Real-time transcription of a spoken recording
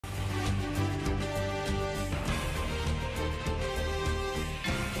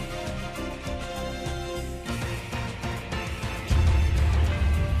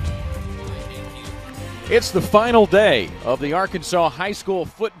It's the final day of the Arkansas high school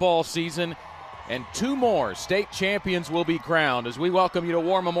football season, and two more state champions will be crowned as we welcome you to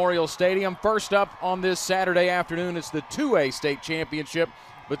War Memorial Stadium. First up on this Saturday afternoon is the 2A state championship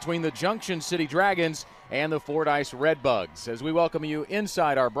between the Junction City Dragons and the Fordyce Redbugs. As we welcome you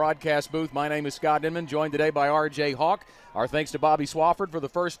inside our broadcast booth, my name is Scott Inman, joined today by R.J. Hawk. Our thanks to Bobby Swafford for the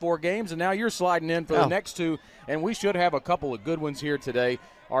first four games, and now you're sliding in for the next two, and we should have a couple of good ones here today.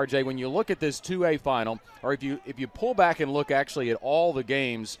 RJ, when you look at this 2A final, or if you pull back and look actually at all the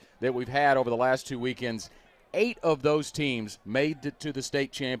games that we've had over the last 2 weekends, 8 of those teams made it to the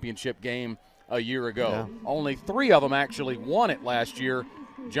state championship game a year ago. Yeah. Only 3 of them actually won it last year.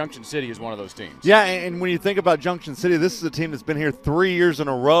 Junction City is one of those teams. Yeah, and when you think about Junction City, this is a team that's been here 3 years in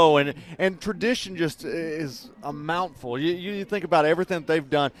a row, and tradition just is a mouthful. You think about everything that they've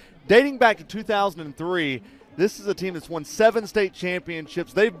done. Dating back to 2003, this is a team that's won 7 state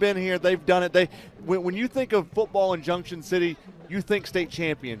championships. They've been here. They've done it. When you think of football in Junction City, you think state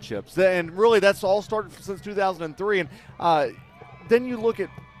championships. And really, that's all started since 2003. And then you look at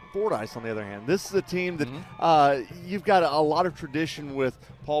Fordyce, on the other hand. This is a team that you've got a lot of tradition with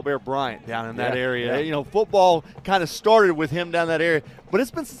Paul Bear Bryant down in that area. Yeah. You know, football kind of started with him down that area. But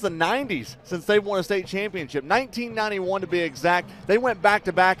it's been since the 90s since they've won a state championship. 1991 to be exact. They went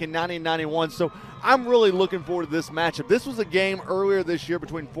back-to-back in 1991. So I'm really looking forward to this matchup. This was a game earlier this year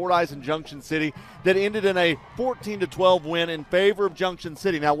between Fordyce and Junction City that ended in a 14-12 win in favor of Junction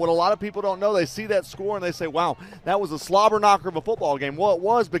City. Now, what a lot of people don't know, they see that score and they say, wow, that was a slobber knocker of a football game. Well, it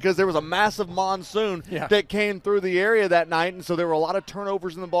was because there was a massive monsoon that came through the area that night, and so there were a lot of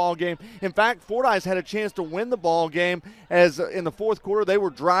turnovers in the ball game. In fact, Fordyce had a chance to win the ball game as in the fourth quarter they were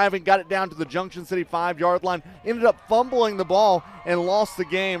driving, got it down to the Junction City 5-yard line, ended up fumbling the ball and lost the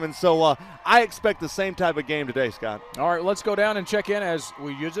game. And so I expect the same type of game today, Scott. All right, let's go down and check in as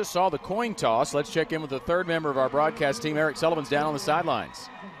you just saw the coin toss. Let's check in with the third member of our broadcast team. Eric Sullivan's down on the sidelines.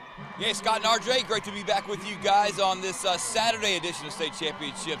 Yeah, Scott and RJ, great to be back with you guys on this Saturday edition of state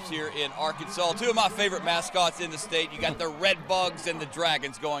championships here in Arkansas. Two of my favorite mascots in the state. You got the Redbugs and the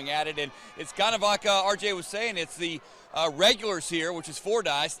Dragons going at it, and it's kind of like RJ was saying, it's the regulars here, which is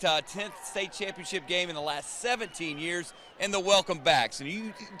Fordyce, 10th state championship game in the last 17 years, and the welcome backs. And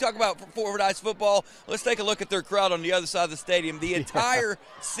you talk about Fordyce football, let's take a look at their crowd on the other side of the stadium. The entire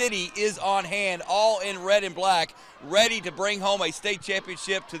city is on hand, all in red and black, ready to bring home a state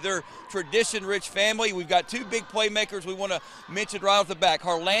championship to their tradition-rich family. We've got 2 big playmakers we want to mention right off the back.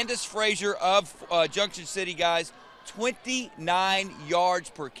 Harlandis Frazier of Junction City, guys, 29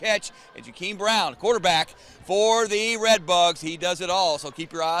 yards per catch. And Jakeem Brown, quarterback for the Redbugs. He does it all, so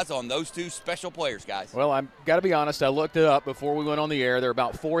keep your eyes on those 2 special players, guys. Well, I've got to be honest, I looked it up before we went on the air. There are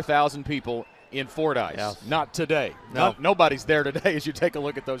about 4,000 people in Fordyce. Yeah. Not today. No. Nobody's there today as you take a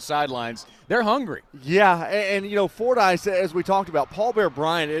look at those sidelines. They're hungry. Yeah, and you know, Fordyce, as we talked about, Paul Bear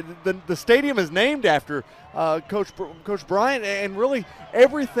Bryant, the stadium is named after Coach Bryant, and really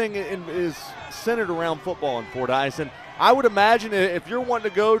everything is centered around football in Fordyce. And I would imagine if you're wanting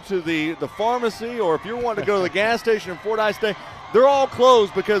to go to the pharmacy or if you're wanting to go to the gas station in Fordyce today, they're all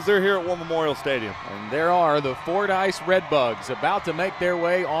closed because they're here at War Memorial Stadium. And there are the Fordyce Redbugs about to make their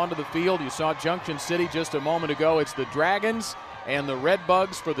way onto the field. You saw Junction City just a moment ago. It's the Dragons and the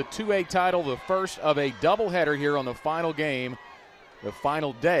Redbugs for the 2A title, the first of a doubleheader here on the final game, the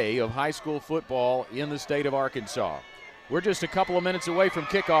final day of high school football in the state of Arkansas. We're just a couple of minutes away from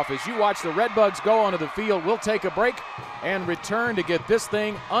kickoff. As you watch the Redbugs go onto the field, we'll take a break and return to get this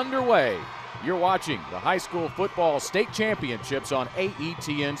thing underway. You're watching the high school football state championships on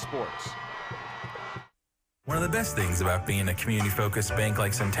AETN Sports. One of the best things about being a community-focused bank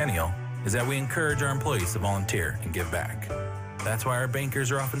like Centennial is that we encourage our employees to volunteer and give back. That's why our bankers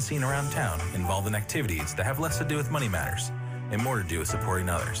are often seen around town involved in activities that have less to do with money matters and more to do with supporting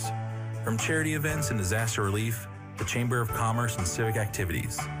others. From charity events and disaster relief, the Chamber of Commerce and civic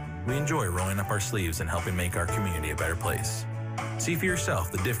activities, we enjoy rolling up our sleeves and helping make our community a better place. See for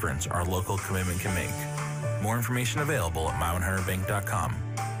yourself the difference our local commitment can make. More information available at mile100bank.com.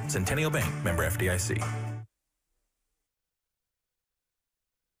 Centennial Bank, member FDIC.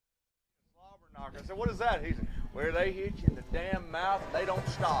 I said, what is that? He said, where they hit you in the damn mouth, they don't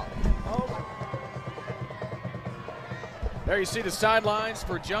stop. Oh. There you see the sidelines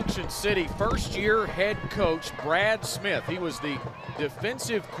for Junction City. First-year head coach Brad Smith. He was the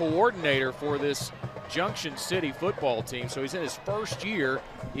defensive coordinator for this Junction City football team, so he's in his first year.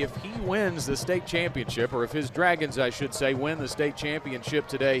 If he wins the state championship, or if his Dragons, I should say, win the state championship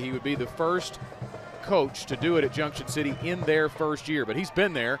today, he would be the first coach to do it at Junction City in their first year. But he's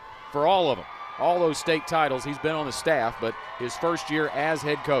been there for all of them. All those state titles, he's been on the staff, but his first year as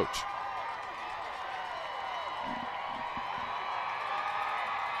head coach.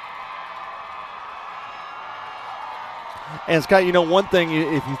 And Scott, you know, one thing,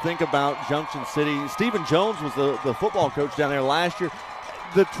 if you think about Junction City, Stephen Jones was the football coach down there last year.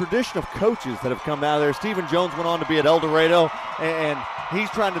 The tradition of coaches that have come out of there. Stephen Jones went on to be at El Dorado, and he's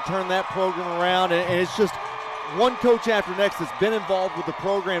trying to turn that program around. And it's just one coach after next that's been involved with the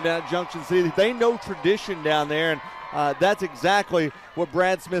program down at Junction City. They know tradition down there, and that's exactly what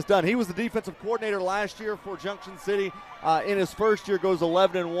Brad Smith's done. He was the defensive coordinator last year for Junction City. In his first year, goes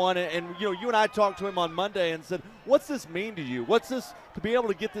 11-1, and you know, you and I talked to him on Monday and said, "What's this mean to you? What's this to be able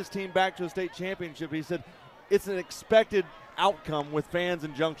to get this team back to a state championship?" He said, "It's an expected outcome with fans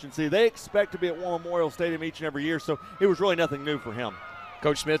in Junction City. They expect to be at War Memorial Stadium each and every year, so it was really nothing new for him."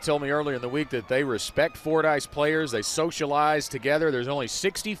 Coach Smith told me earlier in the week that they respect Fordyce players. They socialize together. There's only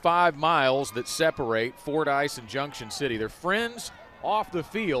 65 miles that separate Fordyce and Junction City. They're friends off the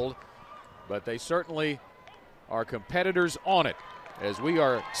field, but they certainly are competitors on it. As we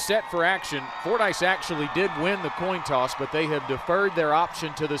are set for action, Fordyce actually did win the coin toss, but they have deferred their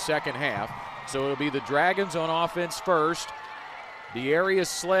option to the second half. So it'll be the Dragons on offense first. Darius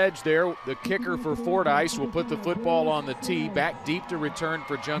Sledge there, the kicker for Fordyce, will put the football on the tee. Back deep to return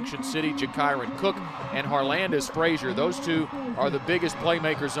for Junction City, Jakyron Cook and Harlandis Frazier. Those two are the biggest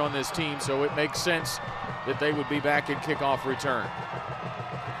playmakers on this team, so it makes sense that they would be back in kickoff return.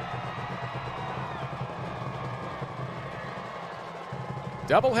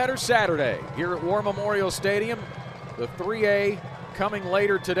 Doubleheader Saturday here at War Memorial Stadium. The 3A coming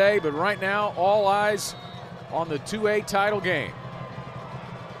later today, but right now all eyes on the 2A title game.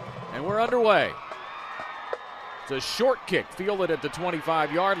 And we're underway. It's a short kick fielded at the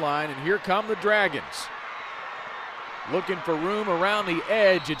 25-yard line, and here come the Dragons. Looking for room around the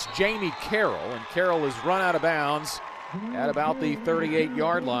edge, it's Jamie Carroll, and Carroll is run out of bounds at about the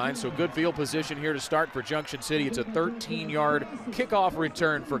 38-yard line. So good field position here to start for Junction City. It's a 13-yard kickoff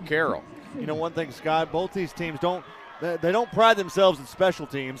return for Carroll. You know, one thing, Scott, both these teams don't pride themselves in special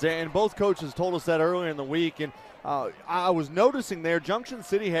teams, and both coaches told us that earlier in the week. And I was noticing there, Junction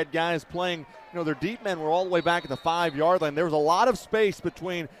City had guys playing, you know, their deep men were all the way back at the 5-yard line. There was a lot of space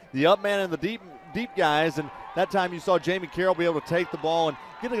between the up man and the deep guys, and that time you saw Jamie Carroll be able to take the ball and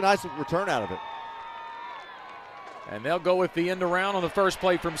get a nice return out of it. And they'll go with the end around on the first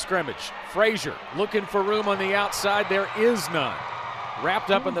play from scrimmage. Frazier looking for room on the outside. There is none. Wrapped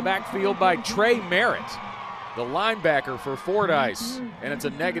up in the backfield by Trey Merritt, the linebacker for Fordyce. And it's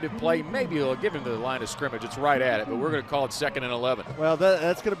a negative play. Maybe they'll give him the line of scrimmage. It's right at it, but we're going to call it 2nd and 11. Well,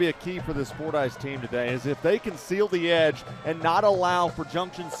 that's going to be a key for this Fordyce team today, is if they can seal the edge and not allow for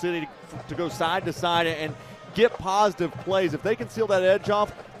Junction City to go side to side and get positive plays. If they can seal that edge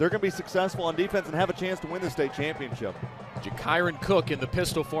off, they're going to be successful on defense and have a chance to win the state championship. Jakyron Cook in the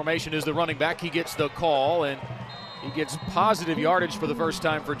pistol formation is the running back. He gets the call, and he gets positive yardage for the first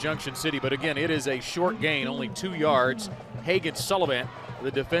time for Junction City. But again, it is a short gain, only 2 yards. Hagan Sullivan, the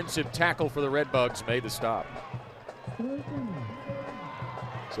defensive tackle for the Redbugs, made the stop.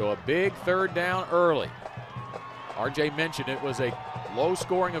 So a big third down early. RJ mentioned it was a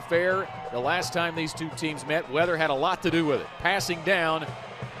low-scoring affair the last time these two teams met. Weather had a lot to do with it. Passing down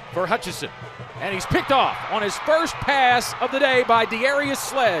for Hutchison. And he's picked off on his first pass of the day by Darius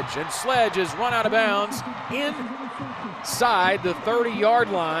Sledge. And Sledge is run out of bounds inside the 30-yard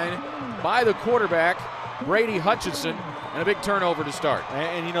line by the quarterback, Brady Hutchison. And a big turnover to start.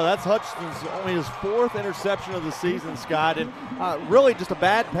 And you know, that's Hutchison's only his 4th interception of the season, Scott. And really just a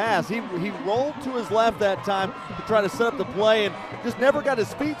bad pass. He rolled to his left that time to try to set up the play and just never got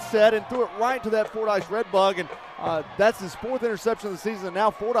his feet set and threw it right to that Fordyce Redbug. And that's his 4th interception of the season. And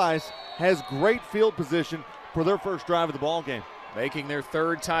now Fordyce has great field position for their first drive of the ball game. Making their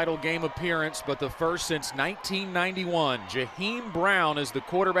 3rd title game appearance, but the first since 1991. Jaheim Brown is the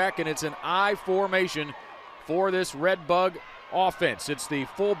quarterback, and it's an I formation for this Redbug offense. It's the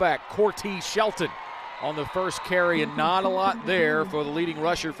fullback, Cortez Shelton, on the first carry, and not a lot there for the leading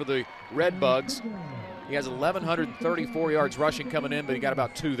rusher for the Redbugs. He has 1,134 yards rushing coming in, but he got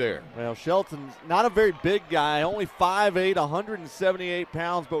about 2 there. Well, Shelton's not a very big guy, only 5'8", 178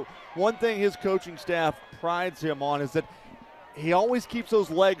 pounds, but one thing his coaching staff prides him on is that he always keeps those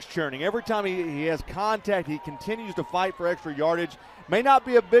legs churning. Every time he has contact, he continues to fight for extra yardage. May not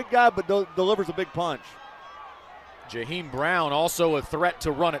be a big guy, but delivers a big punch. Jaheim Brown also a threat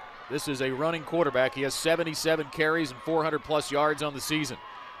to run it. This is a running quarterback. He has 77 carries and 400-plus yards on the season.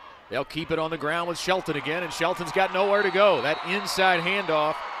 They'll keep it on the ground with Shelton again, and Shelton's got nowhere to go. That inside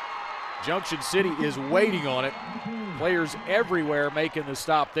handoff Junction City is waiting on it. Players everywhere making the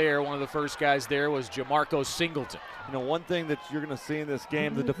stop there. One of the first guys there was Jamarco Singleton. You know, one thing that you're going to see in this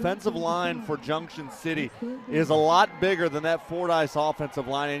game, the defensive line for Junction City is a lot bigger than that Fordyce offensive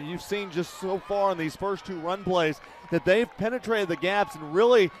line. And you've seen just so far in these first 2 run plays that they've penetrated the gaps and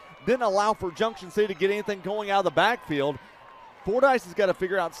really didn't allow for Junction City to get anything going out of the backfield. Fordyce has got to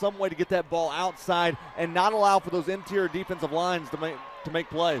figure out some way to get that ball outside and not allow for those interior defensive lines to make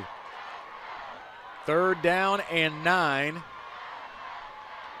play. 3rd down and 9.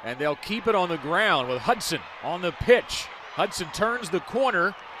 And they'll keep it on the ground with Hudson on the pitch. Hudson turns the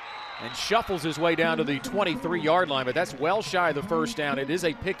corner and shuffles his way down to the 23-yard line, but that's well shy of the first down. It is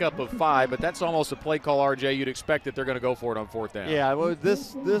a pickup of 5, but that's almost a play call, RJ. You'd expect that they're going to go for it on 4th down. Yeah, well,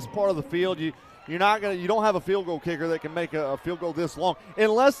 this part of the field, you don't have a field goal kicker that can make a field goal this long,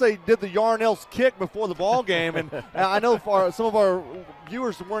 unless they did the Yarnell's kick before the ball game. And I know some of our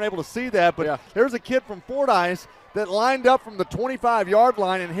viewers weren't able to see that, but there's a kid from Fordyce that lined up from the 25-yard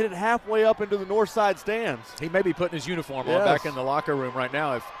line and hit it halfway up into the north side stands. He may be putting his uniform on back in the locker room right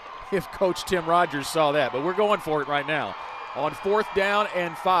now if Coach Tim Rogers saw that. But we're going for it right now. On 4th down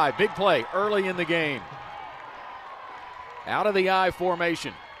and 5. Big play early in the game. Out of the I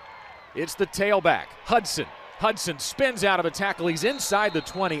formation. It's the tailback, Hudson. Hudson spins out of a tackle. He's inside the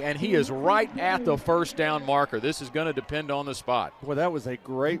 20, and he is right at the first down marker. This is going to depend on the spot. Well, that was a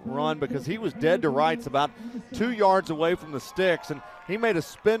great run because he was dead to rights about 2 yards away from the sticks, and he made a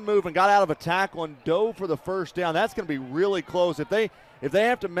spin move and got out of a tackle and dove for the first down. That's going to be really close. If they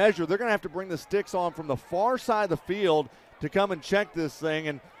have to measure, they're going to have to bring the sticks on from the far side of the field to come and check this thing.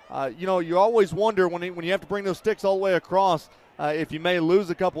 And, you always wonder when you have to bring those sticks all the way across if you may lose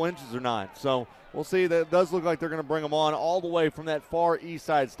a couple inches or not. So we'll see. That does look like they're going to bring them on all the way from that far east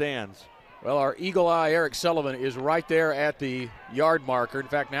side stands. Well, our eagle eye, Eric Sullivan, is right there at the yard marker. In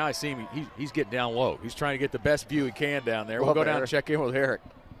fact, now I see him. He's getting down low. He's trying to get the best view he can down there. We'll go down and check in with Eric.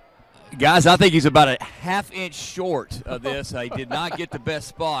 Guys, I think he's about a half-inch short of this. He did not get the best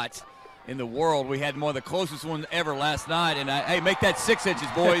spots in the world. We had one of the closest ones ever last night. And, hey, make that 6 inches,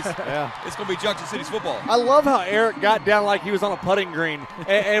 boys. Yeah. It's going to be Junction City's football. I love how Eric got down like he was on a putting green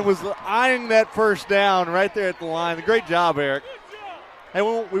and was eyeing that first down right there at the line. Great job, Eric. Hey,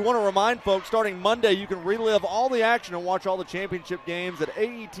 we want to remind folks, starting Monday, you can relive all the action and watch all the championship games at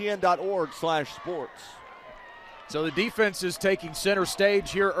aetn.org/sports. So the defense is taking center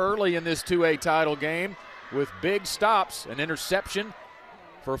stage here early in this 2A title game with big stops. An interception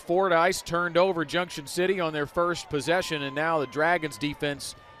for Fordyce turned over Junction City on their first possession, and now the Dragons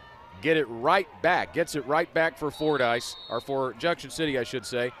defense gets it right back for Fordyce, or for Junction City, I should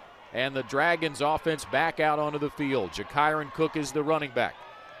say. And the Dragons offense back out onto the field. Jakyron Cook is the running back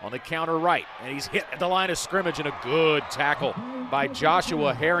on the counter right, and he's hit at the line of scrimmage, and a good tackle by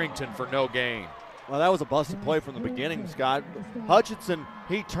Joshua Harrington for no gain. Well, that was a busted play from the beginning, Scott. Hutchinson,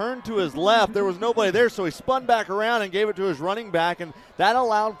 he turned to his left. There was nobody there, so he spun back around and gave it to his running back, and that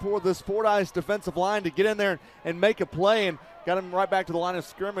allowed for this Fordyce defensive line to get in there and make a play and got him right back to the line of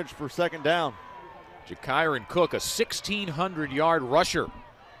scrimmage for second down. Jakyron Cook, a 1,600-yard rusher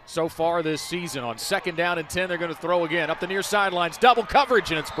so far this season. On 2nd down and 10, they're going to throw again. Up the near sidelines, double coverage,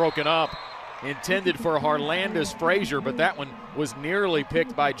 and it's broken up. Intended for Harlandis Frazier, but that one was nearly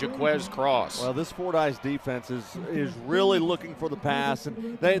picked by Jaquez Cross. Well, this Fordyce defense is really looking for the pass,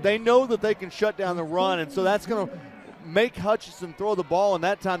 and they know that they can shut down the run, and so that's going to make Hutchinson throw the ball, and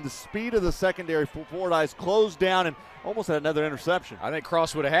that time the speed of the secondary for Fordyce closed down and almost had another interception. I think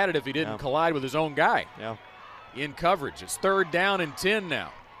Cross would have had it if he didn't collide with his own guy. Yeah. In coverage. It's 3rd down and 10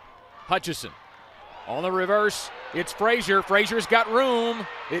 now. Hutchinson on the reverse. It's Frazier. Frazier's got room.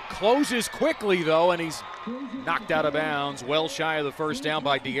 It closes quickly, though, and he's knocked out of bounds. Well shy of the first down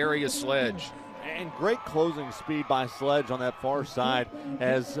by Darius Sledge. And great closing speed by Sledge on that far side,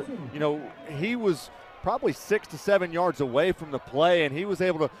 as he was probably 6 to 7 yards away from the play, and he was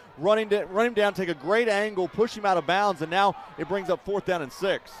able to run him down, take a great angle, push him out of bounds, and now it brings up 4th down and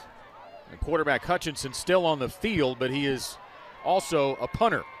 6. And quarterback Hutchinson still on the field, but he is also a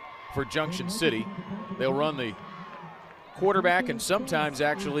punter for Junction City. They'll run the quarterback and sometimes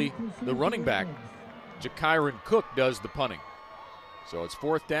actually the running back. Jakyron Cook does the punting. So it's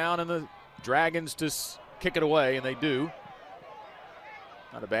 4th down and the Dragons to kick it away, and they do.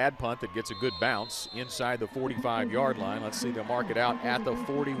 Not a bad punt that gets a good bounce inside the 45-yard line. Let's see, they'll mark it out at the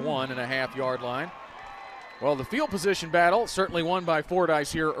 41.5-yard line. Well, the field position battle certainly won by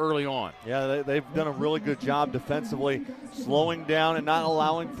Fordyce here early on. Yeah, they've done a really good job defensively, slowing down and not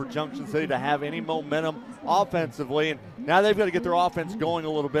allowing for Junction City to have any momentum offensively. And now they've got to get their offense going a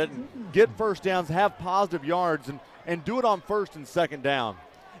little bit and get first downs, have positive yards, and do it on 1st and 2nd down.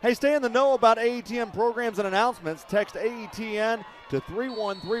 Hey, stay in the know about AETN programs and announcements. Text AETN to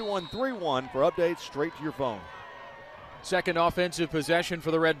 313131 for updates straight to your phone. Second offensive possession for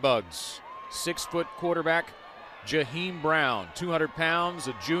the Redbugs. 6-foot quarterback Jaheim Brown, 200 pounds,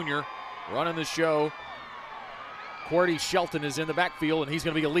 a junior, running the show. Fordyce Shelton is in the backfield, and he's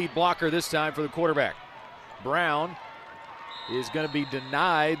going to be a lead blocker this time for the quarterback. Brown is going to be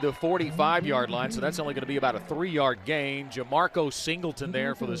denied the 45-yard line, so that's only going to be about a 3-yard gain. Jamarco Singleton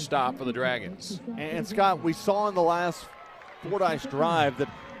there for the stop for the Dragons. And Scott, we saw in the last Fordyce drive that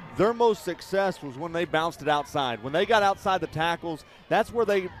their most success was when they bounced it outside. When they got outside the tackles, that's where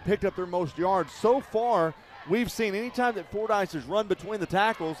they picked up their most yards. So far, we've seen anytime that Fordyce has run between the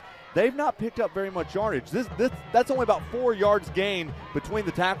tackles, they've not picked up very much yardage. That's only about 4 yards gained between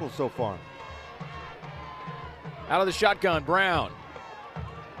the tackles so far. Out of the shotgun, Brown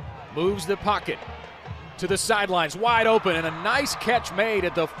moves the pocket to the sidelines, wide open, and a nice catch made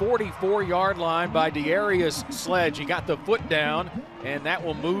at the 44-yard line by Darius Sledge. He got the foot down, and that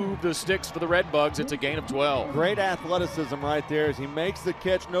will move the sticks for the Redbugs. It's a gain of 12. Great athleticism right there as he makes the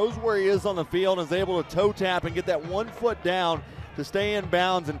catch, knows where he is on the field, and is able to toe tap and get that 1 foot down to stay in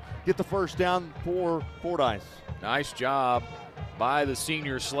bounds and get the first down for Fordyce. Nice job by the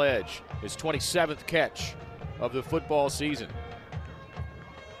senior Sledge. His 27th catch of the football season.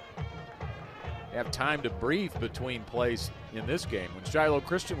 They have time to breathe between plays in this game. When Shiloh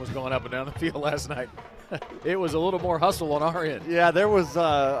Christian was going up and down the field last night, it was a little more hustle on our end. Yeah, there was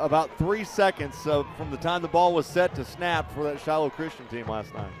about 3 seconds from the time the ball was set to snap for that Shiloh Christian team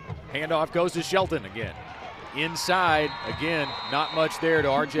last night. Handoff goes to Shelton again. Inside, again, not much there to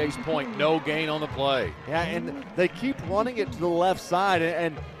RJ's point. No gain on the play. Yeah, and they keep running it to the left side,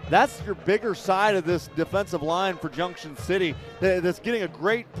 and that's your bigger side of this defensive line for Junction City that's getting a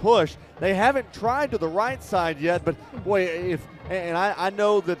great push. They haven't tried to the right side yet, but boy, I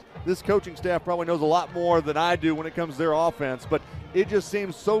know that this coaching staff probably knows a lot more than I do when it comes to their offense, but it just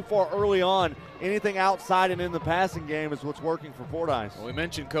seems so far early on, anything outside and in the passing game is what's working for Fordyce. Well, we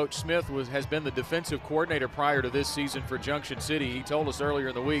mentioned Coach Smith has been the defensive coordinator prior to this season for Junction City. He told us earlier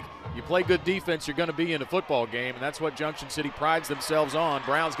in the week, you play good defense, you're going to be in a football game, and that's what Junction City prides themselves on.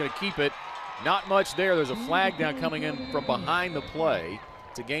 Brown's going to keep it. Not much there. There's a flag down coming in from behind the play.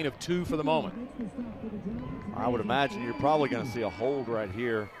 It's a gain of 2 for the moment. I would imagine you're probably going to see a hold right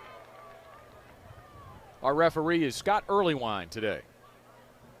here. Our referee is Scott Earlywine today.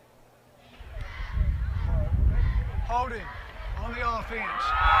 Holding on the offense.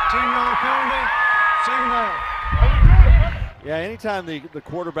 10-yard penalty, second down. Yeah, anytime the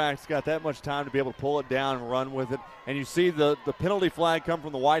quarterback's got that much time to be able to pull it down and run with it, and you see the penalty flag come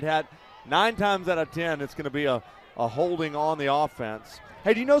from the white hat, 9 times out of 10 it's going to be a holding on the offense.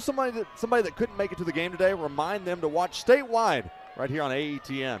 Hey, do you know somebody that couldn't make it to the game today? Remind them to watch Statewide right here on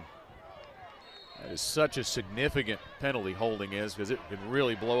AETN. That is such a significant penalty, holding is, because it can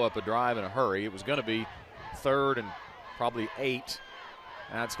really blow up a drive in a hurry. It was going to be 3rd and probably 8.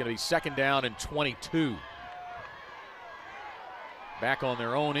 Now it's going to be 2nd down and 22. Back on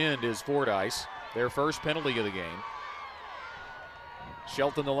their own end is Fordyce, their first penalty of the game.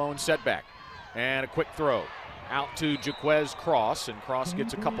 Shelton the lone setback, and a quick throw out to Jaquez Cross, and Cross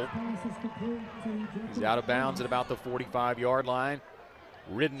gets a couple. He's out of bounds at about the 45-yard line.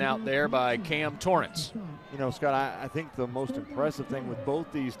 Ridden out there by Cam Torrance. You know, Scott, I think the most impressive thing with both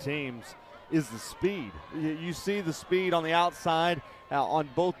these teams is the speed. You see the speed on the outside on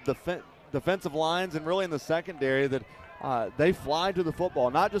both defensive lines and really in the secondary that they fly to the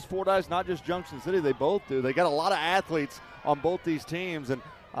football. Not just Fordyce, not just Junction City, they both do. They got a lot of athletes on both these teams, and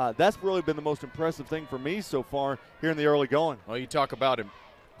that's really been the most impressive thing for me so far here in the early going. Well, you talk about a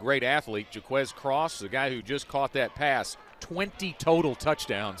great athlete, Jaquez Cross, the guy who just caught that pass. 20 total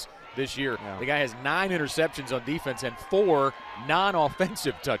touchdowns this year. Yeah. The guy has 9 interceptions on defense and 4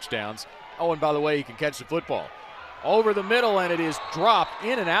 non-offensive touchdowns. Oh, and by the way, he can catch the football. Over the middle, and it is dropped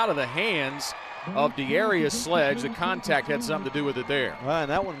in and out of the hands of Darius Sledge. The contact had something to do with it there. Right,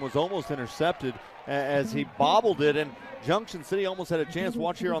 and that one was almost intercepted as he bobbled it, and Junction City almost had a chance.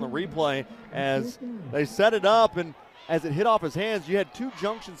 Watch here on the replay as they set it up, and as it hit off his hands, you had 2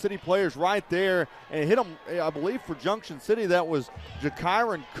 Junction City players right there, and it hit him, I believe, for Junction City. That was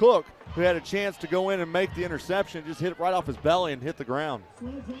Jakyron Cook, who had a chance to go in and make the interception. Just hit it right off his belly and hit the ground.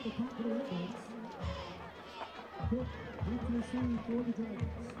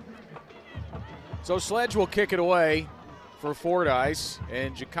 So Sledge will kick it away for Fordyce,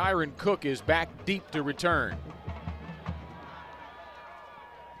 and Jakyron Cook is back deep to return.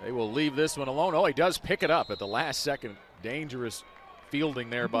 They will leave this one alone. Oh, he does pick it up at the last second. Dangerous fielding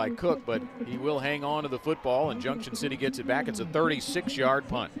there by Cook, but he will hang on to the football, and Junction City gets it back. It's a 36-yard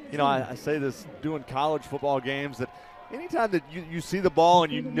punt. You know, I say this doing college football games, that anytime that you see the ball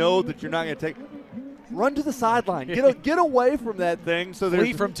and you know that you're not going to take, run to the sideline. Get away from that thing. So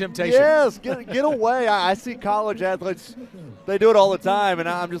Flee from temptation. Yes, get away. I see college athletes, they do it all the time, and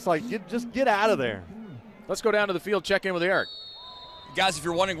I'm just like, just get out of there. Let's go down to the field, check in with Eric. Guys, if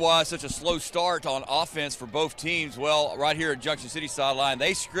you're wondering why such a slow start on offense for both teams, well, right here at Junction City sideline,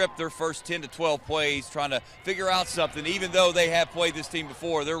 they script their first 10 to 12 plays trying to figure out something. Even though they have played this team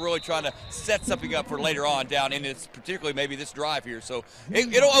before, they're really trying to set something up for later on down in this, particularly maybe this drive here. So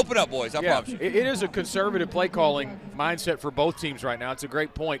it'll open up, boys, I promise you. It is a conservative play calling mindset for both teams right now. It's a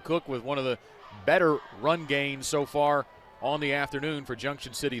great point. Cook with one of the better run gains so far on the afternoon for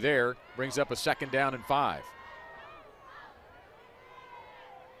Junction City there. Brings up a 2nd down and 5.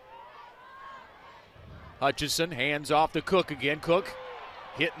 Hutchison hands off to Cook again. Cook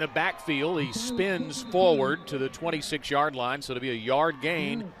hitting the backfield. He spins forward to the 26-yard line, so it'll be a yard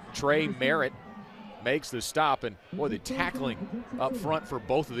gain. Trey Merritt makes the stop, and boy, the tackling up front for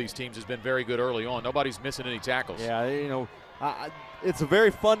both of these teams has been very good early on. Nobody's missing any tackles. Yeah, you know, it's a very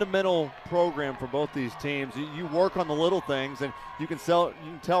fundamental program for both these teams. You work on the little things, and you can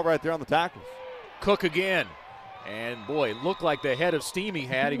tell right there on the tackles. Cook again. And, boy, it looked like the head of steam he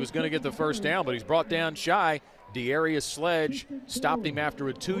had. He was going to get the first down, but he's brought down shy. Dearius Sledge stopped him after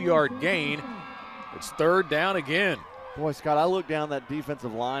a 2-yard gain. It's 3rd down again. Boy, Scott, I look down that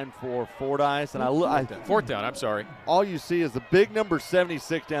defensive line for Fordyce, and 4th down, I'm sorry. All you see is the big number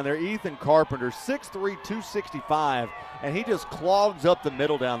 76 down there, Ethan Carpenter, 6'3", 265, and he just clogs up the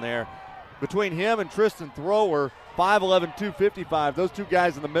middle down there. Between him and Tristan Thrower, 5'11", 255, those two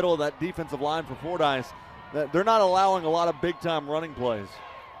guys in the middle of that defensive line for Fordyce, they're not allowing a lot of big-time running plays.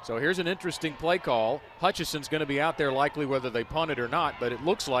 So here's an interesting play call. Hutchison's going to be out there likely whether they punt it or not, but it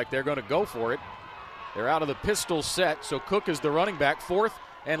looks like they're going to go for it. They're out of the pistol set, so Cook is the running back. 4th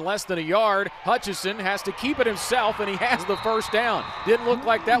and less than a yard. Hutchison has to keep it himself, and he has the first down. Didn't look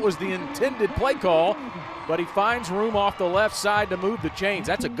like that was the intended play call, but he finds room off the left side to move the chains.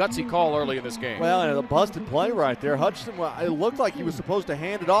 That's a gutsy call early in this game. Well, and a busted play right there. Hutchison, it looked like he was supposed to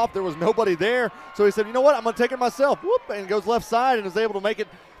hand it off. There was nobody there, so he said, you know what, I'm going to take it myself. Whoop, and goes left side and is able to make it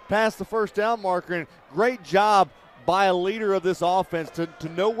past the first down marker. And great job by a leader of this offense to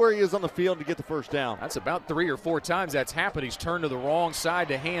know where he is on the field and to get the first down. That's about 3 or 4 times that's happened. He's turned to the wrong side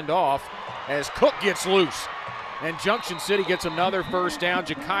to hand off as Cook gets loose. And Junction City gets another first down.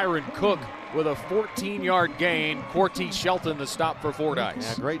 Jakyron Cook with a 14-yard gain. Cortez Shelton the stop for Fordyce.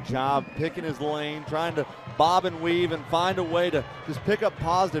 Yeah, great job picking his lane, trying to bob and weave and find a way to just pick up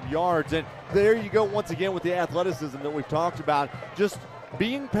positive yards. And there you go once again with the athleticism that we've talked about. Just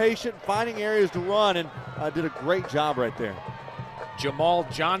being patient, finding areas to run, and did a great job right there. Jamal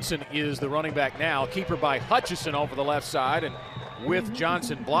Johnson is the running back now. Keeper by Hutchison over the left side, and with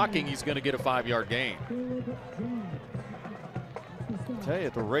Johnson blocking, he's going to get a 5-yard gain. I tell you,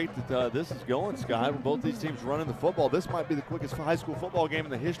 at the rate that this is going, Scott, with both these teams running the football, this might be the quickest high school football game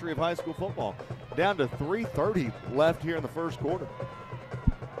in the history of high school football. Down to 3:30 left here in the first quarter.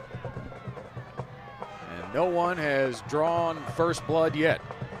 And no one has drawn first blood yet.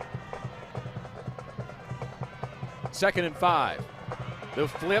 2nd and 5. The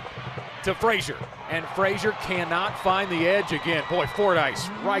flip to Frazier. And Frazier cannot find the edge again. Boy, Fordyce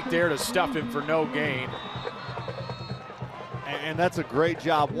right there to stuff him for no gain. And that's a great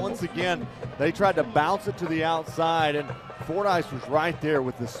job. Once again, they tried to bounce it to the outside, and Fordyce was right there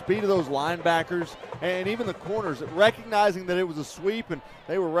with the speed of those linebackers and even the corners, recognizing that it was a sweep, and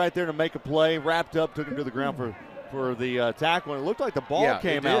they were right there to make a play, wrapped up, took him to the ground for the tackle, and it looked like the ball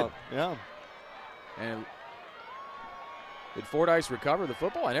came out. Yeah. And did Fordyce recover the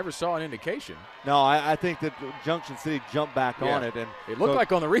football? I never saw an indication. No, I think that Junction City jumped back on it. And it looked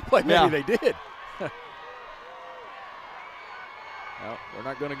like on the replay maybe they did. Well, we're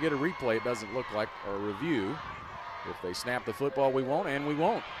not going to get a replay, it doesn't look like, or a review. If they snap the football, we won't, and we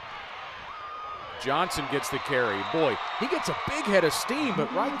won't. Johnson gets the carry. Boy, he gets a big head of steam,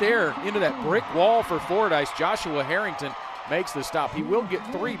 but right there into that brick wall for Fordyce, Joshua Harrington makes the stop. He will get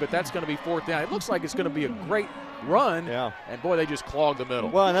 3, but that's going to be 4th down. It looks like it's going to be a great run, and boy, they just clogged the middle.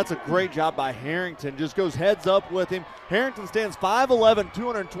 Well, and that's a great job by Harrington. Just goes heads up with him. Harrington stands 5'11",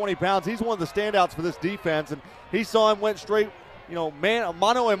 220 pounds. He's one of the standouts for this defense, and he saw him, went straight, you know,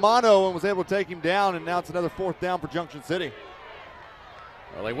 mano a mano, and was able to take him down, and now it's another 4th down for Junction City.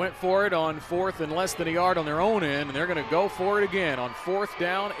 Well, they went for it on 4th and less than a yard on their own end, and they're going to go for it again on 4th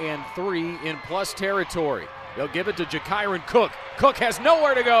down and 3 in plus territory. They'll give it to Jakyron Cook. Cook has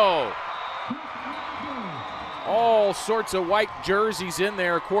nowhere to go. all sorts of white jerseys in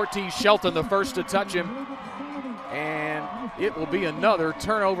there. Cortez Shelton the first to touch him. And it will be another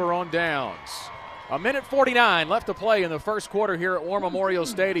turnover on downs. 1:49 left to play in the first quarter here at War Memorial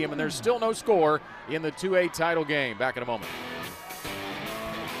Stadium, and there's still no score in the 2A title game. Back in a moment.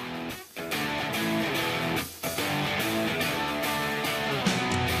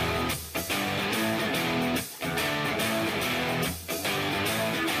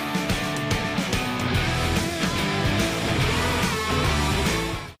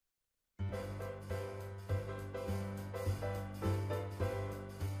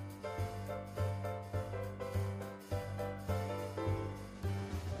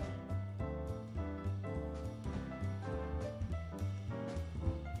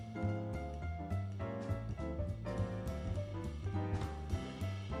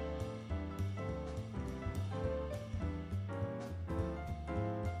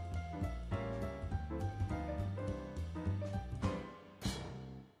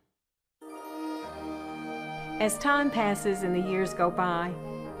 As time passes and the years go by,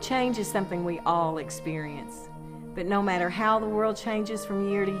 change is something we all experience. But no matter how the world changes from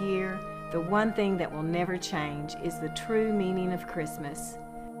year to year, the one thing that will never change is the true meaning of Christmas.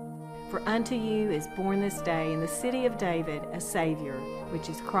 For unto you is born this day in the city of David a Savior, which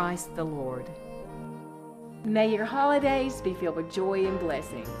is Christ the Lord. May your holidays be filled with joy and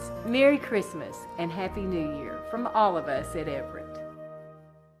blessings. Merry Christmas and Happy New Year from all of us at Everett.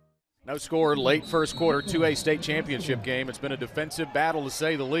 No score late first quarter 2A state championship game. It's been a defensive battle to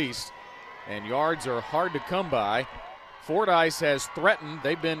say the least, and yards are hard to come by. Fordyce has threatened.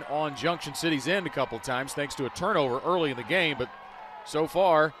 They've been on Junction City's end a couple times thanks to a turnover early in the game, but so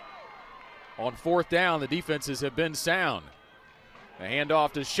far on fourth down the defenses have been sound. A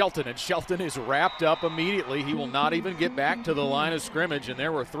handoff to Shelton, and Shelton is wrapped up immediately. He will not even get back to the line of scrimmage, and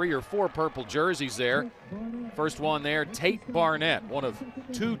there were 3 or 4 purple jerseys there. First one there, Tate Barnett, one of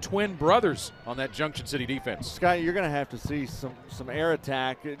 2 twin brothers on that Junction City defense. Scott, you're going to have to see some air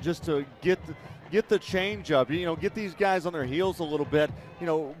attack just to get the change up, get these guys on their heels a little bit.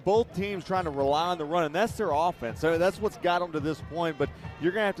 Both teams trying to rely on the run, and that's their offense. So that's what's got them to this point, but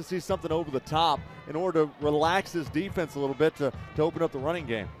you're going to have to see something over the top in order to relax this defense a little bit to open up the running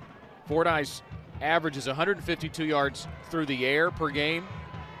game. Fordyce averages 152 yards through the air per game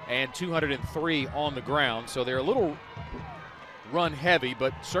and 203 on the ground, so they're a little run heavy,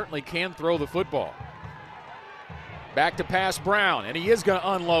 but certainly can throw the football. Back to pass Brown, and he is going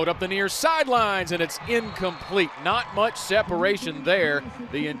to unload up the near sidelines, and it's incomplete. Not much separation there.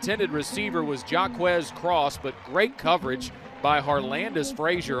 The intended receiver was Jaquez Cross, but great coverage by Harlandis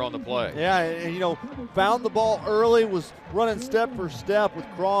Frazier on the play. Yeah, and found the ball early, was running step for step with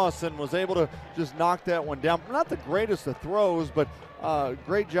Cross, and was able to just knock that one down. Not the greatest of throws, but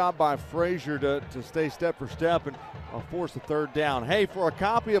great job by Frazier to stay step for step and force a third down. Hey, for a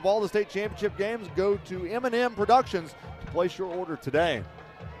copy of all the state championship games, go to M&M Productions to place your order today.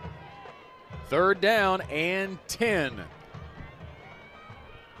 Third down and 10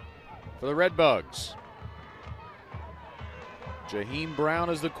 for the Redbugs. Jaheim Brown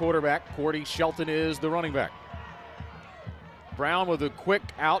is the quarterback. Cordy Shelton is the running back. Brown with a quick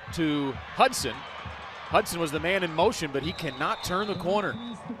out to Hudson. Hudson was the man in motion, but he cannot turn the corner.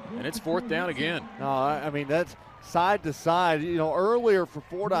 And it's fourth down again. No, I mean, that's side to side. Earlier for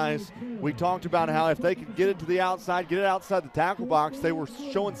Fordyce, we talked about how if they could get it to the outside, get it outside the tackle box, they were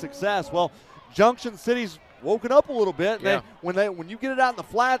showing success. Well, Junction City's woken up a little bit. Yeah. When you get it out in the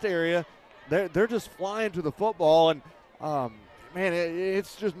flat area, they're just flying to the football. And, man,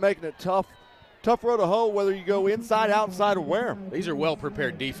 it's just making it tough road to hoe whether you go inside, outside, or where. These are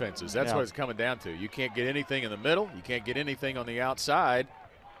well-prepared defenses. That's what it's coming down to. You can't get anything in the middle. You can't get anything on the outside.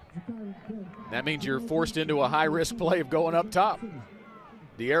 That means you're forced into a high-risk play of going up top.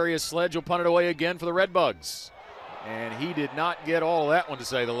 D'Arius Sledge will punt it away again for the Redbugs. And he did not get all of that one, to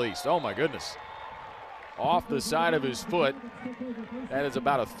say the least. Oh, my goodness. Off the side of his foot. That is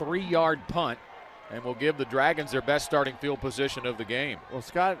about a 3-yard punt, and will give the Dragons their best starting field position of the game. Well,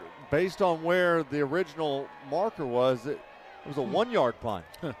 Scott, based on where the original marker was, it was a 1-yard punt.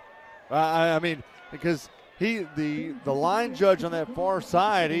 I mean, because the line judge on that far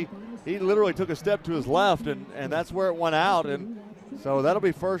side, he literally took a step to his left, and that's where it went out. And so that'll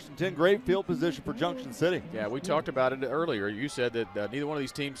be 1st and 10. Great field position for Junction City. Yeah, we talked about it earlier. You said that neither one of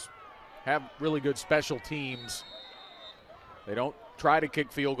these teams have really good special teams. They don't try to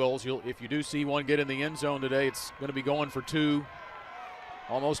kick field goals. If you do see one get in the end zone today, it's going to be going for 2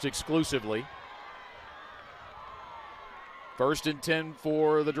 almost exclusively. 1st and 10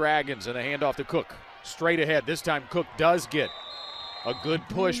 for the Dragons, and a handoff to Cook. Straight ahead. This time Cook does get A good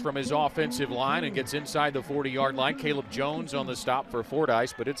push from his offensive line and gets inside the 40-yard line. Caleb Jones on the stop for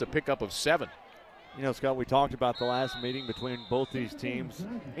Fordyce, but it's a pickup of 7. You know, Scott, we talked about the last meeting between both these teams.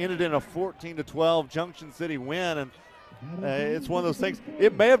 Ended in a 14-12 Junction City win, and it's one of those things.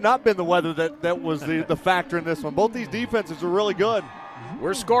 It may have not been the weather that was the factor in this one. Both these defenses are really good.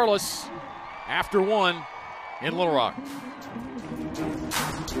 We're scoreless after 1 in Little Rock.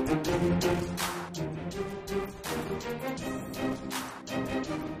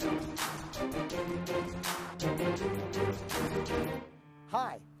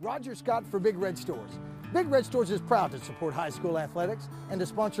 Hi, Roger Scott for Big Red Stores. Big Red Stores is proud to support high school athletics and to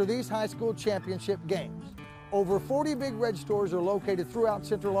sponsor these high school championship games. Over 40 Big Red Stores are located throughout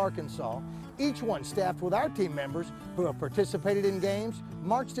Central Arkansas, each one staffed with our team members who have participated in games,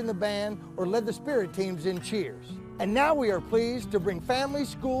 marched in the band, or led the spirit teams in cheers. And now we are pleased to bring families,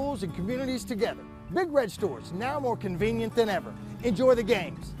 schools, and communities together. Big Red Stores, now more convenient than ever. Enjoy the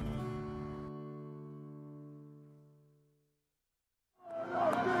games.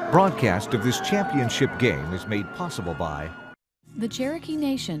 Broadcast of this championship game is made possible by the Cherokee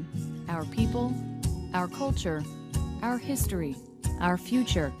Nation, our people, our culture, our history, our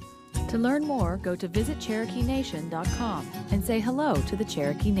future. To learn more, go to visitcherokeenation.com and say hello to the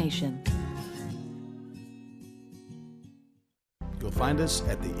Cherokee Nation. You'll find us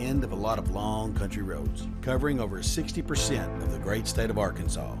at the end of a lot of long country roads, covering over 60% of the great state of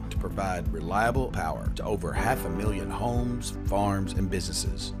Arkansas to provide reliable power to over 500,000 homes, farms, and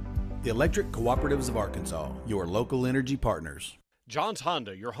businesses. The Electric Cooperatives of Arkansas, your local energy partners. John's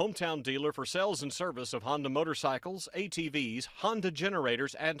Honda, your hometown dealer for sales and service of Honda motorcycles, ATVs, Honda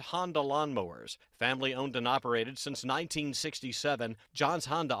generators, and Honda lawnmowers. Family owned and operated since 1967, John's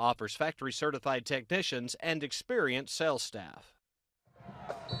Honda offers factory certified technicians and experienced sales staff.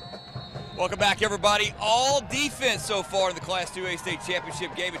 Welcome back, everybody. All defense so far in the Class 2A state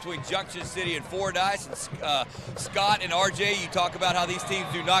championship game between Junction City and Fordyce. And Scott and RJ, you talk about how these teams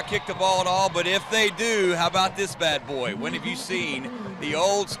do not kick the ball at all, but if they do, how about this bad boy? When have you seen the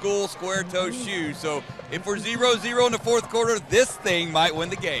old school square toe shoe? So if we're 0-0 in the fourth quarter, this thing might win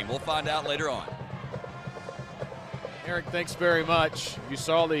the game. We'll find out later on. Eric, thanks very much. You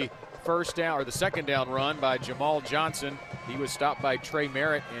saw the first down or the second down run by Jamal Johnson. He was stopped by Trey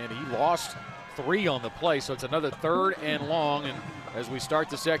Merritt, and he lost 3 on the play, so it's another 3rd and long. And as we start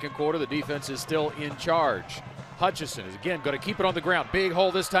the second quarter, the defense is still in charge. Hutchison is again going to keep it on the ground. Big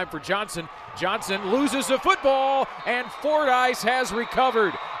hole this time for Johnson. Johnson loses the football, and Fordyce has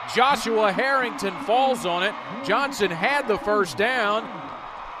recovered. Joshua Harrington falls on it. Johnson had the first down,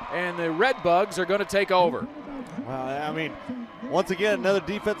 and the Redbugs are going to take over. Well, I mean, once again, another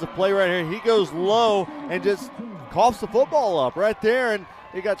defensive play right here. He goes low and just coughs the football up right there, and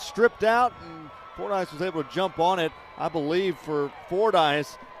it got stripped out, and Fordyce was able to jump on it. I believe for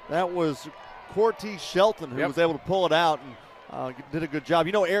Fordyce, that was Cortez Shelton who was able to pull it out and did a good job.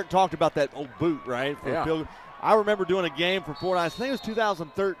 You know, Eric talked about that old boot, right? I remember doing a game for Fordyce. I think it was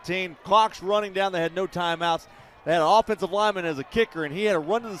 2013. Clock's running down. They had no timeouts. They had an offensive lineman as a kicker, and he had to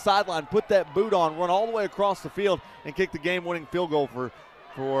run to the sideline, put that boot on, run all the way across the field, and kick the game-winning field goal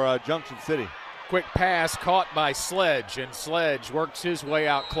for Junction City. Quick pass caught by Sledge, and Sledge works his way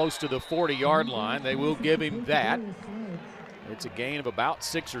out close to the 40-yard line. They will give him that. It's a gain of about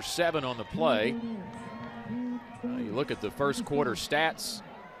 6 or 7 on the play. You look at the first quarter stats,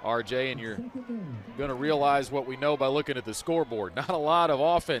 RJ, and you're going to realize what we know by looking at the scoreboard. Not a lot of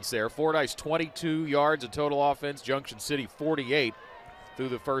offense there. Fordyce 22 yards of total offense, Junction City 48 through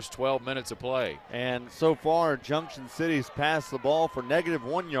the first 12 minutes of play. And so far, Junction City's passed the ball for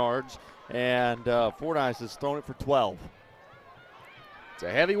 -1 yards, and Fordyce has thrown it for 12. It's a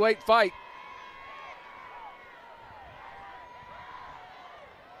heavyweight fight.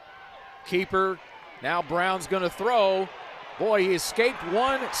 Keeper, now Brown's going to throw. Boy, he escaped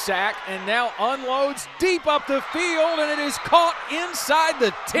 1 sack and now unloads deep up the field, and it is caught inside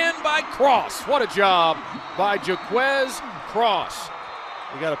the 10 by Cross. What a job by Jaquez Cross.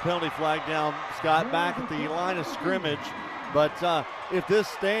 We got a penalty flag down, Scott, back at the line of scrimmage. But if this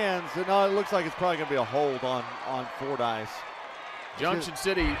stands, it looks like it's probably going to be a hold on Fordyce. Junction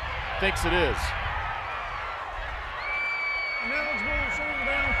City thinks it is. Ineligible receiver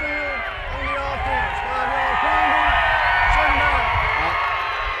downfield on the offense. 5-yard penalty. Second down.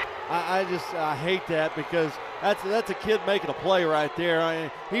 I hate that because that's a kid making a play right there. I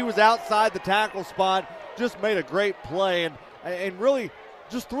mean, he was outside the tackle spot, just made a great play, and really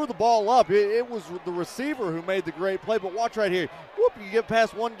just threw the ball up. It was the receiver who made the great play, but watch right here. Whoop, you get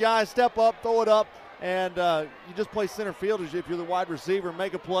past one guy, step up, throw it up, and you just play center field as if you're the wide receiver,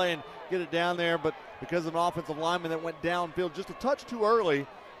 make a play and get it down there. But because of an offensive lineman that went downfield just a touch too early,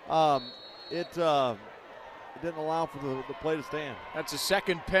 it didn't allow for the play to stand. That's a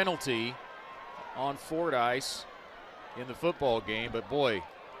second penalty on Fordyce in the football game, but boy,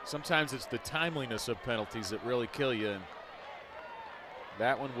 sometimes it's the timeliness of penalties that really kill you, and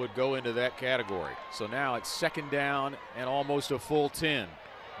that one would go into that category. So now it's second down and almost a full 10.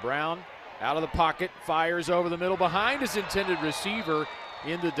 Brown out of the pocket, fires over the middle behind his intended receiver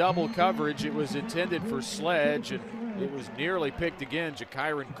into double coverage. It was intended for Sledge, and it was nearly picked again.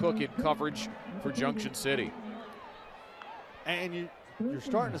 Jakyron Cook in coverage for Junction City. And you're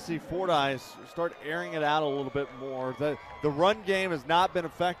starting to see Fordyce start airing it out a little bit more. The run game has not been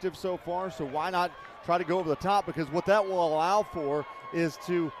effective so far, so why not try to go over the top? Because what that will allow for is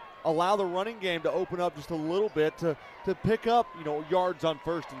to allow the running game to open up just a little bit to pick up, yards on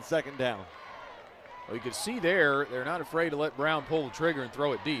first and second down. Well, you can see there, they're not afraid to let Brown pull the trigger and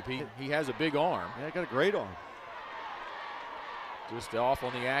throw it deep. He has a big arm. Yeah, got a great arm. Just off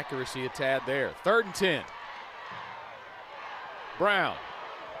on the accuracy a tad there. 3rd and 10. Brown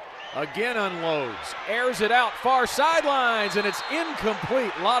again unloads, airs it out far sidelines, and it's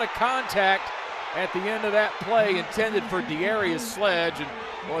incomplete. A lot of contact at the end of that play intended for Darius Sledge, and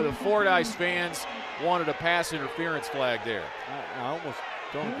boy, the Fordyce fans wanted a pass interference flag there. I almost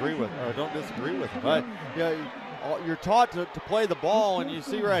don't disagree with him. You're taught to play the ball, and you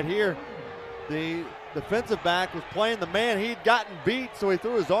see right here, the defensive back was playing the man. He'd gotten beat, so he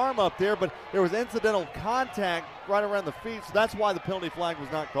threw his arm up there, but there was incidental contact right around the feet, so that's why the penalty flag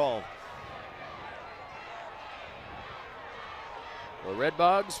was not called. The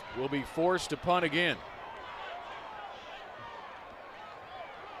Redbugs will be forced to punt again.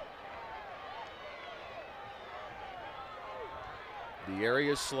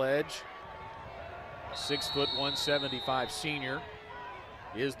 Darius Sledge, 6 foot 175 senior,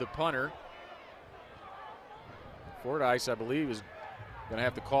 is the punter. Fordyce, I believe, is going to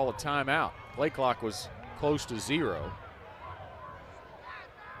have to call a timeout. Play clock was close to 0.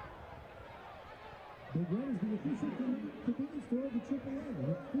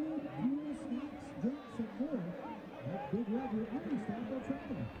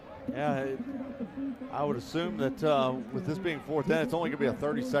 Yeah, I would assume that with this being 4th down, it's only going to be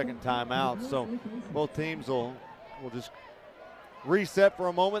a 30-second timeout. So both teams will just reset for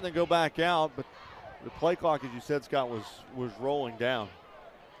a moment, then go back out. But the play clock, as you said, Scott, was rolling down.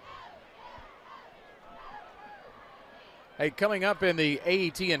 Hey, coming up in the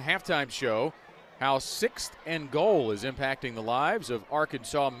AET and halftime show, how 6th and goal is impacting the lives of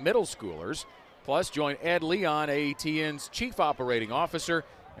Arkansas middle schoolers. Plus, join Ed Leon, AETN's Chief Operating Officer,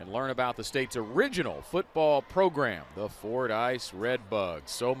 and learn about the state's original football program, the Fordyce Redbugs.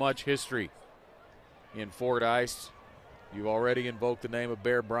 So much history in Fordyce. You've already invoked the name of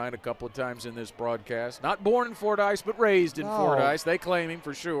Bear Bryant a couple of times in this broadcast. Not born in Fordyce, but raised in Fordyce. They claim him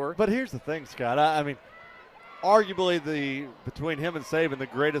for sure. But here's the thing, Scott. I mean, arguably between him and Saban, the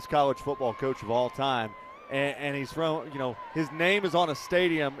greatest college football coach of all time. And he's from, his name is on a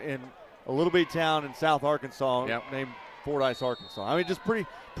stadium in a little bitty town in South Arkansas named Fordyce, Arkansas. I mean, just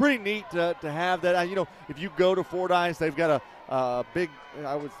pretty neat to have that. If you go to Fordyce, they've got a big,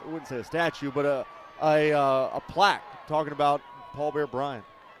 I wouldn't say a statue, but a plaque talking about Paul Bear Bryant.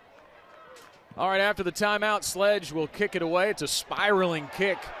 All right, after the timeout, Sledge will kick it away. It's a spiraling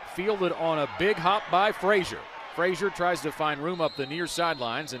kick fielded on a big hop by Frazier. Frazier tries to find room up the near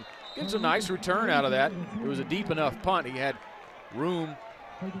sidelines and gets a nice return out of that. It was a deep enough punt. He had room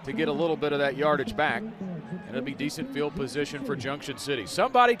to get a little bit of that yardage back, and it'll be decent field position for Junction City.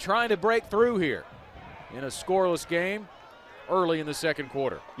 Somebody trying to break through here in a scoreless game early in the second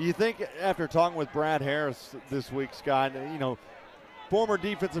quarter. You think after talking with Brad Harris this week, Scott, former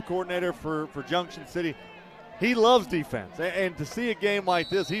defensive coordinator for Junction City, he loves defense. And to see a game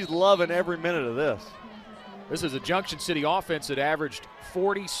like this, he's loving every minute of this. This is a Junction City offense that averaged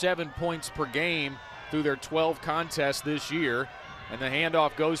 47 points per game through their 12 contests this year. And the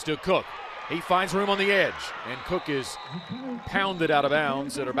handoff goes to Cook. He finds room on the edge, and Cook is pounded out of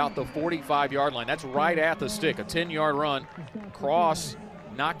bounds at about the 45-yard line. That's right at the stick, a 10-yard run. Cross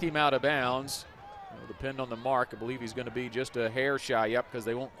knocked him out of bounds. It'll depend on the mark. I believe he's going to be just a hair shy, because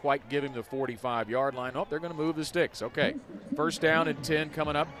they won't quite give him the 45-yard line. Oh, they're going to move the sticks. Okay, 1st down and 10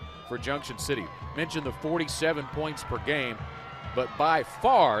 coming up for Junction City. Mentioned the 47 points per game, but by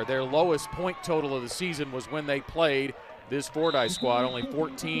far their lowest point total of the season was when they played this Fordyce squad, only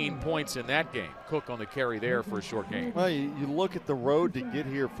 14 points in that game. Cook on the carry there for a short game. Well, you look at the road to get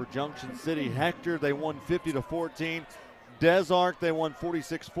here for Junction City. Hector, they won 50-14. Des Arc, they won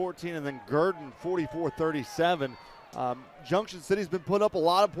 46-14, and then Gurdon 44-37. Junction City's been putting up a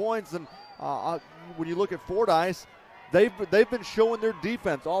lot of points, and when you look at Fordyce, they've been showing their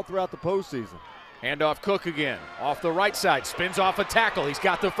defense all throughout the postseason. Handoff Cook again, off the right side, spins off a tackle. He's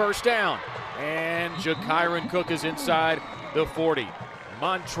got the first down. And Jakyron Cook is inside the 40.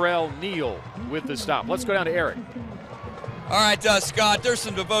 Montrell Neal with the stop. Let's go down to Eric. All right, Scott, there's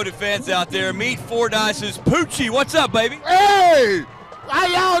some devoted fans out there. Meet Fordyce's Poochie. What's up, baby? Hey, how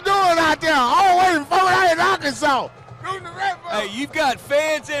y'all doing out there? All the way from Fordyce, Arkansas. Hey, you've got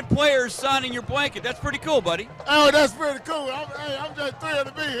fans and players signing your blanket. That's pretty cool, buddy. Oh, that's pretty cool. I'm just thrilled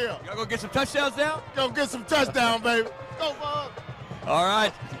to be here. Y'all gonna get some touchdowns now? Gonna get some touchdowns, baby. Go, Bob. All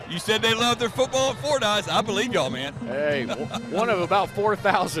right. You said they love their football at Fordyce. I believe y'all, man. Hey, one of about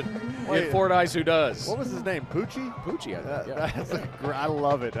 4,000 in Fordyce who does. What was his name? Poochie? Poochie, I think. Yeah. I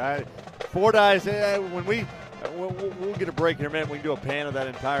love it. Fordyce, when we'll get a break in a minute. We can do a pan of that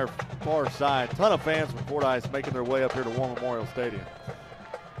entire far side. Ton of fans from Fordyce making their way up here to War Memorial Stadium.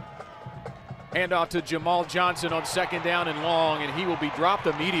 Handoff to Jamal Johnson on second down and long, and he will be dropped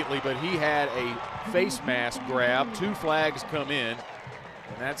immediately, but he had a face mask grab. 2 flags come in,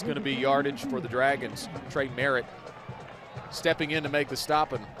 and that's going to be yardage for the Dragons. Trey Merritt stepping in to make the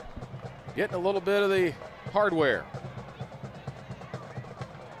stop and getting a little bit of the hardware.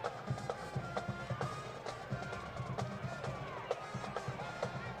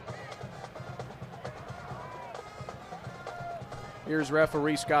 Here's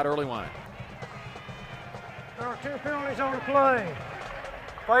referee Scott Earlywine. There are 2 penalties on the play.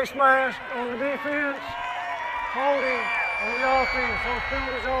 Face mask on the defense, holding on the offense. Those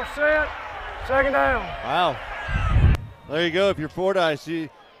penalties are set. Second down. Wow. There you go. If you're Fordyce,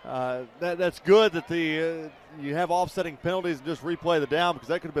 that's good that you have offsetting penalties and just replay the down, because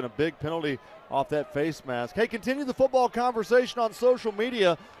that could have been a big penalty off that face mask. Hey, continue the football conversation on social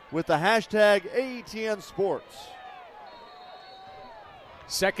media with the hashtag AETN Sports.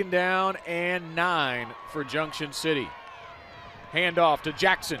 Second down and 9 for Junction City. Handoff to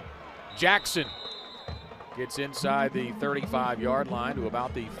Jackson. Jackson gets inside the 35-yard line to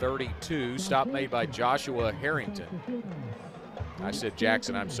about the 32. Stop made by Joshua Harrington. I said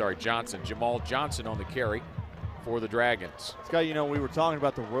Jackson, I'm sorry, Johnson. Jamal Johnson on the carry for the Dragons. Scott, you know, we were talking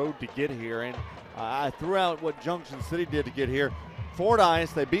about the road to get here, and I threw out what Junction City did to get here.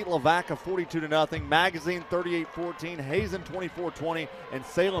 Fordyce, they beat Lavaca 42-0. Magazine 38-14. Hazen 24-20. And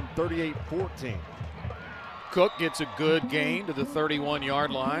Salem 38-14. Cook gets a good gain to the 31-yard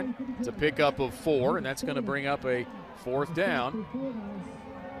line. It's a pickup of 4, and that's going to bring up a 4th down.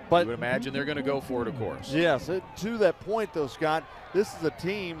 But you would imagine they're going to go for it, of course. Yes, to that point, though, Scott, this is a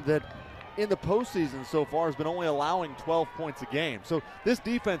team that in the postseason so far has been only allowing 12 points a game. So this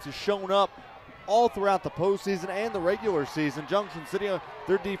defense has shown up all throughout the postseason and the regular season. Junction City,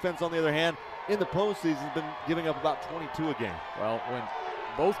 their defense, on the other hand, in the postseason has been giving up about 22 a game. Well, when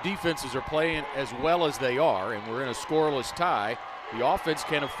both defenses are playing as well as they are, and we're in a scoreless tie, the offense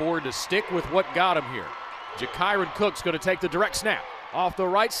can afford to stick with what got him here. Jakyron Cook's going to take the direct snap. Off the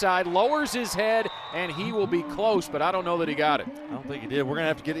right side, lowers his head, and he will be close, but I don't know that he got it. I don't think he did. We're going to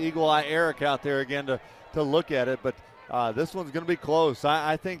have to get Eagle Eye Eric out there again to look at it, but this one's going to be close.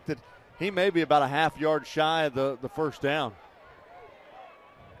 I think that he may be about a half-yard shy of the first down.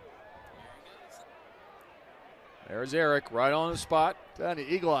 There's Eric right on the spot.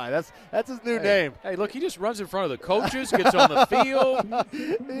 Eagle Eye, that's his new name. Hey, look, he just runs in front of the coaches, gets on the field.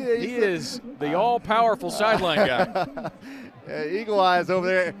 He is the all-powerful sideline guy. Eagle Eye is over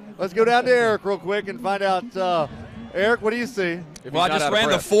there. Let's go down to Eric real quick and find out. Eric, what do you see? Well, I just ran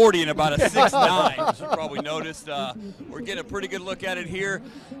the 40 in about a 6'9", as you probably noticed. We're getting a pretty good look at it here.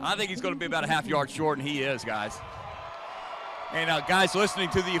 I think he's going to be about a half-yard short, and he is, guys. And guys listening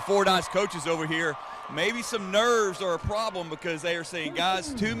to the Fordyce coaches over here, maybe some nerves are a problem because they are saying,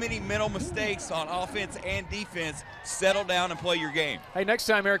 guys, too many mental mistakes on offense and defense. Settle down and play your game. Hey, next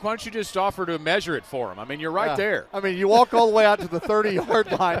time, Eric, why don't you just offer to measure it for him? I mean, you're right there. I mean, you walk all the way out to the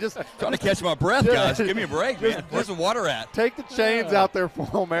 30-yard line. Just trying to catch my breath, guys. Give me a break, man. Where's the water at? Take the chains out there for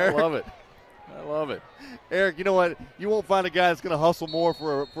him, Eric. I love it. I love it. Eric, you know what? You won't find a guy that's going to hustle more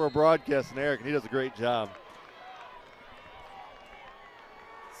for a broadcast than Eric, and he does a great job.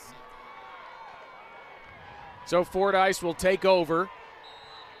 So Fordyce will take over,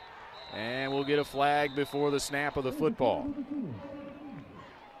 and we'll get a flag before the snap of the football.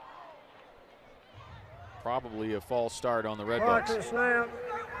 Probably a false start on the Redbucks. Right to the snap.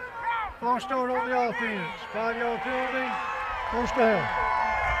 False start on the offense. 5-yard penalty. First down.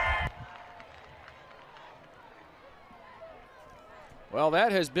 Well,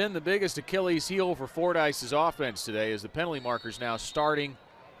 that has been the biggest Achilles heel for Fordyce's offense today, as the penalty marker's now starting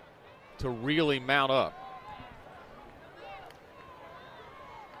to really mount up.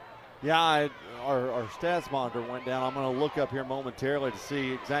 Yeah, our stats monitor went down. I'm going to look up here momentarily to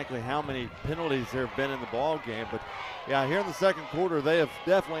see exactly how many penalties there have been in the ball game. But, yeah, here in the second quarter, they have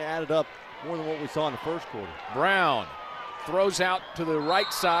definitely added up more than what we saw in the first quarter. Brown throws out to the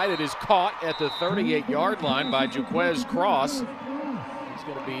right side. It is caught at the 38-yard line by Jaquez Cross. He's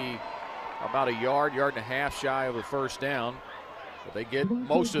going to be about a yard and a half shy of a first down. But they get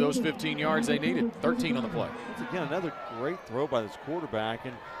most of those 15 yards they needed. 13 on the play. Once again, another great throw by this quarterback.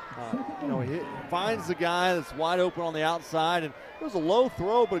 And, he finds the guy that's wide open on the outside. And it was a low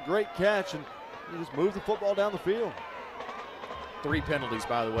throw, but a great catch. And he just moved the football down the field. 3 penalties,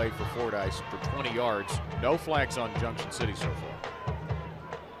 by the way, for Fordyce for 20 yards. No flags on Junction City so far.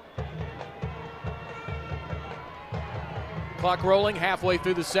 Clock rolling halfway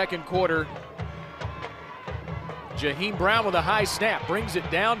through the second quarter. Jaheim Brown with a high snap, brings it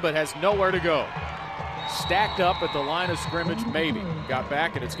down but has nowhere to go. Stacked up at the line of scrimmage, maybe. Got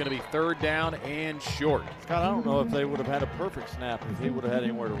back, and it's going to be 3rd down and short. Scott, I don't know if they would have had a perfect snap if he would have had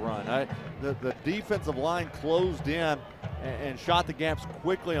anywhere to run. The defensive line closed in and shot the gaps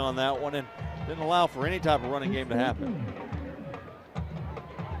quickly on that one and didn't allow for any type of running game to happen.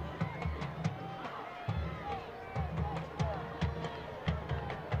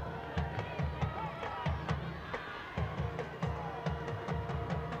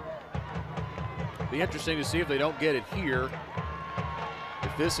 Be interesting to see if they don't get it here,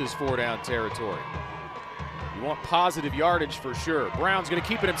 if this is 4-down territory. You want positive yardage for sure. Brown's going to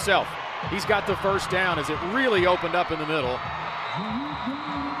keep it himself. He's got the first down as it really opened up in the middle.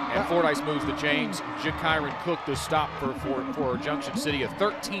 And Fordyce moves the chains. Jakyron Cook the stop for Junction City, a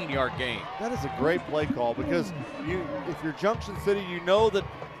 13-yard gain. That is a great play call because if you're Junction City, you know that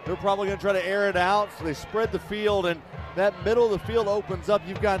they're probably going to try to air it out, so they spread the field, and that middle of the field opens up.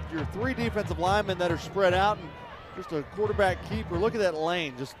 You've got your 3 defensive linemen that are spread out and just a quarterback keeper. Look at that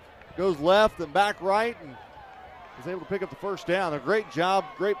lane. Just goes left and back right and is able to pick up the first down. A great job,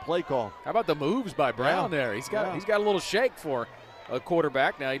 great play call. How about the moves by Brown there? He's got a little shake for a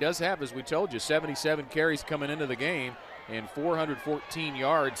quarterback. Now he does have, as we told you, 77 carries coming into the game and 414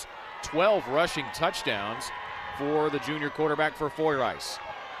 yards, 12 rushing touchdowns for the junior quarterback for Fordyce.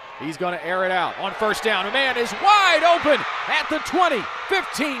 He's going to air it out on first down. A man is wide open at the 20,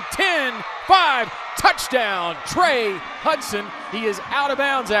 15, 10, 5. Touchdown, Trey Hudson. He is out of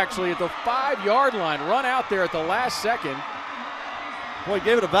bounds, actually, at the 5-yard line. Run out there at the last second. Boy, he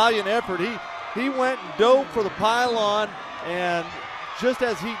gave it a valiant effort. He went and dove for the pylon, and just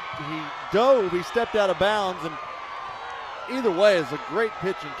as he dove, he stepped out of bounds. And either way, it's a great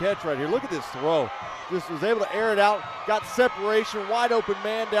pitch and catch right here. Look at this throw. Just was able to air it out, got separation, wide open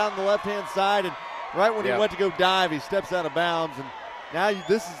man down the left-hand side, and right when he went to go dive, he steps out of bounds. And now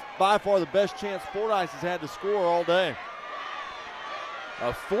this is by far the best chance Fordyce has had to score all day.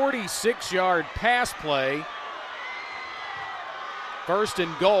 A 46-yard pass play. 1st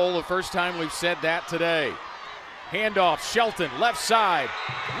and goal, the first time we've said that today. Handoff, Shelton, left side,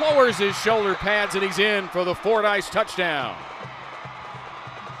 lowers his shoulder pads, and he's in for the Fordyce touchdown.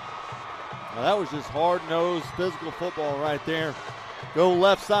 Now that was just hard-nosed physical football right there. Go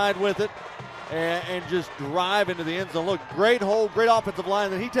left side with it and just drive into the end zone. Look, great hole, great offensive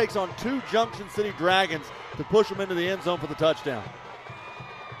line. Then he takes on 2 Junction City Dragons to push them into the end zone for the touchdown.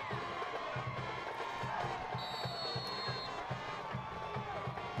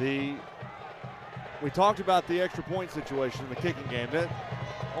 We talked about the extra point situation in the kicking game. That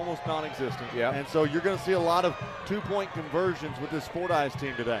almost non-existent. Yeah. And so you're going to see a lot of 2-point conversions with this Fordyce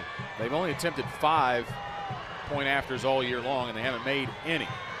team today. They've only attempted 5-point afters all year long, and they haven't made any.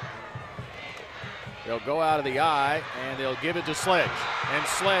 They'll go out of the eye, and they'll give it to Sledge. And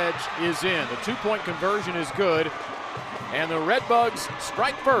Sledge is in. The 2-point conversion is good. And the Redbugs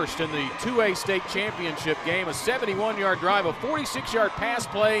strike first in the 2A state championship game. A 71-yard drive, a 46-yard pass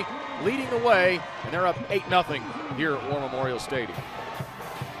play leading the way, and they're up 8-0 here at War Memorial Stadium.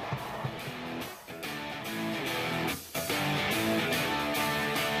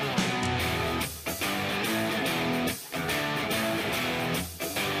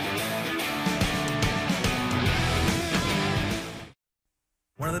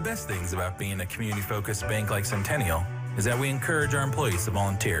 One of the best things about being a community-focused bank like Centennial is that we encourage our employees to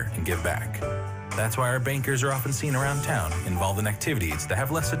volunteer and give back. That's why our bankers are often seen around town involved in activities that have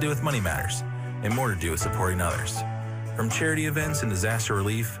less to do with money matters and more to do with supporting others. From charity events and disaster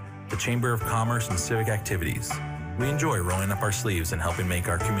relief to Chamber of Commerce and civic activities, we enjoy rolling up our sleeves and helping make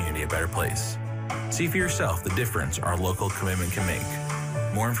our community a better place. See for yourself the difference our local commitment can make.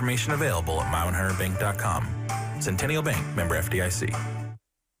 More information available at mile100bank.com. Centennial Bank, member FDIC.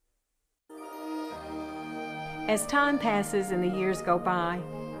 As time passes and the years go by,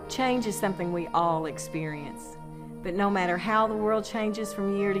 change is something we all experience. But no matter how the world changes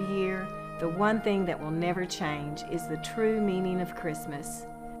from year to year, the one thing that will never change is the true meaning of Christmas.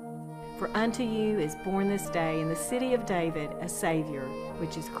 For unto you is born this day in the city of David a Savior,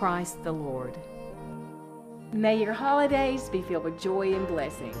 which is Christ the Lord. May your holidays be filled with joy and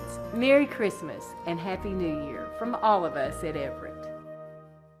blessings. Merry Christmas and Happy New Year from all of us at Everett.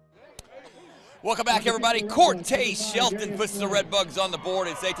 Welcome back, everybody. Cortez Shelton puts the Redbugs on the board.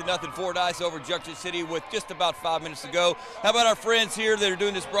 It's 8-0 Fordyce over Junction City with just about 5 minutes to go. How about our friends here that are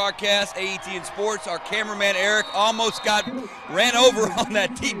doing this broadcast, AET and Sports? Our cameraman, Eric, almost ran over on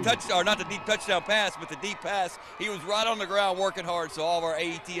that deep touchdown, or not the deep touchdown pass, but the deep pass. He was right on the ground working hard, so all of our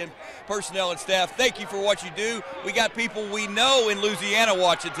AET and personnel and staff, thank you for what you do. We got people we know in Louisiana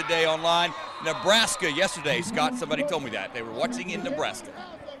watching today online. Nebraska yesterday, Scott, somebody told me that. They were watching in Nebraska.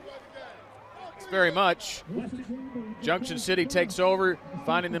 Very much. Junction City takes over,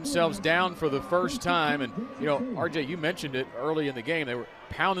 finding themselves down for the first time. And, you know, RJ, you mentioned it early in the game. They were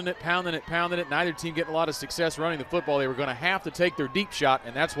pounding it. Neither team getting a lot of success running the football. They were going to have to take their deep shot,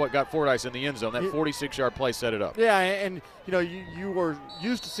 and that's what got Fordyce in the end zone. That 46-yard play set it up. Yeah, and, you know, you were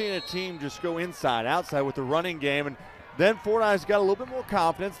used to seeing a team just go inside, outside with the running game, and then Fordyce got a little bit more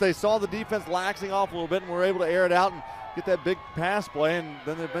confidence. They saw the defense laxing off a little bit and were able to air it out and get that big pass play, and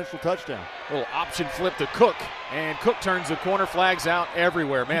then the eventual touchdown. A little option flip to Cook, and Cook turns the corner, flags out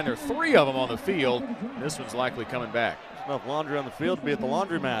everywhere. Man, there are 3 of them on the field. This one's likely coming back. There's enough laundry on the field to be at the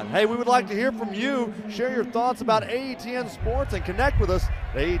laundromat. Hey, we would like to hear from you. Share your thoughts about AETN Sports and connect with us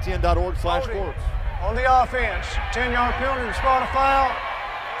at aetn.org/sports. On the offense, 10-yard penalty to spot a foul.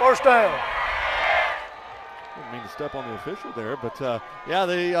 First down. Didn't mean to step on the official there, but yeah,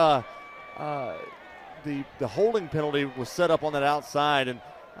 the holding penalty was set up on that outside, and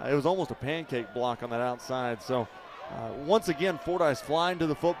it was almost a pancake block on that outside. So once again, Fordyce flying to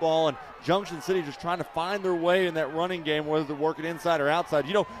the football, and Junction City just trying to find their way in that running game, whether they're working inside or outside.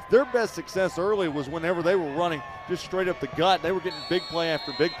 You know, their best success early was whenever they were running just straight up the gut. They were getting big play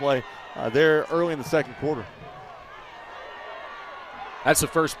after big play there early in the second quarter. That's the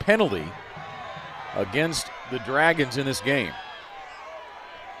first penalty against the Dragons in this game.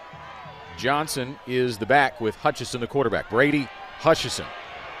 Johnson is the back with Hutchison, the quarterback. Brady Hutchison.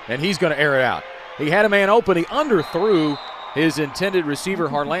 And he's going to air it out. He had a man open. He underthrew his intended receiver,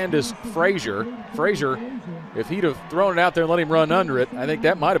 Harlandis Frazier. Frazier, if he'd have thrown it out there and let him run under it, I think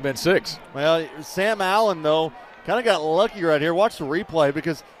that might have been 6. Well, Sam Allen, though, kind of got lucky right here. Watch the replay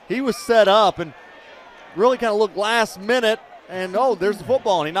because he was set up and really kind of looked last minute. And, oh, there's the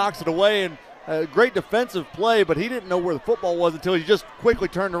football, and he knocks it away. And a great defensive play, but he didn't know where the football was until he just quickly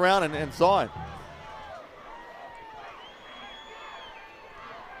turned around and saw it.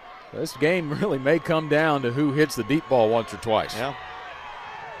 This game really may come down to who hits the deep ball once or twice. Yeah.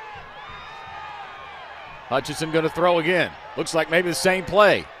 Hutchison going to throw again. Looks like maybe the same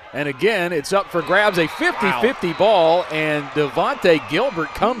play. And again, it's up for grabs, a 50-50 ball, and Devontae Gilbert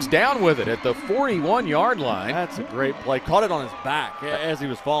comes down with it at the 41-yard line. That's a great play. Caught it on his back as he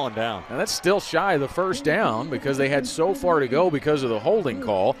was falling down. And that's still shy of the first down because they had so far to go because of the holding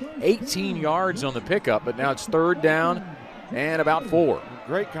call. 18 yards on the pickup, but now it's 3rd down and about 4.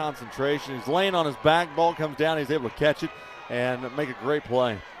 Great concentration. He's laying on his back. Ball comes down. He's able to catch it and make a great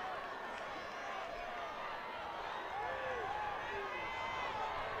play.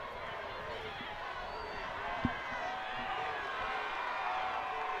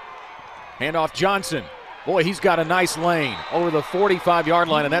 Handoff Johnson. Boy, he's got a nice lane over the 45-yard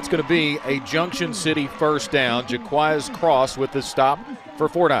line, and that's going to be a Junction City first down. Jaquez Cross with the stop for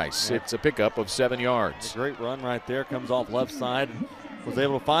Fordyce. It's a pickup of 7 yards. A great run right there. Comes off left side and was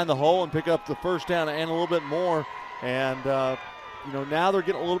able to find the hole and pick up the first down and a little bit more. And, you know, now they're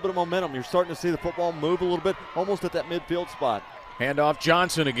getting a little bit of momentum. You're starting to see the football move a little bit, almost at that midfield spot. Handoff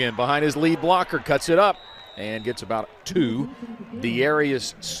Johnson again behind his lead blocker. Cuts it up and gets about 2.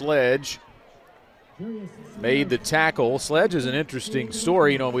 Darius Sledge made the tackle. Sledge is an interesting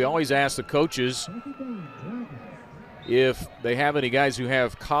story. You know, we always ask the coaches if they have any guys who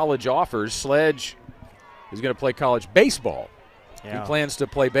have college offers. Sledge is going to play college baseball. Yeah. He plans to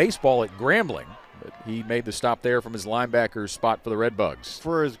play baseball at Grambling, but he made the stop there from his linebacker spot for the Redbugs.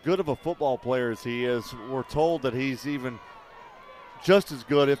 For as good of a football player as he is, we're told that he's even just as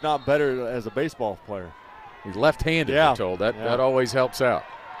good, if not better, as a baseball player. He's left-handed, we're told. That always helps out.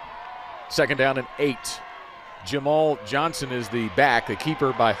 2nd down and 8. Jamal Johnson is the back, the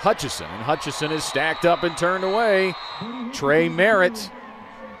keeper by Hutchison. And Hutchison is stacked up and turned away. Trey Merritt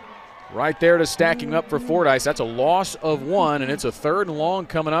right there to stacking up for Fordyce. That's a loss of 1, and it's a 3rd and long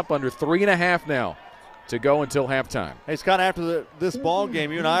coming up, under 3.5 now to go until halftime. Hey, Scott, after this ball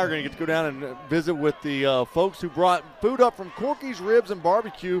game, you and I are going to get to go down and visit with the folks who brought food up from Corky's Ribs and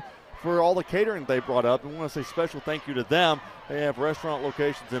Barbecue for all the catering they brought up. And we want to say special thank you to them. They have restaurant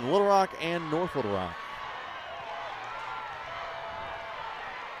locations in Little Rock and North Little Rock.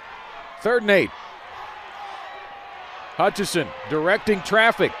 3rd and 8. Hutchison directing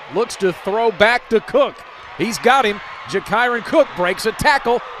traffic, looks to throw back to Cook. He's got him. Jakyron Cook breaks a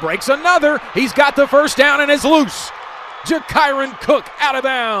tackle, breaks another. He's got the first down and is loose. Jakyron Cook out of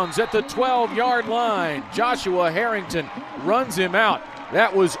bounds at the 12-yard line. Joshua Harrington runs him out.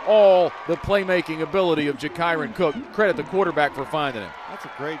 That was all the playmaking ability of Jakyron Cook. Credit the quarterback for finding him. That's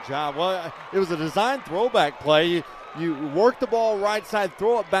a great job. Well, it was a design throwback play. You work the ball right side,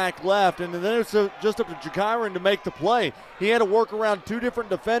 throw it back left, and then it's just up to Jakyron to make the play. He had to work around 2 different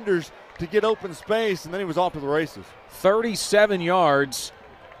defenders to get open space, and then he was off to the races. 37 yards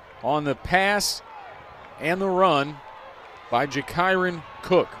on the pass and the run by Jakyron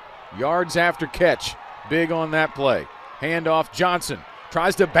Cook. Yards after catch, big on that play. Handoff, Johnson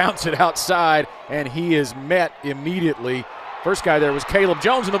tries to bounce it outside, and he is met immediately. First guy there was Caleb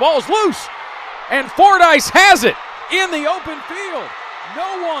Jones, and the ball's loose, and Fordyce has it in the open field.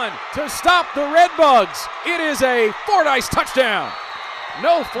 No one to stop the Redbugs. It is a Fordyce touchdown.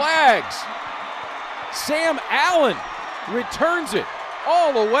 No flags. Sam Allen returns it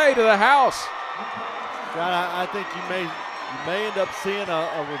all the way to the house. God, I think you may end up seeing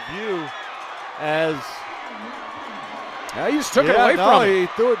a review as he just took it away from him.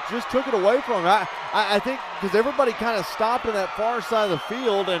 He just took it away from him. I think because everybody kind of stopped in that far side of the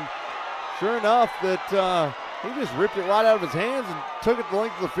field, and sure enough that he just ripped it right out of his hands and took it the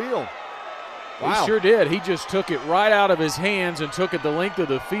length of the field. Wow. He sure did. He just took it right out of his hands and took it the length of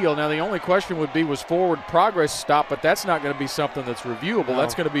the field. Now, the only question would be, was forward progress stopped? But that's not going to be something that's reviewable. No.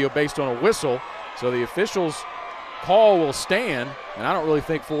 That's going to be based on a whistle. So the official's call will stand, and I don't really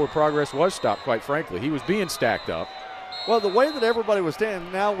think forward progress was stopped, quite frankly. He was being stacked up. Well, the way that everybody was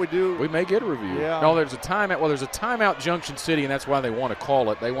standing, now we may get a review. Yeah. No, there's a timeout. Well, there's a timeout Junction City, and that's why they want to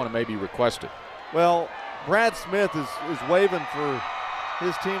call it. They want to maybe request it. Well, Brad Smith is waving for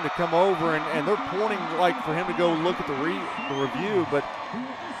his team to come over, and they're pointing like for him to go look at the review, but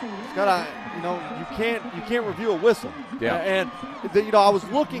Scott, you can't review a whistle. Yeah. And I was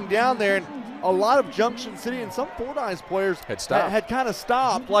looking down there, and a lot of Junction City and some Fordyce players had kind of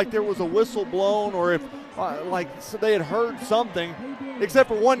stopped, like there was a whistle blown, or if so they had heard something, except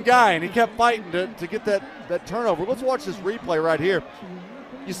for one guy, and he kept fighting to get that turnover. Let's watch this replay right here.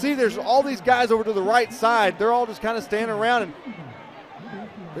 You see, there's all these guys over to the right side. They're all just kind of standing around, and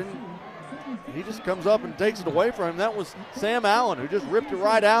then he just comes up and takes it away from him. That was Sam Allen, who just ripped it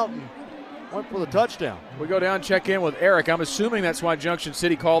right out and went for the touchdown. We go down and check in with Eric. I'm assuming that's why Junction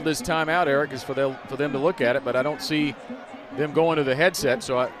City called this timeout, Eric, is for them to look at it, but I don't see them going to the headset,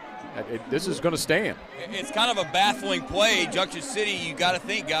 so this is going to stand. It's kind of a baffling play. Junction City, you got to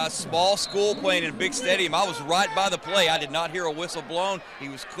think, guys, small school playing in a big stadium. I was right by the play. I did not hear a whistle blown. He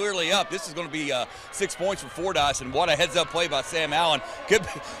was clearly up. This is going to be 6 points for Fordyce, and what a heads-up play by Sam Allen. Could be,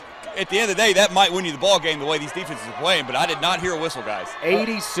 at the end of the day, that might win you the ball game the way these defenses are playing, but I did not hear a whistle, guys.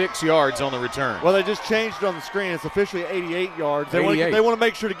 86 yards on the return. Well, they just changed it on the screen. It's officially 88 yards. They 88. want to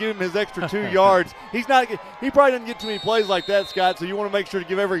make sure to give him his extra 2 yards. He probably doesn't get too many plays like that, Scott, so you want to make sure to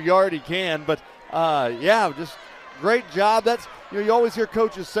give every yard he can. But, just great job. That's you always hear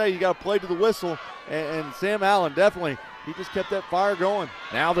coaches say you got to play to the whistle, and Sam Allen definitely – he just kept that fire going.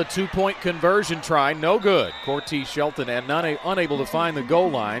 Now the 2-point conversion try, no good. Cortez Shelton unable to find the goal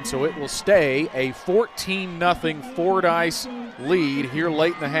line, so it will stay a 14-0 Fordyce lead here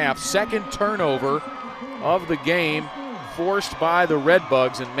late in the half. Second turnover of the game forced by the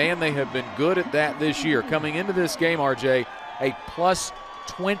Redbugs, and man, they have been good at that this year. Coming into this game, RJ, a plus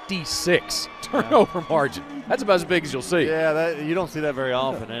 26 turnover margin. That's about as big as you'll see. Yeah, you don't see that very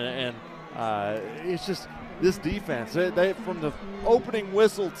often, and it's just – this defense, they from the opening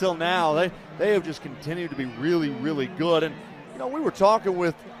whistle till now, they have just continued to be really, really good. And, we were talking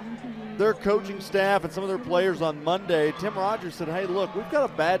with their coaching staff and some of their players on Monday. Tim Rogers said, hey, look, we've got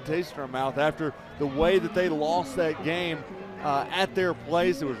a bad taste in our mouth after the way that they lost that game at their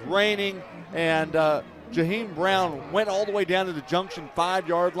place. It was raining, and Jaheim Brown went all the way down to the Junction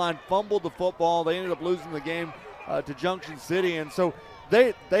 5-yard line, fumbled the football. They ended up losing the game to Junction City, and so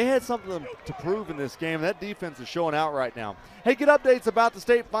They had something to prove in this game. That defense is showing out right now. Hey, get updates about the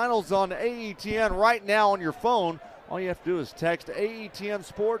state finals on AETN right now on your phone. All you have to do is text AETN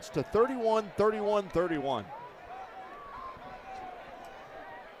Sports to 313131.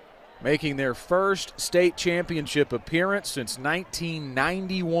 making their first state championship appearance since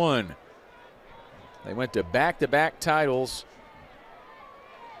 1991. They went to back-to-back titles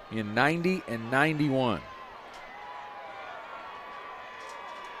in 90 and 91.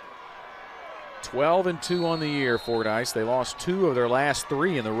 12-2 on the year, Fordyce. They lost 2 of their last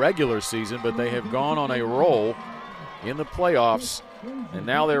 3 in the regular season, but they have gone on a roll in the playoffs, and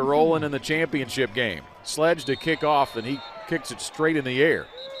now they're rolling in the championship game. Sledge to kick off, and he kicks it straight in the air.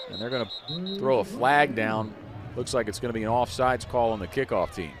 And they're going to throw a flag down. Looks like it's going to be an offsides call on the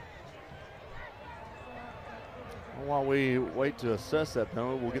kickoff team. While we wait to assess that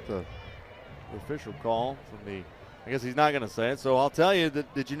penalty, we'll get the official call from the, I guess he's not going to say it. So I'll tell you,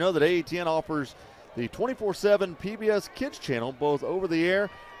 that, did you know that AETN offers the 24/7 PBS Kids channel, both over the air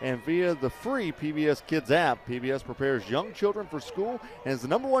and via the free PBS Kids app? PBS prepares young children for school and is the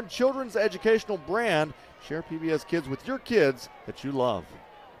 #1 children's educational brand. Share PBS Kids with your kids that you love.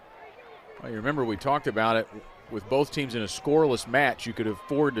 Well, you remember we talked about it with both teams in a scoreless match. You could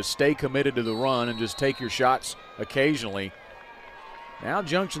afford to stay committed to the run and just take your shots occasionally. Now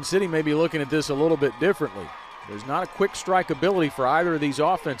Junction City may be looking at this a little bit differently. There's not a quick strike ability for either of these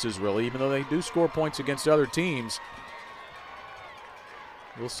offenses, really, even though they do score points against other teams.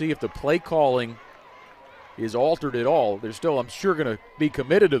 We'll see if the play calling is altered at all. They're still, I'm sure, going to be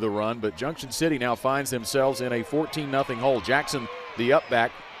committed to the run, but Junction City now finds themselves in a 14-0 hole. Johnson, the up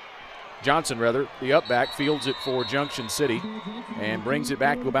back, fields it for Junction City and brings it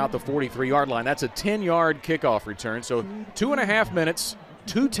back to about the 43-yard line. That's a 10-yard kickoff return. So 2.5 minutes,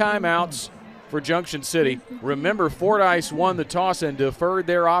 2 timeouts for Junction City. Remember, Fordyce won the toss and deferred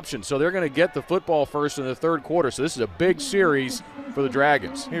their option, so they're going to get the football first in the third quarter. So this is a big series for the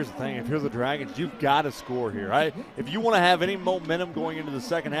Dragons. Here's the thing. If you're the Dragons, you've got to score here, right? If you want to have any momentum going into the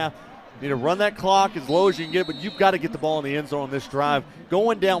second half, you need to run that clock as low as you can get, but you've got to get the ball in the end zone on this drive.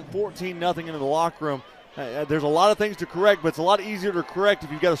 Going down 14-0 into the locker room, there's a lot of things to correct, but it's a lot easier to correct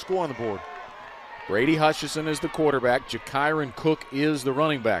if you've got a score on the board. Brady Hutchison is the quarterback. Jakyron Cook is the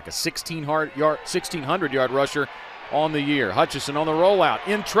running back, a 1,600-yard rusher on the year. Hutchison on the rollout,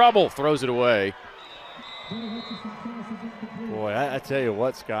 in trouble, throws it away. Boy, I tell you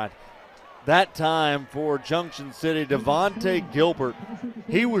what, Scott, that time for Junction City, Devontae Gilbert,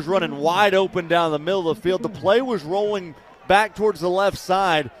 he was running wide open down the middle of the field. The play was rolling back towards the left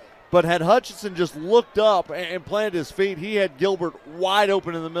side, but had Hutchison just looked up and planted his feet, he had Gilbert wide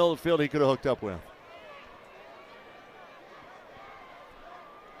open in the middle of the field he could have hooked up with.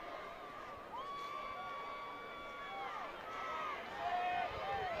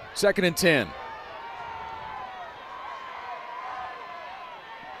 Second and 10.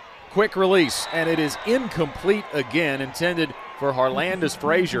 Quick release, and it is incomplete again, intended for Harlandis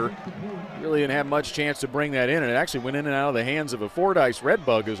Frazier. Really didn't have much chance to bring that in, and it actually went in and out of the hands of a Fordyce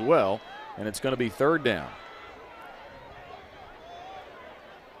Redbug as well, and it's going to be third down.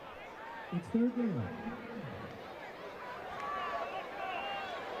 It's third down.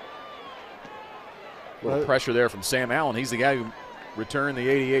 A little pressure there from Sam Allen. He's the guy who returned the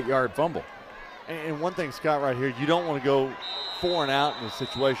 88-yard fumble. And one thing, Scott, right here, you don't want to go 4 and out in this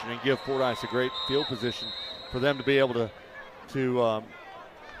situation and give Fordyce a great field position for them to be able to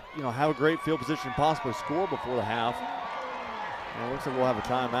have a great field position and possibly score before the half. And it looks like we'll have a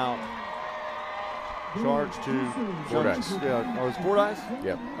timeout. Charge to Fordyce. Or is Fordyce?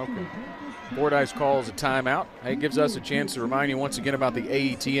 Yep. Okay. Fordyce calls a timeout. It gives us a chance to remind you once again about the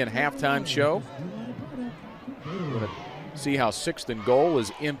AETN halftime show. We're going to see how 6th and Goal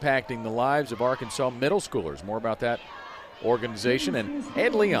is impacting the lives of Arkansas middle schoolers. More about that organization. And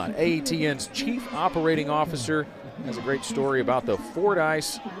Ed Leon, AETN's Chief Operating Officer, has a great story about the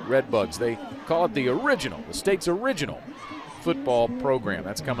Fordyce Redbugs. They call it the state's original football program.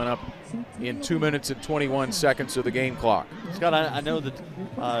 That's coming up in 2 minutes and 21 seconds of the game clock. Scott, I know that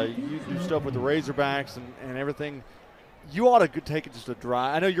you do stuff with the Razorbacks and everything. You ought to take it just a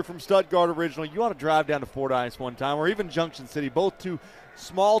drive. I know you're from Stuttgart originally. You ought to drive down to Fordyce one time, or even Junction City, both two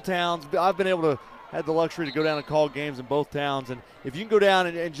small towns. I've been able to have the luxury to go down and call games in both towns. And if you can go down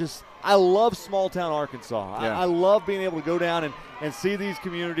and just – I love small-town Arkansas. Yeah. I love being able to go down and see these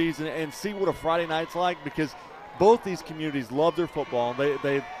communities and see what a Friday night's like, because both these communities love their football.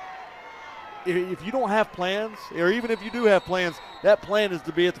 If you don't have plans, or even if you do have plans, that plan is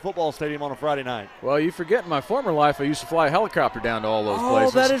to be at the football stadium on a Friday night. Well, you forget in my former life I used to fly a helicopter down to all those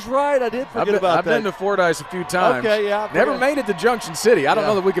places. Oh, that is right. I did forget about that. I've been to Fordyce a few times. Okay, yeah. Never made it to Junction City. I don't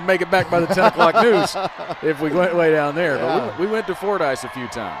know that we can make it back by the 10 o'clock news if we went way down there. Yeah. But we went to Fordyce a few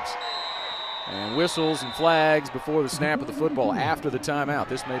times. And whistles and flags before the snap of the football after the timeout.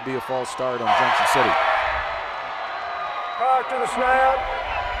 This may be a false start on Junction City. Prior to the snap,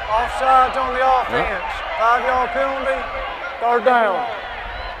 Offsides on the offense. 5-yard penalty, 3rd down.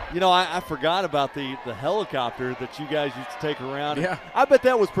 You know, I forgot about the helicopter that you guys used to take around. Yeah. I bet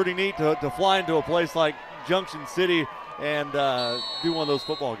that was pretty neat to fly into a place like Junction City and do one of those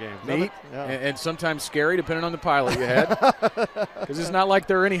football games. Neat, yeah. and sometimes scary depending on the pilot you had. Because it's not like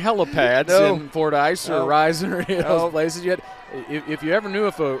there are any helipads in Fordyce or Horizon or any of those places yet. If you ever knew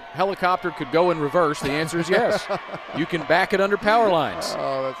if a helicopter could go in reverse, the answer is yes. You can back it under power lines.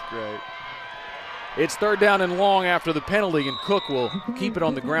 Oh, that's great. It's 3rd down and long after the penalty, and Cook will keep it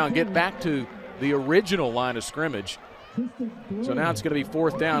on the ground, get back to the original line of scrimmage. So now it's going to be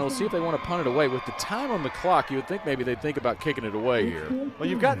 4th down. We'll see if they want to punt it away. With the time on the clock, you would think maybe they'd think about kicking it away here. Well,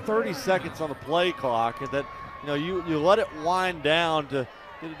 you've got 30 seconds on the play clock, and that you let it wind down to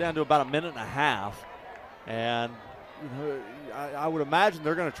get it down to about a minute and a half. And I would imagine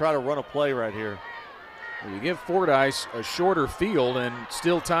they're going to try to run a play right here. Well, you give Fordyce a shorter field and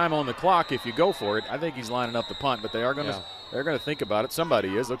still time on the clock if you go for it. I think he's lining up the punt, but they're going to think about it.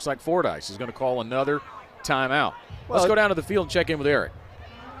 Somebody is. Looks like Fordyce is going to call another timeout. Let's go down to the field and check in with Eric.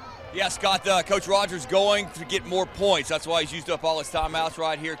 Yeah, Scott, Coach Rogers going to get more points. That's why he's used up all his timeouts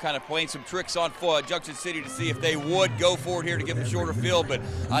right here, kind of playing some tricks on Junction City to see if they would go for it here to give them a shorter field. But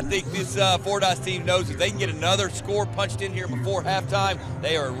I think this Fordyce team knows if they can get another score punched in here before halftime,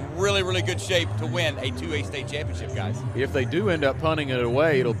 they are in really, really good shape to win a 2A state championship, guys. If they do end up punting it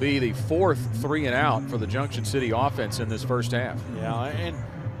away, it'll be the 4th 3-and-out for the Junction City offense in this first half. Yeah, and,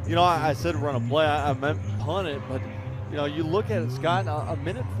 I said run a play. I meant punt it, but you look at it, Scott, a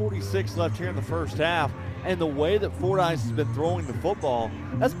minute 46 left here in the first half, and the way that Fordyce has been throwing the football,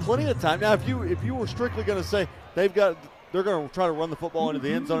 that's plenty of time. Now, if you were strictly going to say they're going to try to run the football into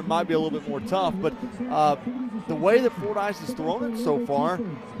the end zone, it might be a little bit more tough. But the way that Fordyce has thrown it so far,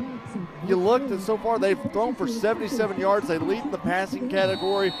 you looked at so far, they've thrown for 77 yards. They lead in the passing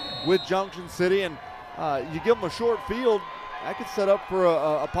category with Junction City, and you give them a short field, that could set up for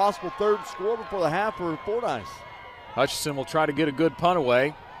a possible 3rd score before the half for Fordyce. Hutchison will try to get a good punt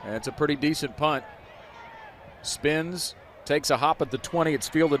away, and it's a pretty decent punt. Spins, takes a hop at the 20. It's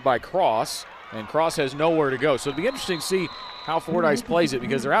fielded by Cross, and Cross has nowhere to go. So it'll be interesting to see how Fordyce plays it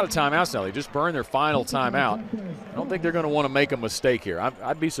because they're out of timeouts now. They just burned their final timeout. I don't think they're going to want to make a mistake here.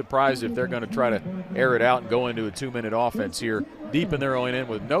 I'd be surprised if they're going to try to air it out and go into a 2-minute offense here deep in their own end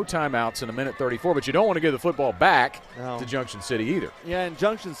with no timeouts in a minute 34. But you don't want to give the football back to Junction City either. Yeah, and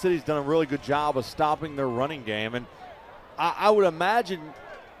Junction City's done a really good job of stopping their running game. And I would imagine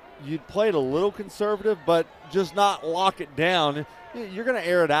you'd play it a little conservative, but just not lock it down. You're going to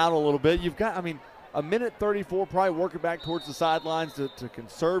air it out a little bit. You've got, a minute 34, probably working back towards the sidelines to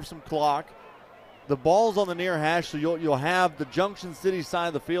conserve some clock. The ball's on the near hash, so you'll have the Junction City side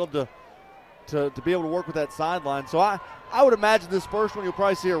of the field to be able to work with that sideline. So I would imagine this first one you'll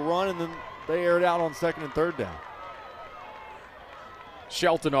probably see a run, and then they air it out on 2nd and 3rd down.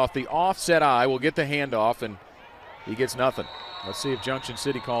 Shelton off the offset eye will get the handoff, and he gets nothing. Let's see if Junction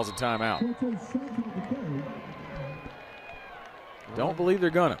City calls a timeout. Don't believe they're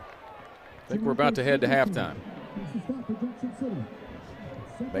gonna. I think we're about to head to halftime.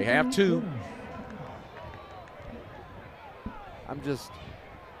 They have 2.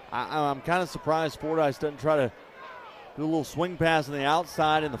 I'm kind of surprised Fordyce doesn't try to do a little swing pass on the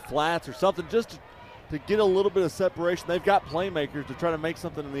outside in the flats or something just to get a little bit of separation. They've got playmakers to try to make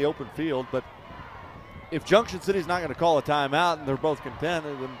something in the open field, but if Junction City's not going to call a timeout and they're both content,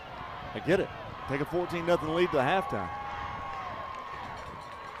 then I get it. Take a 14-0 lead to halftime.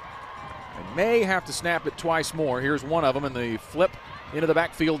 They may have to snap it twice more. Here's one of them, and the flip into the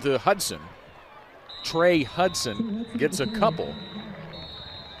backfield to Hudson. Trey Hudson gets a couple.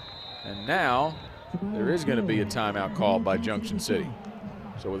 And now there is going to be a timeout called by Junction City.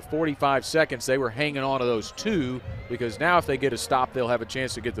 So with 45 seconds, they were hanging on to those 2 because now if they get a stop, they'll have a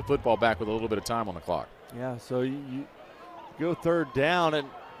chance to get the football back with a little bit of time on the clock. Yeah, so you go 3rd down, and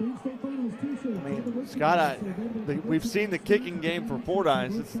Scott, we've seen the kicking game for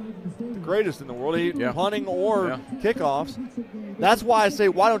Fordyce. It's the greatest in the world, punting or kickoffs. That's why I say,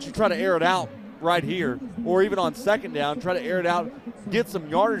 why don't you try to air it out right here, or even on 2nd down, try to air it out, get some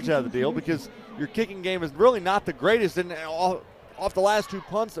yardage out of the deal, because your kicking game is really not the greatest. And off the last 2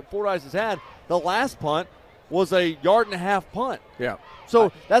 punts that Fordyce has had, the last punt was a 1.5-yard punt. Yeah.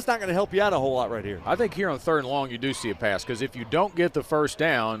 So that's not going to help you out a whole lot right here. I think here on 3rd and long you do see a pass, because if you don't get the first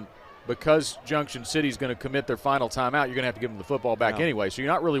down, because Junction City's going to commit their final timeout, you're going to have to give them the football back anyway. So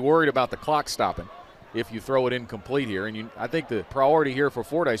you're not really worried about the clock stopping if you throw it incomplete here. And I think the priority here for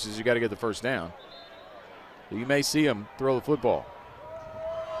Fordyce is you got to get the first down. So you may see him throw the football.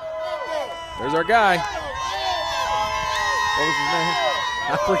 There's our guy. What was his name?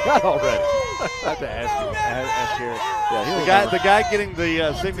 I forgot already. I have to ask Eric. Yeah, the guy getting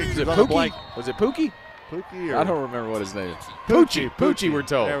the signatures on the blank. Was it Pookie? Pookie? I don't remember what his name is. Poochie, we're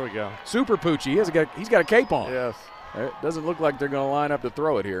told. There we go. Super Poochie. He's got a cape on. Yes. It doesn't look like they're going to line up to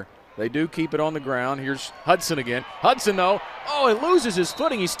throw it here. They do keep it on the ground. Here's Hudson again. Hudson, though, it loses his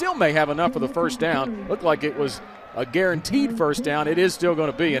footing. He still may have enough for the first down. Looked like it was a guaranteed first down. It is still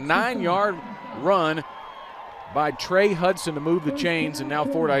going to be a 9-yard run by Trey Hudson to move the chains, and now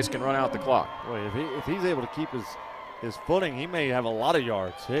Fordyce can run out the clock. Boy, if he's able to keep his footing, he may have a lot of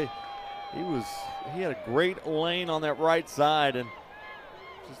yards. He had a great lane on that right side and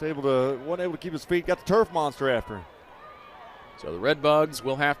wasn't able to keep his feet. Got the turf monster after him. So the Redbugs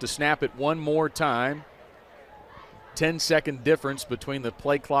will have to snap it one more time. 10-second difference between the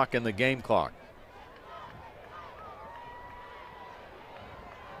play clock and the game clock.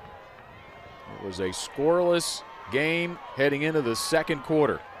 It was a scoreless game heading into the second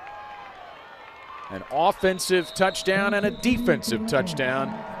quarter. An offensive touchdown and a defensive touchdown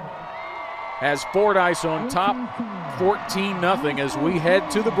has Fordyce on top, 14-0 as we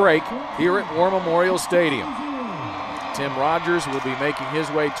head to the break here at War Memorial Stadium. Tim Rogers will be making his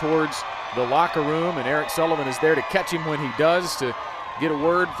way towards the locker room, and Eric Sullivan is there to catch him when he does, to get a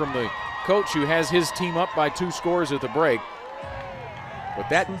word from the coach who has his team up by 2 scores at the break. But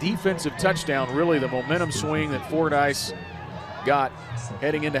that defensive touchdown, really the momentum swing that Fordyce got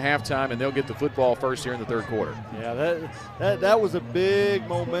heading into halftime, and they'll get the football first here in the third quarter. Yeah, that was a big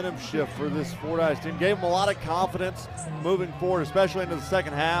momentum shift for this Fordyce team. Gave them a lot of confidence moving forward, especially into the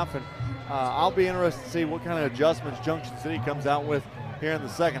second half. And I'll be interested to see what kind of adjustments Junction City comes out with here in the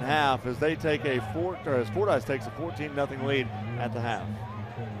second half as they take as Fordyce takes a 14-0 lead at the half.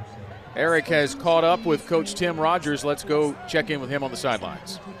 Eric has caught up with Coach Tim Rogers. Let's go check in with him on the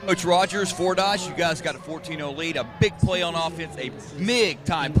sidelines. Coach Rogers, Fordyce, you guys got a 14-0 lead, a big play on offense, a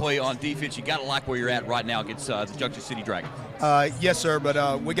big-time play on defense. You got to like where you're at right now against the Junction City Dragons. Yes, sir,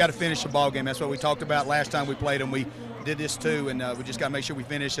 but we got to finish the ball game. That's what we talked about last time we played them. We did this too, and we just got to make sure we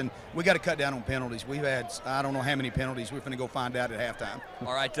finish, and we got to cut down on penalties. We've had, I don't know how many penalties. We're going to go find out at halftime.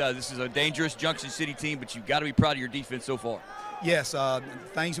 All right, this is a dangerous Junction City team, but you've got to be proud of your defense so far. Yes,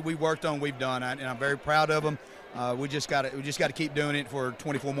 things that we worked on, we've done, and I'm very proud of them. We just got to keep doing it for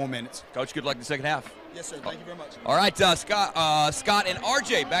 24 more minutes. Coach, good luck in the second half. Yes, sir. Thank you very much. All right, Scott and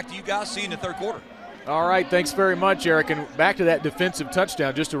RJ, back to you guys. See you in the third quarter. All right, thanks very much, Eric. And back to that defensive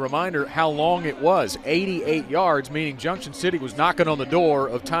touchdown, just a reminder how long it was, 88 yards, meaning Junction City was knocking on the door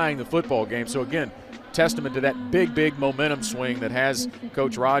of tying the football game. So, again, testament to that big momentum swing that has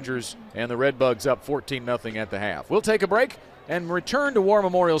Coach Rogers and the Redbugs up 14-0 at the half. We'll take a break and return to War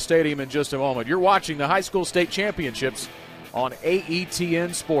Memorial Stadium in just a moment. You're watching the High School State Championships on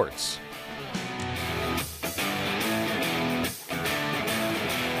AETN Sports.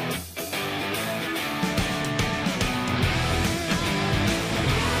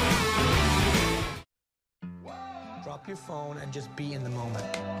 Drop your phone and just be in the moment.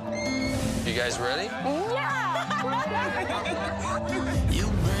 You guys ready? You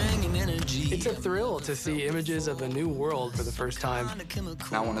bring an energy. It's a thrill to see images of a new world for the first time.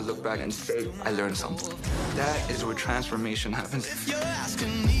 I want to look back and say, I learned something. That is where transformation happens.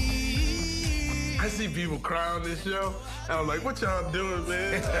 I see people cry on this show, and I'm like, what y'all doing,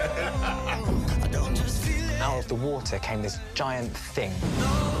 man? Out of the water came this giant thing.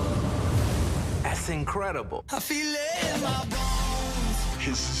 That's incredible. I feel it in my bones.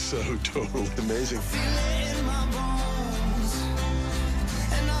 This is so totally amazing.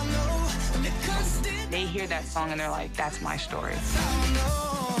 They hear that song and they're like, that's my story.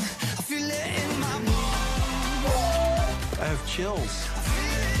 I have chills.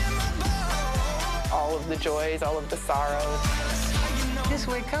 All of the joys, all of the sorrows. This is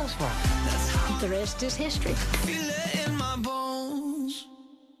where it comes from. The rest is history.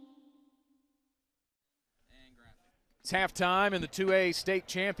 It's halftime in the 2A state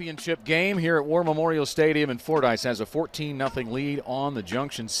championship game here at War Memorial Stadium, and Fordyce has a 14-0 lead on the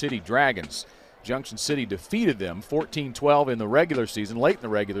Junction City Dragons. Junction City defeated them 14-12 in the regular season, late in the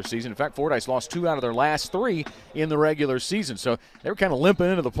regular season. In fact, Fordyce lost 2 out of their last 3 in the regular season. So they were kind of limping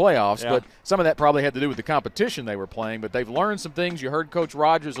into the playoffs, but some of that probably had to do with the competition they were playing. But they've learned some things. You heard Coach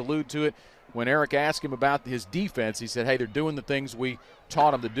Rogers allude to it. When Eric asked him about his defense, he said, hey, they're doing the things we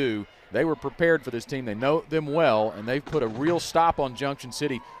taught them to do. They were prepared for this team. They know them well, and they've put a real stop on Junction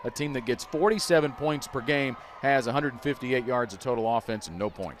City, a team that gets 47 points per game, has 158 yards of total offense and no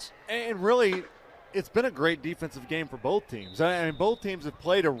points. And really, it's been a great defensive game for both teams. I mean, both teams have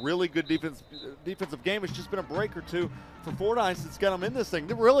played a really good defensive game. It's just been a break or two for Fordyce that's got them in this thing.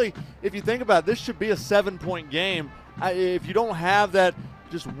 Really, if you think about it, this should be a 7-point game. If you don't have that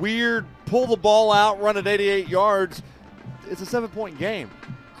just weird, pull the ball out, run it 88 yards. It's a 7-point game.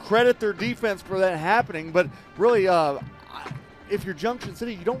 Credit their defense for that happening, but really, if you're Junction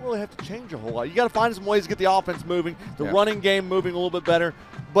City, you don't really have to change a whole lot. You got to find some ways to get the offense moving, the running game moving a little bit better,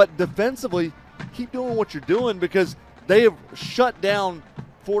 but defensively, keep doing what you're doing because they have shut down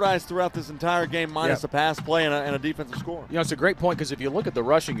Fordyce throughout this entire game, minus a pass play and a defensive score. You know, it's a great point because if you look at the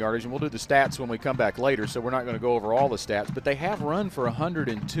rushing yardage, and we'll do the stats when we come back later, so we're not going to go over all the stats, but they have run for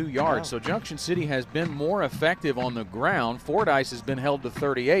 102 yards. So Junction City has been more effective on the ground. Fordyce has been held to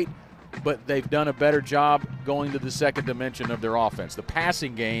 38, but they've done a better job going to the second dimension of their offense. The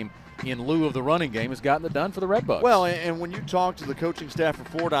passing game, in lieu of the running game, has gotten it done for the Redbugs. Well, and when you talk to the coaching staff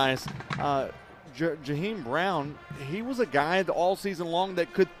for Fordyce, Jaheim Brown, he was a guy all season long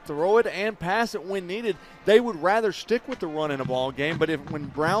that could throw it and pass it when needed. They would rather stick with the run in a ball game, but when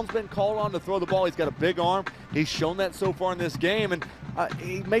Brown's been called on to throw the ball, he's got a big arm. He's shown that so far in this game, and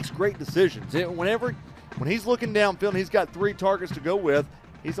he makes great decisions. When he's looking downfield and he's got 3 targets to go with,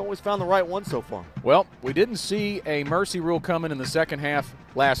 he's always found the right one so far. Well, we didn't see a mercy rule coming in the second half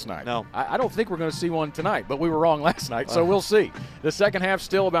last night. No. I don't think we're going to see one tonight, but we were wrong last night, so we'll see. The second half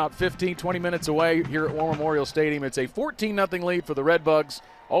still about 15, 20 minutes away here at War Memorial Stadium. It's a 14-0 lead for the Redbugs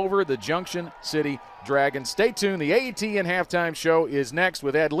over the Junction City Dragons. Stay tuned. The AETN halftime show is next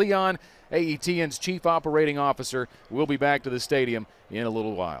with Ed Leon, AETN's Chief Operating Officer. We'll be back to the stadium in a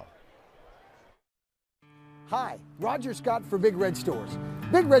little while. Hi, Roger Scott for Big Red Stores.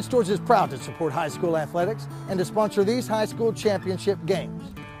 Big Red Stores is proud to support high school athletics and to sponsor these high school championship games.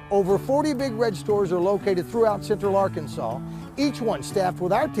 Over 40 Big Red Stores are located throughout Central Arkansas, each one staffed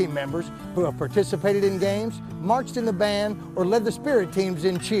with our team members who have participated in games, marched in the band, or led the spirit teams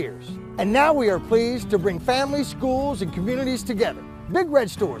in cheers. And now we are pleased to bring families, schools, and communities together. Big Red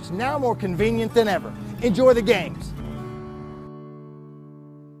Stores, now more convenient than ever. Enjoy the games.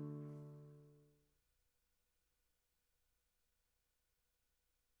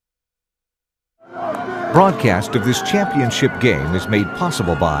 Broadcast of this championship game is made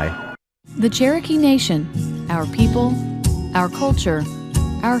possible by the Cherokee Nation, our people, our culture,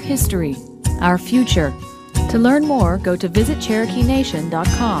 our history, our future. To learn more, go to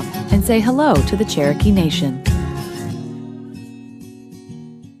visitcherokeenation.com and say hello to the Cherokee Nation.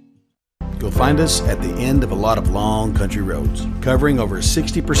 You'll find us at the end of a lot of long country roads, covering over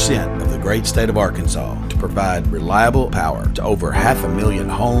 60% of the great state of Arkansas to provide reliable power to over 500,000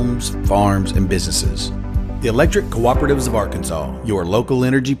 homes, farms, and businesses. The Electric Cooperatives of Arkansas, your local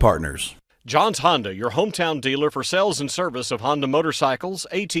energy partners. John's Honda, your hometown dealer for sales and service of Honda motorcycles,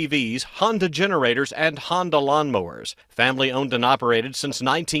 ATVs, Honda generators, and Honda lawnmowers. Family owned and operated since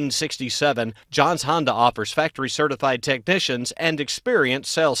 1967, John's Honda offers factory certified technicians and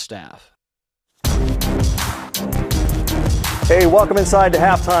experienced sales staff. Hey, welcome inside to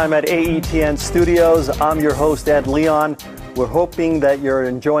halftime at AETN Studios. I'm your host, Ed Leon. We're hoping that you're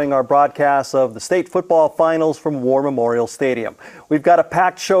enjoying our broadcast of the state football finals from War Memorial Stadium. We've got a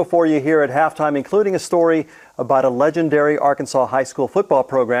packed show for you here at halftime, including a story about a legendary Arkansas high school football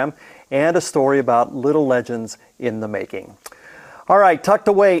program and a story about little legends in the making. All right, tucked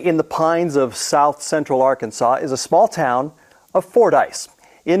away in the pines of south central Arkansas is a small town of Fordyce.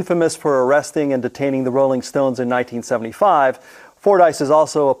 Infamous for arresting and detaining the Rolling Stones in 1975, Fordyce is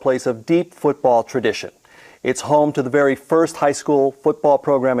also a place of deep football tradition. It's home to the very first high school football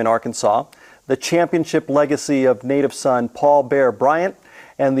program in Arkansas, the championship legacy of native son Paul Bear Bryant,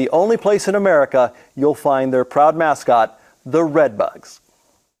 and the only place in America you'll find their proud mascot, the Redbugs.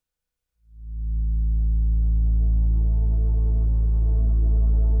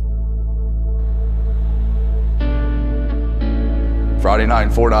 Friday night in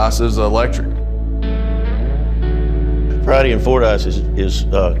Fordyce is electric. Friday in Fordyce is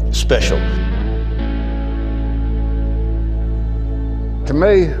special. To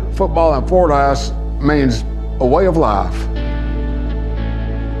me, football in Fordyce means a way of life.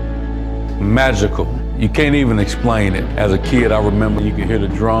 Magical. You can't even explain it. As a kid, I remember you could hear the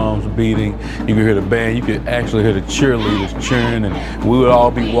drums beating, you could hear the band, you could actually hear the cheerleaders cheering, and we would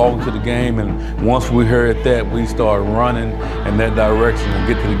all be walking to the game, and once we heard that, we started running in that direction and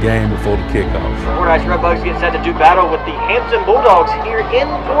get to the game before the kickoff. Fordyce Redbugs get set to do battle with the Hampton Bulldogs here in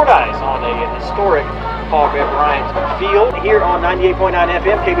Fordyce on a historic Paul Bear Bryant field here on 98.9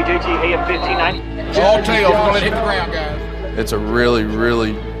 FM, KBJT AM 1590. All tails, gonna hit the ground, guys. It's a really,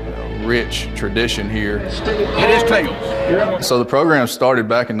 really rich tradition here. It is tails. So the program started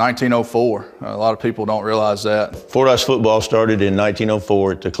back in 1904. A lot of people don't realize that. Fordyce football started in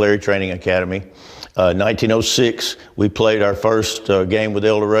 1904 at the Clary Training Academy. 1906, we played our first game with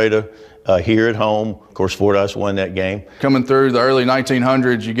El Dorado here at home. Of course, Fordyce won that game. Coming through the early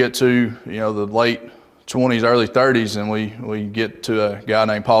 1900s, you get to, you know, the late 20s, early 30s, and we get to a guy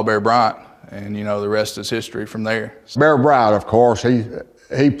named Paul Bear Bryant, and, you know, the rest is history from there. Bear Bryant, of course,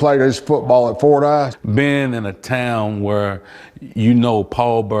 he played his football at Fordyce. Being in a town where you know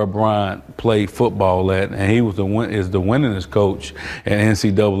Paul Bear Bryant played football at, and he was the winningest coach in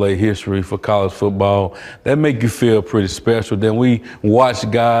NCAA history for college football, that make you feel pretty special. Then we watched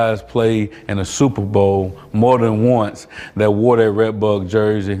guys play in a Super Bowl more than once that wore that Redbug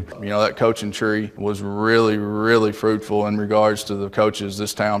jersey. You know, that coaching tree was really, really fruitful in regards to the coaches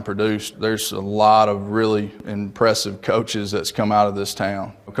this town produced. There's a lot of really impressive coaches that's come out of this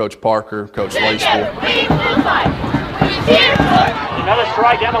town. Coach Parker, Coach Laceville. Another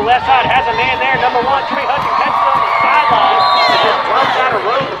strike down the left side, has a man there, number 1, 300, catches on the sideline. It just runs out of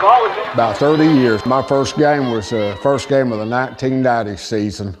room, the ball is About 30 years. My first game was the first game of the 1990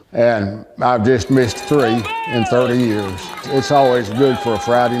 season, and I've just missed 3 in 30 years. It's always good for a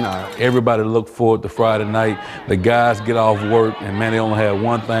Friday night. Everybody look forward to Friday night. The guys get off work, and man, they only have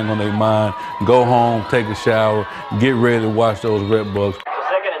one thing on their mind: go home, take a shower, get ready to watch those Redbugs.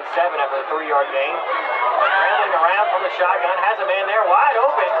 Second and 7 after the 3-yard gain. Scrambling around from the shotgun, has a man there wide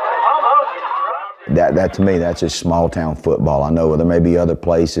open, almost. That to me, that's just small town football. I know there may be other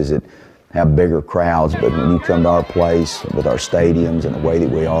places that have bigger crowds, but when you come to our place with our stadiums and the way that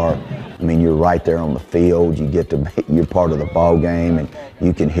we are, I mean, you're right there on the field. You get to, you're part of the ball game, and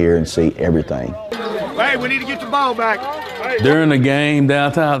you can hear and see everything. Hey, we need to get the ball back. During the game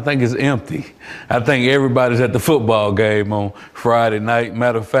downtown, I think it's empty. I think everybody's at the football game on Friday night.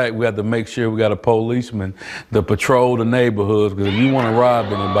 Matter of fact, we have to make sure we got a policeman to patrol the neighborhoods, because if you want to rob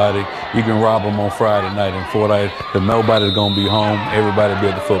anybody, you can rob them on Friday night in Fordyce, because nobody's going to be home. Everybody be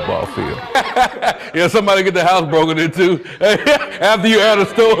at the football field. Yeah, somebody get the house broken into. After you add a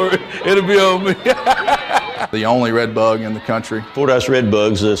story, it'll be on me. The only red bug in the country. Fordyce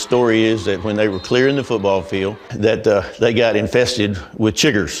Redbugs, the story is that when they were clearing the football field, that they got infested with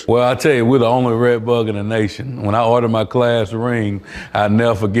chiggers. Well, I tell you, we're the only red bug in the nation. When I ordered my class ring, I'll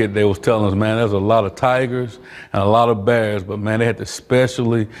never forget, they was telling us, man, there's a lot of tigers and a lot of bears, but man, they had to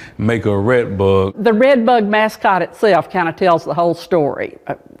specially make a red bug. The red bug mascot itself kind of tells the whole story.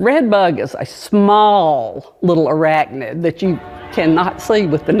 Red bug is a small little arachnid that you cannot see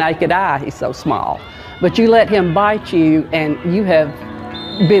with the naked eye. He's so small. But you let him bite you, and you have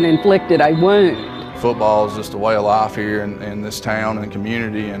been inflicted a wound. Football is just a way of life here in this town and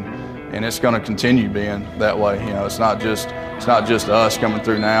community, and it's going to continue being that way. You know, it's not just us coming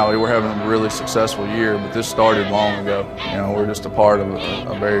through now. We're having a really successful year, but this started long ago. You know, we're just a part of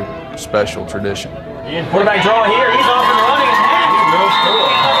a very special tradition. And quarterback draw here. He's off and running. He moves through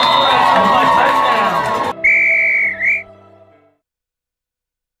it. Touchdown.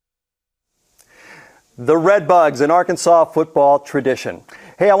 The Redbugs, an Arkansas football tradition.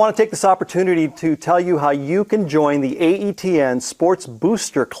 Hey, I want to take this opportunity to tell you how you can join the AETN Sports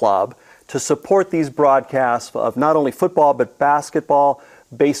Booster Club to support these broadcasts of not only football, but basketball,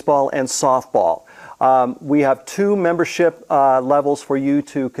 baseball, and softball. We have 2 membership levels for you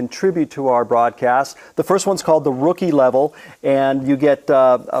to contribute to our broadcast. The first one's called the rookie level, and you get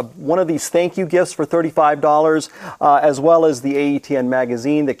one of these thank you gifts for $35, as well as the AETN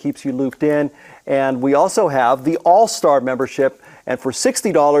magazine that keeps you looped in. And we also have the All-Star membership, and for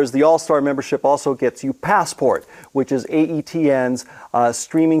 $60, the All-Star membership also gets you Passport, which is AETN's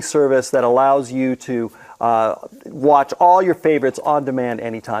streaming service that allows you to watch all your favorites on demand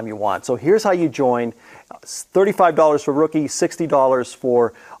anytime you want. So here's how you join. $35 for rookie, $60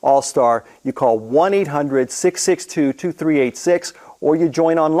 for All-Star. You call 1-800-662-2386, or you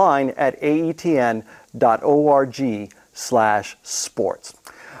join online at aetn.org/sports.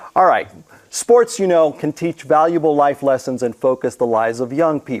 All right. Sports, you know, can teach valuable life lessons and focus the lives of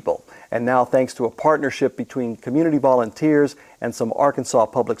young people. And now, thanks to a partnership between community volunteers and some Arkansas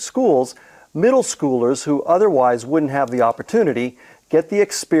public schools, middle schoolers who otherwise wouldn't have the opportunity get the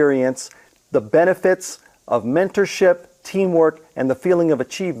experience, the benefits of mentorship, teamwork, and the feeling of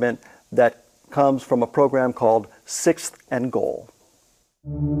achievement that comes from a program called Sixth and Goal.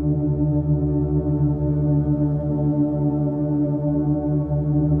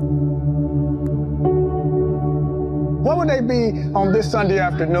 What would they be on this Sunday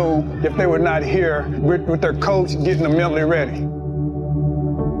afternoon if they were not here with their coach getting them mentally ready?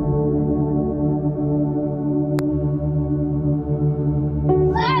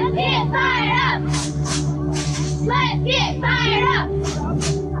 Let's get fired up! Let's get fired up!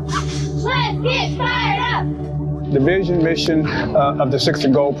 Let's get fired up! The vision, mission of the Six to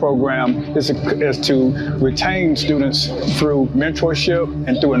Gold program is to retain students through mentorship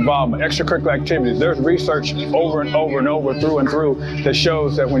and through involvement, extracurricular activities. There's research over and over and over, through and through, that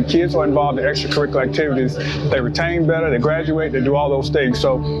shows that when kids are involved in extracurricular activities, they retain better, they graduate, they do all those things.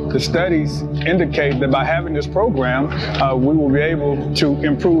 So the studies indicate that by having this program, we will be able to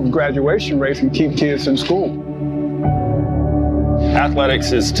improve graduation rates and keep kids in school.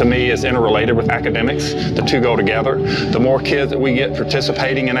 Athletics is, to me, is interrelated with academics. The two go together. The more kids that we get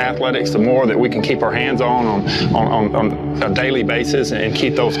participating in athletics, the more that we can keep our hands on a daily basis and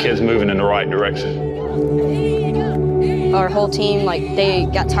keep those kids moving in the right direction. Our whole team, they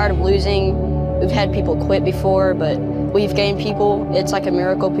got tired of losing. We've had people quit before, but we've gained people. It's like a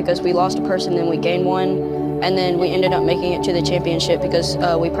miracle because we lost a person, then we gained one, and then we ended up making it to the championship because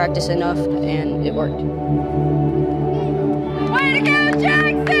we practiced enough and it worked. Way to go,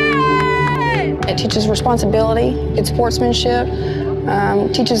 Jackson! It teaches responsibility, it's sportsmanship,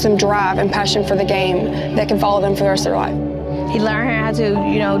 teaches them drive and passion for the game that can follow them for the rest of their life. He learned how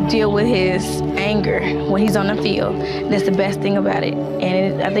to, deal with his anger when he's on the field. That's the best thing about it.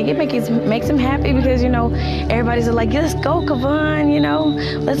 And I think it makes him happy because, everybody's like, let's go,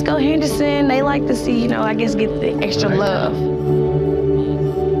 Kavon, let's go, Henderson. They like to see, I guess, get the extra love.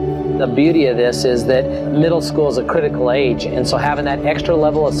 The beauty of this is that middle school is a critical age, and so having that extra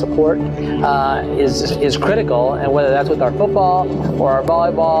level of support is critical, and whether that's with our football or our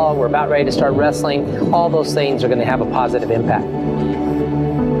volleyball, we're about ready to start wrestling, all those things are going to have a positive impact.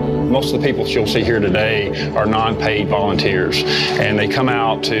 Most of the people you'll see here today are non-paid volunteers, and they come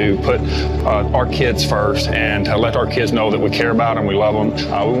out to put our kids first and to let our kids know that we care about them, we love them.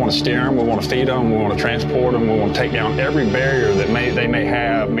 We want to steer them, we want to feed them, we want to transport them, we want to take down every barrier that they may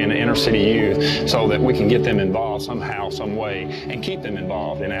have being an inner city youth so that we can get them involved somehow, some way, and keep them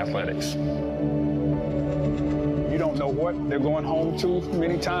involved in athletics. You don't know what they're going home to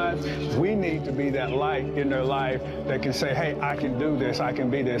many times. We need to be that light in their life that can say, hey, I can do this, I can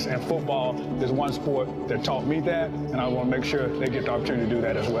be this. And football is one sport that taught me that, and I want to make sure they get the opportunity to do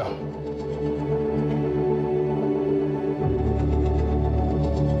that as well.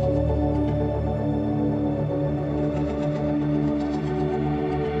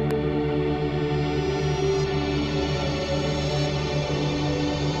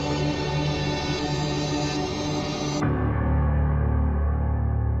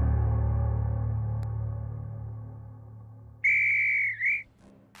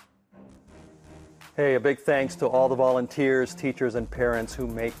 Hey, a big thanks to all the volunteers, teachers, and parents who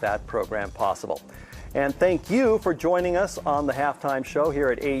make that program possible. And thank you for joining us on the halftime show here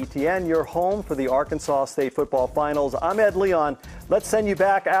at AETN, your home for the Arkansas State Football Finals. I'm Ed Leon. Let's send you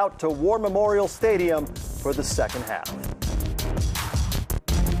back out to War Memorial Stadium for the second half.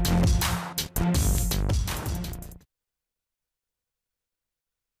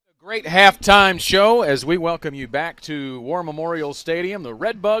 Great halftime show as we welcome you back to War Memorial Stadium. The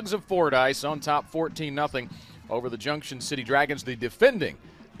Red Bugs of Fordyce on top 14-0 over the Junction City Dragons, the defending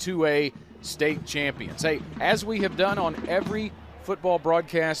 2A state champions. Hey, as we have done on every football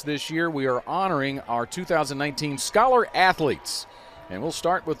broadcast this year, we are honoring our 2019 Scholar Athletes. And we'll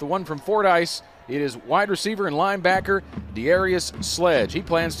start with the one from Fordyce. It is wide receiver and linebacker Darius Sledge. He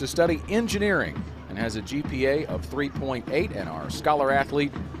plans to study engineering and has a GPA of 3.8, and our scholar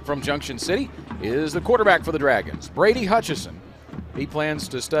athlete from Junction City is the quarterback for the Dragons, Brady Hutchison. He plans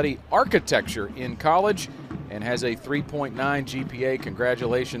to study architecture in college and has a 3.9 GPA.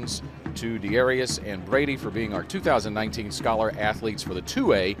 Congratulations to Darius and Brady for being our 2019 scholar athletes for the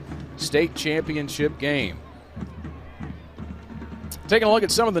 2A state championship game. Taking a look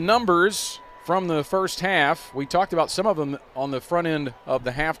at some of the numbers from the first half, we talked about some of them on the front end of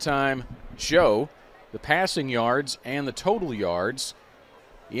the halftime show. The passing yards and the total yards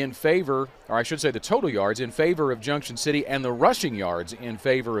in favor, or I should say the total yards in favor of Junction City and the rushing yards in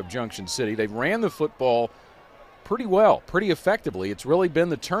favor of Junction City. They ran the football pretty well, pretty effectively. It's really been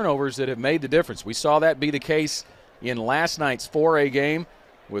the turnovers that have made the difference. We saw that be the case in last night's 4A game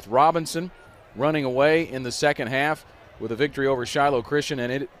with Robinson running away in the second half with a victory over Shiloh Christian,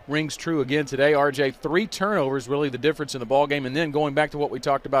 and it rings true again today. RJ, 3 turnovers really the difference in the ball game, and then going back to what we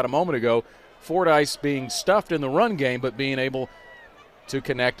talked about a moment ago, Fordyce being stuffed in the run game but being able to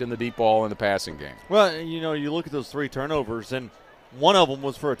connect in the deep ball in the passing game. Well, you look at those 3 turnovers, and one of them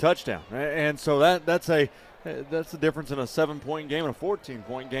was for a touchdown. And so that's the difference in a 7-point game and a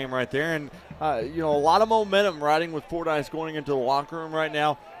 14-point game right there. And, a lot of momentum riding with Fordyce going into the locker room right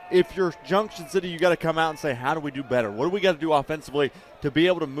now. If you're Junction City, you got to come out and say, how do we do better? What do we got to do offensively to be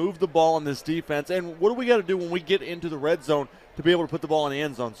able to move the ball in this defense? And what do we got to do when we get into the red zone to be able to put the ball in the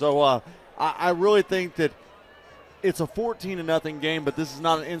end zone? So I really think that it's a 14-0 game, but this is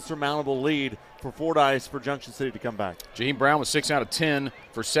not an insurmountable lead for Fordyce for Junction City to come back. Jaheim Brown was 6 out of 10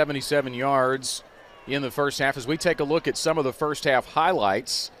 for 77 yards in the first half. As we take a look at some of the first half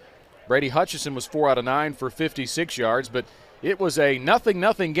highlights, Brady Hutchison was 4 out of 9 for 56 yards, but it was a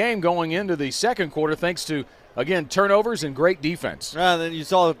 0-0 game going into the second quarter thanks to, again, turnovers and great defense. And then you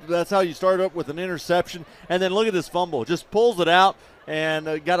saw that's how you started up with an interception. And then look at this fumble. Just pulls it out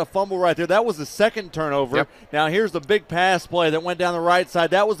and got a fumble right there. That was the second turnover. Yep. Now here's the big pass play that went down the right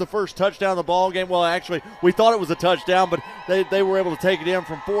side. That was the first touchdown of the ball game. Well, actually, we thought it was a touchdown, but they were able to take it in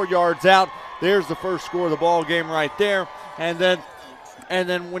from 4 yards out. There's the first score of the ball game right there. And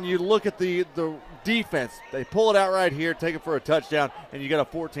then when you look at the defense, they pull it out right here, take it for a touchdown, and you got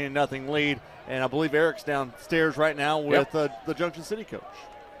a 14-0 lead. And I believe Eric's downstairs right now with the Junction City coach.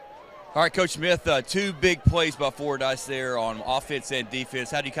 All right, Coach Smith, 2 big plays by Fordyce there on offense and defense.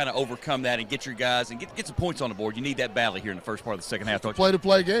 How do you kind of overcome that and get your guys and get some points on the board? You need that badly here in the first part of the second half, don't you?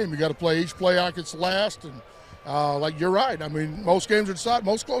 Play-to-play game. You got to play each play like it's last. And like you're right. I mean, most games are decided.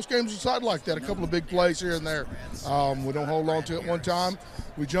 Most close games are decided like that. A couple of big plays here and there. We don't hold on to it one time.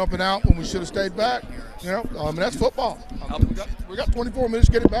 We jumping out when we should have stayed back. You know, that's football. We got 24 minutes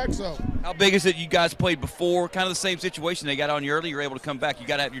to get it back. So, how big is it? You guys played before, kind of the same situation. They got on you early. You're able to come back. You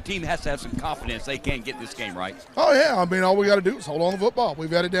got to have your team has to have some confidence they can get this game right. Oh yeah. I mean, all we got to do is hold on to the football. We've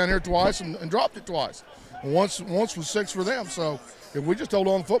had it down here twice and dropped it twice. And once was 6 for them. So if we just hold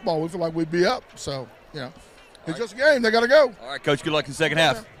on to the football, we feel like we'd be up. So it's just a game. They got to go. All right, Coach. Good luck in the second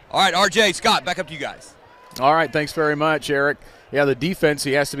half. All right, RJ, Scott, back up to you guys. All right, thanks very much, Eric. Yeah, the defense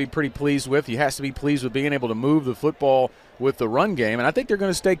he has to be pretty pleased with. He has to be pleased with being able to move the football with the run game, and I think they're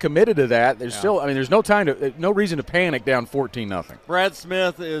going to stay committed to that. There's there's no reason to panic down 14-0. Brad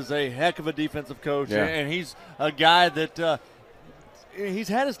Smith is a heck of a defensive coach, and he's a guy that he's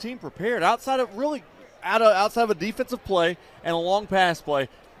had his team prepared outside of a defensive play and a long pass play.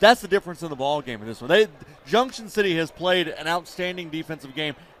 That's the difference in the ball game in this one. Junction City has played an outstanding defensive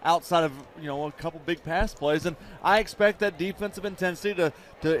game outside of a couple big pass plays, and I expect that defensive intensity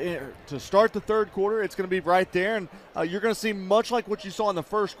to start the third quarter. It's going to be right there, and you're going to see much like what you saw in the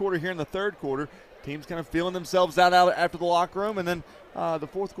first quarter here in the third quarter. Teams kind of feeling themselves out after the locker room, and then the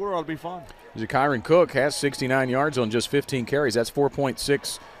fourth quarter ought to be fun. Kyron Cook has 69 yards on just 15 carries. That's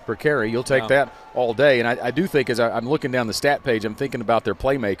 4.6 per carry. You'll take that all day. And I do think as I'm looking down the stat page, I'm thinking about their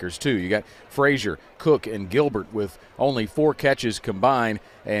playmakers too. You got Frazier, Cook, and Gilbert with only 4 catches combined.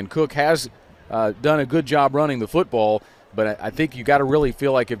 And Cook has done a good job running the football. But I think you got to really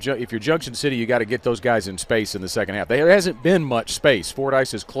feel like if you're Junction City, you got to get those guys in space in the second half. There hasn't been much space.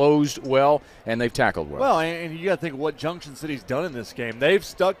 Fordyce has closed well, and they've tackled well. Well, and you got to think of what Junction City's done in this game. They've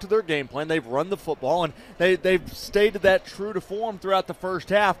stuck to their game plan. They've run the football, and they've stayed to that true to form throughout the first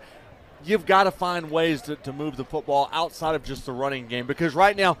half. You've got to find ways to move the football outside of just the running game, because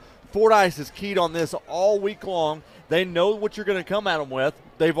right now Fordyce is keyed on this all week long. They know what you're going to come at them with.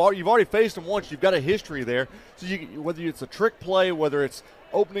 You've already faced them once. You've got a history there. So whether it's a trick play, whether it's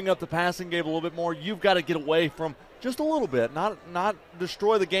opening up the passing game a little bit more, you've got to get away from just a little bit, not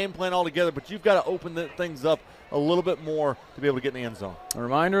destroy the game plan altogether, but you've got to open things up a little bit more to be able to get in the end zone. A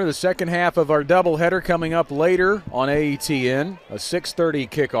reminder, the second half of our doubleheader coming up later on AETN, a 6:30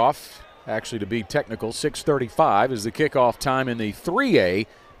 kickoff. Actually, to be technical, 6:35 is the kickoff time in the 3A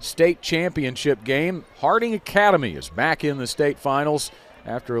state championship game. Harding Academy is back in the state finals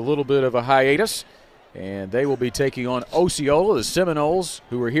after a little bit of a hiatus, and they will be taking on Osceola, the Seminoles,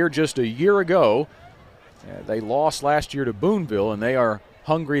 who were here just a year ago. They lost last year to Boonville, and they are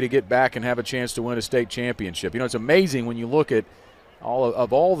hungry to get back and have a chance to win a state championship. It's amazing when you look at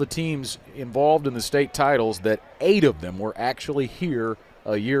all the teams involved in the state titles that 8 of them were actually here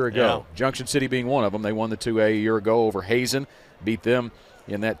a year ago. Yeah. Junction City being one of them. They won the 2A a year ago over Hazen, beat them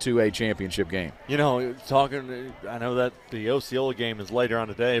in that 2A championship game. I know that the Osceola game is later on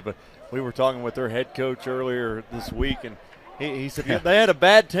today, but we were talking with their head coach earlier this week, and he said they had a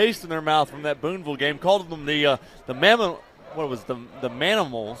bad taste in their mouth from that Boonville game. Called them the Manimals.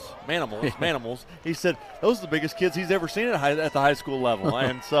 He said those are the biggest kids he's ever seen at the high school level,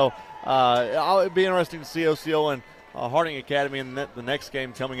 and so it'd be interesting to see Osceola and Harding Academy in the next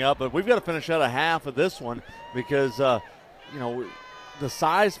game coming up. But we've got to finish out a half of this one because the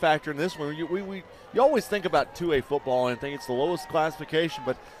size factor in this one, you always think about 2A football and think it's the lowest classification,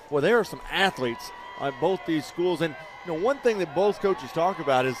 but there are some athletes at both these schools. And one thing that both coaches talk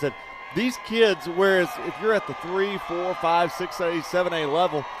about is that these kids, whereas if you're at the 3, 4, 5, 6A, 7A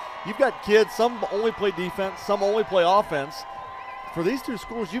level, you've got kids, some only play defense, some only play offense. For these two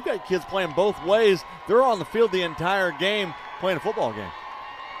schools, you've got kids playing both ways. They're on the field the entire game playing a football game.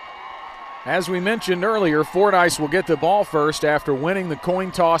 As we mentioned earlier, Fordyce will get the ball first after winning the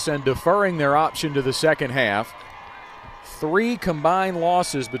coin toss and deferring their option to the second half. 3 combined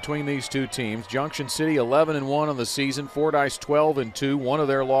losses between these two teams. Junction City 11-1 on the season, Fordyce 12-2. One of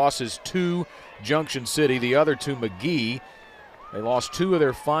their losses to Junction City, the other to McGee. They lost 2 of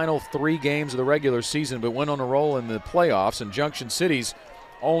their final 3 games of the regular season, but went on a roll in the playoffs, and Junction City's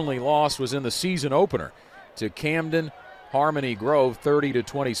only loss was in the season opener to Camden Harmony Grove,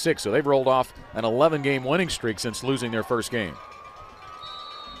 30-26. So they've rolled off an 11-game winning streak since losing their first game.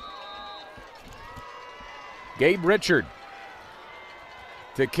 Gabe Richard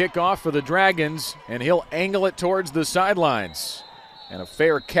to kick off for the Dragons, and he'll angle it towards the sidelines. And a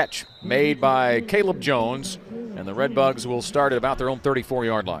fair catch made by Caleb Jones, and the Redbugs will start at about their own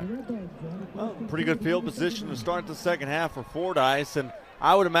 34-yard line. Well, pretty good field position to start the second half for Fordyce, and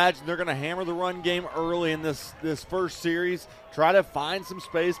I would imagine they're going to hammer the run game early in this first series, try to find some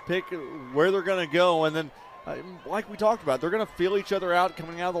space, pick where they're going to go, and then like we talked about, they're going to feel each other out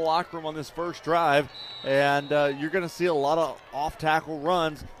coming out of the locker room on this first drive, and you're going to see a lot of off-tackle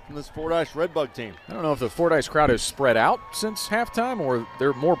runs from this Fordyce Redbug team. I don't know if the Fordyce crowd has spread out since halftime or there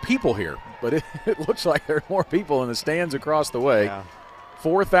are more people here, but it looks like there are more people in the stands across the way. Yeah.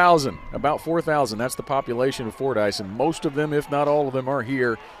 4,000, about 4,000. That's the population of Fordyce, and most of them, if not all of them, are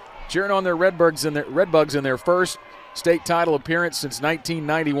here cheering on their Redbugs in their first state title appearance since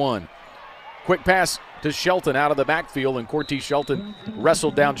 1991. Quick pass to Shelton out of the backfield, and Cortez Shelton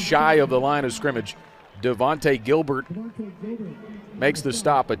wrestled down shy of the line of scrimmage. Devontae Gilbert makes the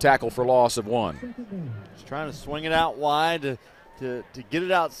stop, a tackle for loss of 1. Just trying to swing it out wide to get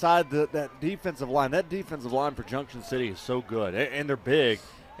it outside that defensive line. That defensive line for Junction City is so good, and they're big.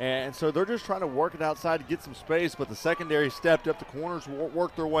 And so they're just trying to work it outside to get some space, but the secondary stepped up. The corners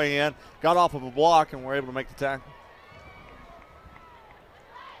worked their way in, got off of a block, and were able to make the tackle.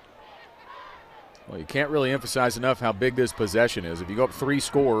 Well, you can't really emphasize enough how big this possession is. If you go up 3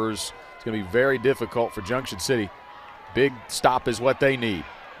 scores, it's going to be very difficult for Junction City. Big stop is what they need.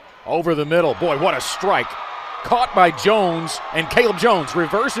 Over the middle. Boy, what a strike. Caught by Jones, and Caleb Jones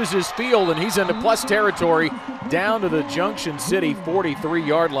reverses his field, and he's into plus territory down to the Junction City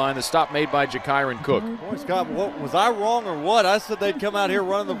 43-yard line. The stop made by Jakyron Cook. Boy, Scott, was I wrong or what? I said they'd come out here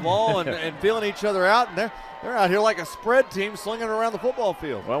running the ball and feeling each other out, and they're out here like a spread team slinging it around the football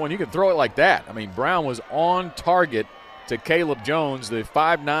field. Well, when you can throw it like that, I mean, Brown was on target to Caleb Jones. The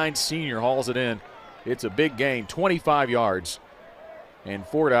 5'9" senior hauls it in. It's a big gain, 25 yards, and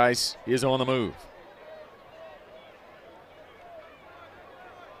Fordyce is on the move.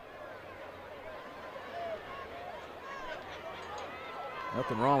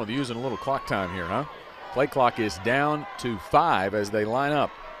 Nothing wrong with using a little clock time here, huh? Play clock is down to 5 as they line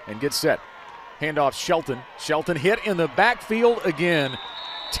up and get set. Handoff Shelton. Shelton hit in the backfield again.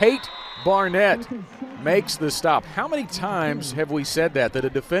 Tate Barnett makes the stop. How many times have we said that a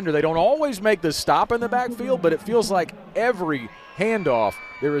defender, they don't always make the stop in the backfield, but it feels like every handoff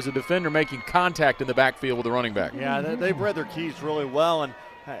there is a defender making contact in the backfield with the running back. Yeah, they've read their keys really well, and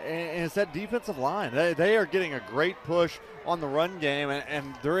it's that defensive line. They are getting a great push on the run game,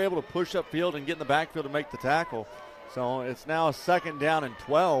 and they're able to push upfield and get in the backfield to make the tackle. So it's now a 2nd down and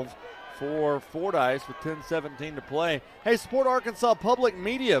 12 for Fordyce with 10:17 to play. Hey, support Arkansas Public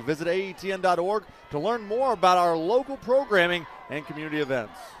Media. Visit aetn.org to learn more about our local programming and community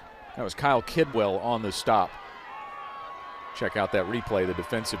events. That was Kyle Kidwell on the stop. Check out that replay, the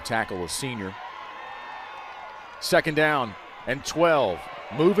defensive tackle, a senior. 2nd down and 12.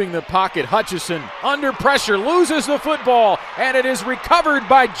 Moving the pocket, Hutchison under pressure, loses the football, and it is recovered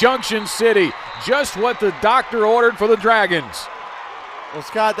by Junction City. Just what the doctor ordered for the Dragons. Well,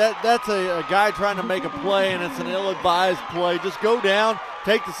 Scott, that's a guy trying to make a play, and it's an ill-advised play. Just go down,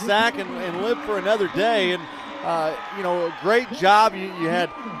 take the sack, and live for another day. And, a great job. You had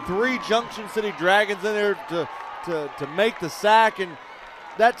 3 Junction City Dragons in there to make the sack. And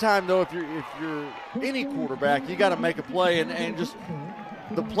that time, though, if you're any quarterback, you got to make a play, and just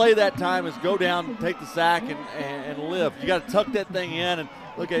the play that time is go down, take the sack, and live. You got to tuck that thing in, and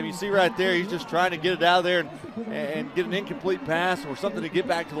look at him. You see right there, he's just trying to get it out of there and get an incomplete pass or something to get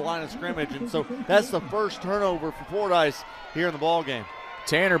back to the line of scrimmage. And so that's the first turnover for Fordyce here in the ball game.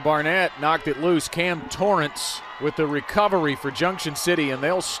 Tanner Barnett knocked it loose. Cam Torrance with the recovery for Junction City, and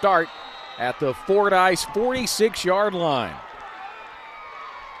they'll start at the Fordyce 46-yard line.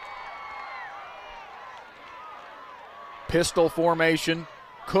 Pistol formation.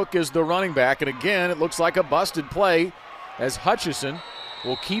 Cook is the running back, and again, it looks like a busted play as Hutchison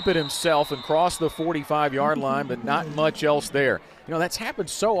will keep it himself and cross the 45-yard line, but not much else there. You know, that's happened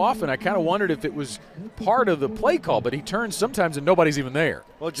so often. I kind of wondered if it was part of the play call, but he turns sometimes and nobody's even there.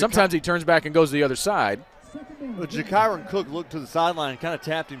 Well, sometimes he turns back and goes to the other side. Well, Jakyron Cook looked to the sideline and kind of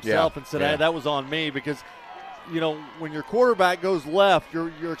tapped himself and said, hey, that was on me, because, you know, when your quarterback goes left,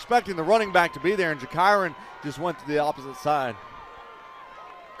 you're expecting the running back to be there, and Jakyron just went to the opposite side.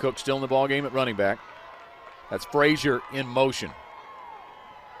 Cook still in the ball game at running back. That's Frazier in motion.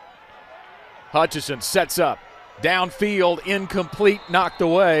 Hutchison sets up. Downfield, incomplete, knocked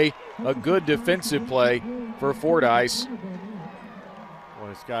away. A good defensive play for Fordyce.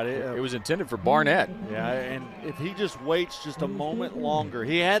 Boy, Scott, it was intended for Barnett. Yeah, and if he just waits just a moment longer,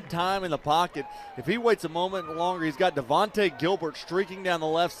 he had time in the pocket. If he waits a moment longer, he's got Devontae Gilbert streaking down the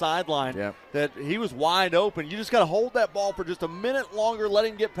left sideline. Yep. That he was wide open. You just got to hold that ball for just a minute longer, let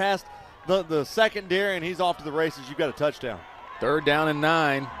him get past the secondary, and he's off to the races. You've got a touchdown. 3rd down and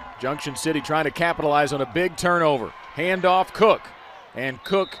 9. Junction City trying to capitalize on a big turnover. Handoff Cook. And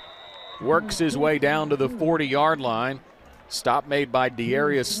Cook works his way down to the 40-yard line. Stop made by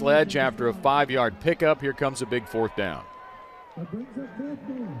Darius Sledge after a 5-yard pickup. Here comes a big 4th down. The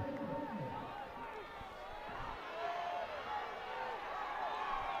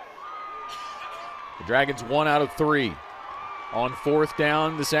Dragons 1 out of 3 on 4th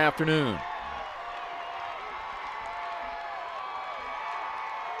down this afternoon.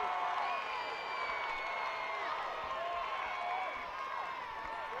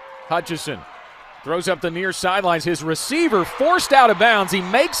 Hutchison throws up the near sidelines. His receiver forced out of bounds. He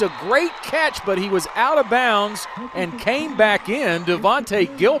makes a great catch, but he was out of bounds and came back in.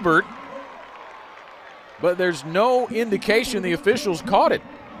 Devontae Gilbert. But there's no indication the officials caught it.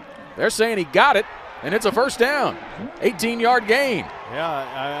 They're saying he got it, and it's a 1st down. 18-yard gain.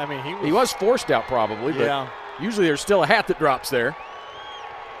 Yeah, I mean, he was forced out probably, but usually there's still a hat that drops there.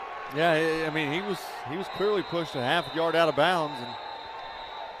 Yeah, I mean, he was clearly pushed a half yard out of bounds. And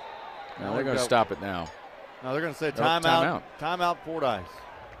now they're going to stop it now. No, they're going to say timeout. Timeout Fordyce.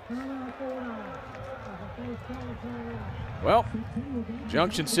 Well,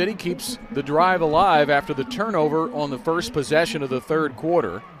 Junction City keeps the drive alive after the turnover on the first possession of the 3rd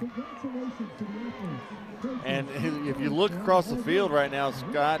quarter. And if you look across the field right now,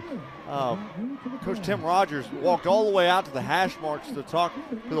 Scott, Coach Tim Rogers walked all the way out to the hash marks to talk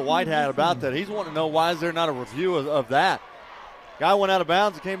to the White Hat about that. He's wanting to know, why is there not a review of that? Guy went out of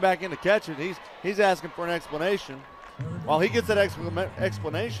bounds and came back in to catch it. He's asking for an explanation. While he gets that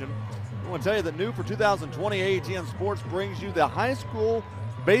explanation, I want to tell you that new for 2020, AETN Sports brings you the high school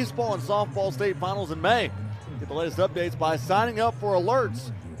baseball and softball state finals in May. Get the latest updates by signing up for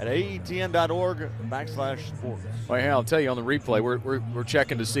alerts at aetn.org/sports. Well, yeah, I'll tell you on the replay, we're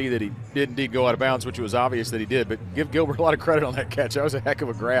checking to see that he did indeed go out of bounds, which was obvious that he did, but give Gilbert a lot of credit on that catch. That was a heck of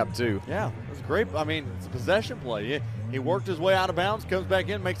a grab, too. Yeah, it was great. I mean, it's a possession play. He worked his way out of bounds, comes back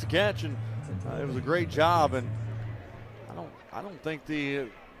in, makes a catch, and it was a great job. And I don't think no,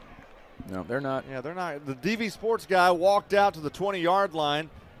 they're not. Yeah, they're not. The DV Sports guy walked out to the 20-yard line,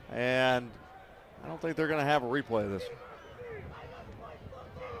 and I don't think they're going to have a replay of this.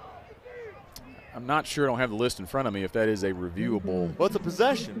 I'm not sure. I don't have the list in front of me if that is a reviewable. Well, it's a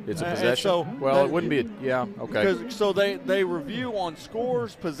possession. It's a possession? Well, it wouldn't be. Yeah, okay. So they review on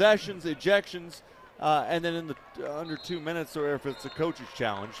scores, possessions, ejections, and then in the under 2 minutes, or if it's a coach's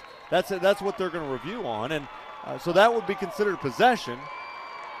challenge, that's what they're going to review on, and so that would be considered possession.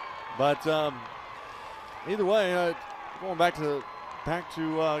 But either way, going back to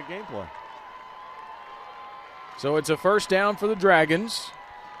gameplay. So it's a 1st down for the Dragons.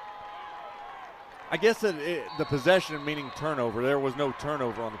 I guess the possession meaning turnover. There was no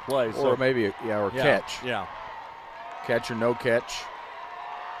turnover on the play. Or maybe, catch. Yeah. Catch or no catch.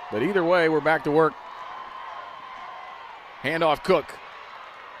 But either way, we're back to work. Handoff Cook.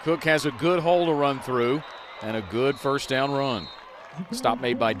 Cook has a good hole to run through and a good 1st down run. Stop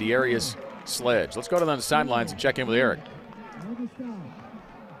made by Darius Sledge. Let's go to the sidelines and check in with Eric.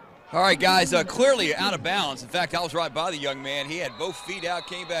 All right, guys, clearly out of bounds. In fact, I was right by the young man. He had both feet out,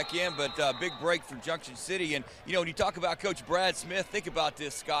 came back in, but big break for Junction City. And, you know, when you talk about Coach Brad Smith, think about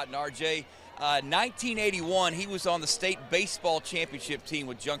this, Scott and RJ. 1981, he was on the state baseball championship team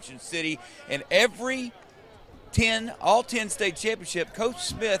with Junction City. And all 10 state championship, Coach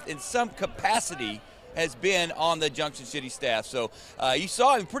Smith, in some capacity, has been on the Junction City staff. So you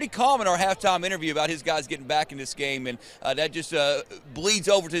saw him pretty calm in our halftime interview about his guys getting back in this game, and that just bleeds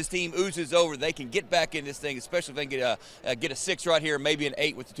over to his team, oozes over. They can get back in this thing, especially if they can get a 6 right here, maybe an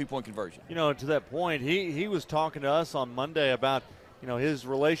 8 with the 2-point conversion. You know, to that point, he was talking to us on Monday about, you know, his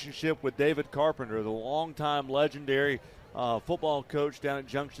relationship with David Carpenter, the longtime legendary football coach down at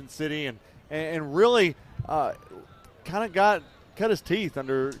Junction City, and really kind of cut his teeth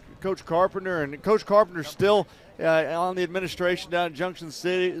under Coach Carpenter, and Coach Carpenter's still on the administration down at Junction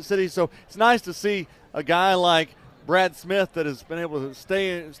City. So it's nice to see a guy like Brad Smith that has been able to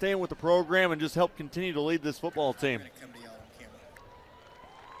stay in with the program and just help continue to lead this football team.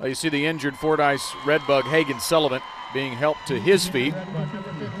 Well, you see the injured Fordyce Redbug Hagen Sullivan being helped to his feet.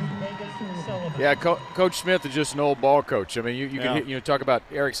 Yeah, Coach Smith is just an old ball coach. I mean, you can talk about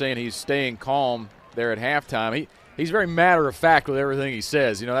Eric saying he's staying calm there at halftime. He's very matter-of-fact with everything he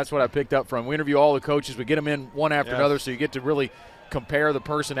says. That's what I picked up from. We interview all the coaches. We get them in one after another, so you get to really compare the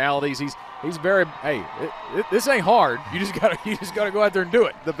personalities. He's very, hey, this ain't hard. You just gotta go out there and do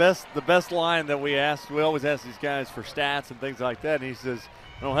it. The best line that we always ask these guys for stats and things like that, and he says,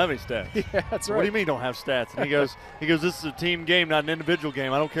 I don't have any stats. Yeah, that's right. What do you mean don't have stats? And he goes, this is a team game, not an individual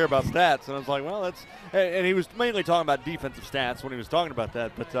game. I don't care about stats. And I was like, well, that's – and he was mainly talking about defensive stats when he was talking about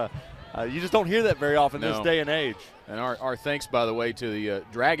that. But you just don't hear that very often this day and age. And our thanks, by the way, to the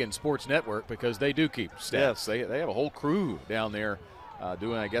Dragon Sports Network, because they do keep stats. Yes. They have a whole crew down there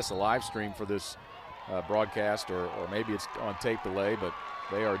doing, I guess, a live stream for this broadcast, or maybe it's on tape delay, but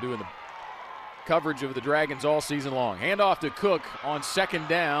they are doing the coverage of the Dragons all season long. Handoff to Cook on second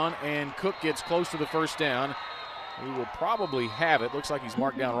down, and Cook gets close to the first down. He will probably have it. Looks like he's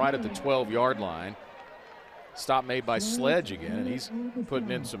marked down right at the 12-yard line. Stop made by Sledge again, and he's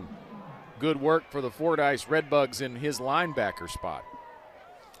putting in some good work for the Fordyce Redbugs in his linebacker spot.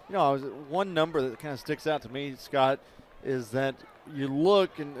 One number that kind of sticks out to me, Scott, is that you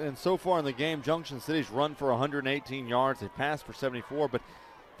look, and so far in the game, Junction City's run for 118 yards. They passed for 74, but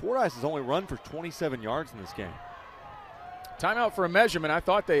Fordyce has only run for 27 yards in this game. Timeout for a measurement. I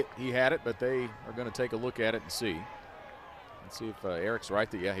thought he had it, but they are going to take a look at it and see. Let's see if Eric's right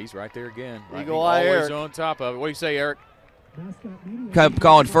there. Yeah, he's right there again. Eagle eye, always Eric. on top of it. What do you say, Eric?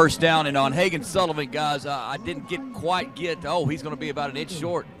 Calling first down, and on Hagen Sullivan, guys, I didn't quite get. Oh, he's going to be about an inch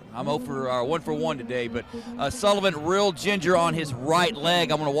short. I'm 1 for 1 today, but Sullivan, real ginger on his right leg.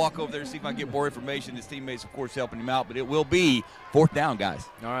 I'm going to walk over there and see if I can get more information. His teammates, of course, helping him out, but it will be fourth down, guys.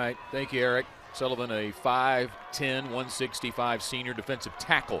 All right. Thank you, Eric. Sullivan, a 5'10", 165 senior defensive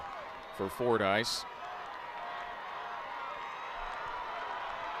tackle for Fordyce.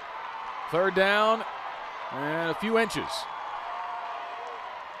 Third down and a few inches.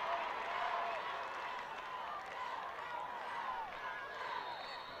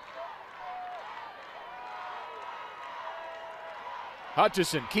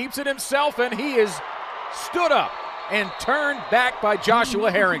 Hutchison keeps it himself, and he is stood up and turned back by Joshua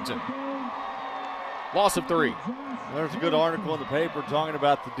Harrington. Loss of 3. There's a good article in the paper talking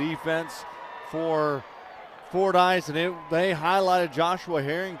about the defense for Fordyce, and they highlighted Joshua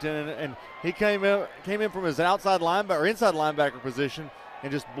Harrington, and he came in from his inside linebacker position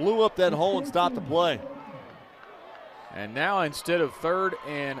and just blew up that hole and stopped the play. And now instead of third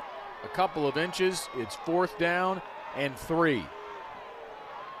and a couple of inches, it's fourth down and 3.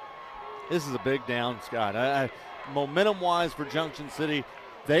 This is a big down, Scott. Momentum-wise for Junction City,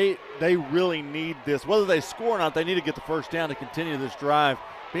 they really need this. Whether they score or not, they need to get the first down to continue this drive.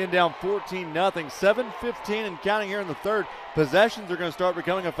 Being down 14-0, 7:15 and counting here in the third. Possessions are going to start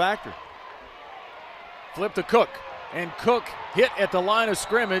becoming a factor. Flip to Cook, and Cook hit at the line of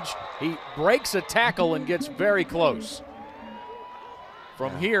scrimmage. He breaks a tackle and gets very close.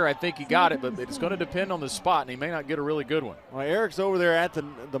 From here, I think he got it, but it's going to depend on the spot, and he may not get a really good one. Well, Eric's over there at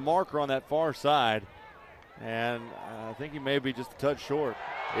the marker on that far side, and I think he may be just a touch short.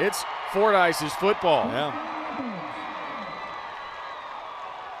 It's Fordyce's football. Yeah.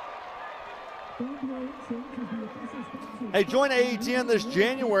 Hey, join AETN this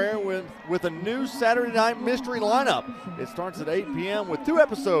January with a new Saturday Night Mystery lineup. It starts at 8 p.m. with 2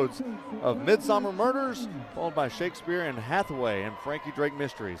 episodes of Midsummer Murders, followed by Shakespeare and Hathaway and Frankie Drake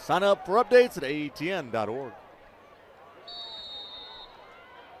Mysteries. Sign up for updates at aetn.org.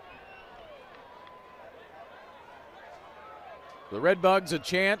 The Redbugs a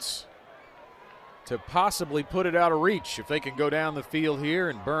chance to possibly put it out of reach if they can go down the field here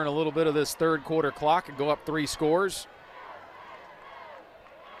and burn a little bit of this third quarter clock and go up 3 scores.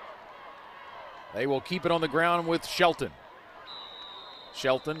 They will keep it on the ground with Shelton.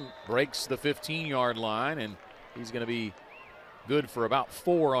 Shelton breaks the 15-yard line, and he's going to be good for about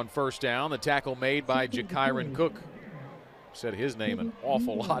 4 on first down. The tackle made by Jakyron Cook. Said his name an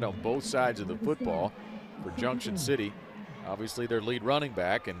awful lot on both sides of the football for Junction City. Obviously their lead running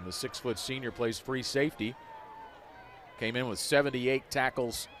back, and the 6-foot senior plays free safety. Came in with 78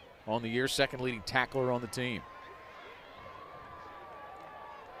 tackles on the year, second leading tackler on the team.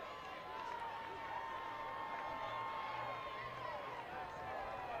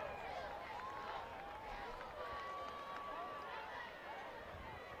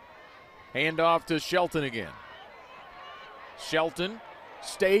 Hand off to Shelton again. Shelton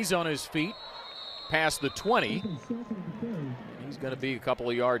stays on his feet past the 20. He's going to be a couple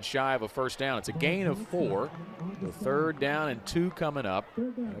of yards shy of a first down. It's a gain of 4. The 3rd down and 2 coming up.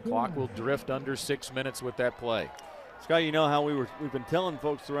 And the clock will drift under 6 minutes with that play. Scott, you know how we've been telling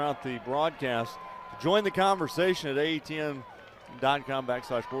folks throughout the broadcast to join the conversation at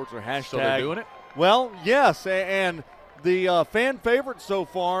aetn.com/sports or hashtag. So they're doing it? Well, yes, and the fan favorite so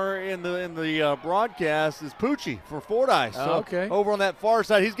far in the broadcast is Poochie for Fordyce. So okay. Over on that far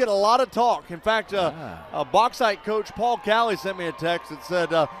side, he's getting a lot of talk. In fact, Bauxite coach Paul Cowley sent me a text that said,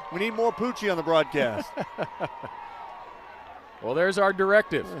 we need more Poochie on the broadcast. Well, there's our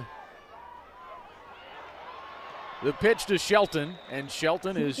directive. The pitch to Shelton, and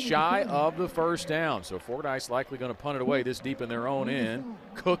Shelton is shy of the first down. So Fordyce likely going to punt it away this deep in their own end.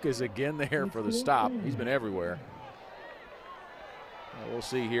 Cook is again there for the stop. He's been everywhere. We'll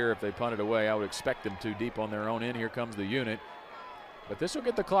see here if they punt it away. I would expect them to deep on their own end. Here comes the unit. But this will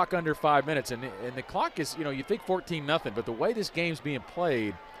get the clock under 5 minutes. And the clock is, you think 14-0, but the way this game's being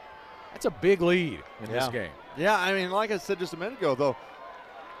played, that's a big lead in this game. Yeah, I mean, like I said just a minute ago, though,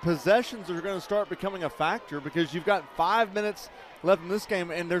 possessions are going to start becoming a factor because you've got 5 minutes left in this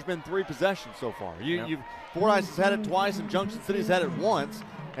game, and there's been 3 possessions so far. Fordyce has had it twice, and Junction City's had it once,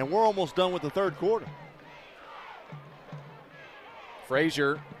 and we're almost done with the 3rd quarter.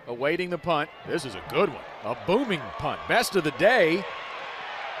 Frazier awaiting the punt. This is a good one. A booming punt. Best of the day.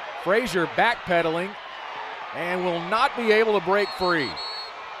 Frazier backpedaling and will not be able to break free.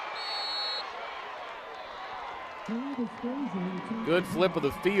 Good flip of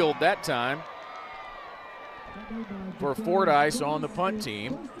the field that time for Fordyce on the punt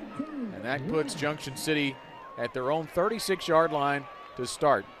team. And that puts Junction City at their own 36-yard line to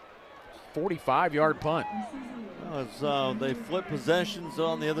start. 45-yard punt. As they flip possessions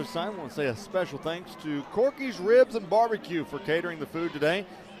on the other side, I want to say a special thanks to Corky's Ribs and Barbecue for catering the food today.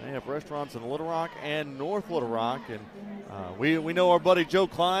 They have restaurants in Little Rock and North Little Rock, and we know our buddy Joe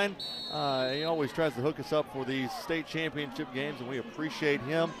Klein. He always tries to hook us up for these state championship games, and we appreciate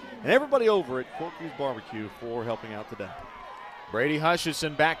him and everybody over at Corky's Barbecue for helping out today. Brady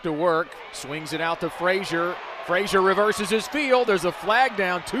Hutchison back to work, swings it out to Frazier. Frazier reverses his field. There's a flag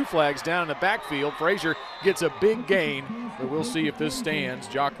down, 2 flags down in the backfield. Frazier gets a big gain, but we'll see if this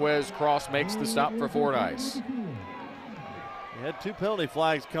stands. Jaquez Cross makes the stop for Fordyce. He had 2 penalty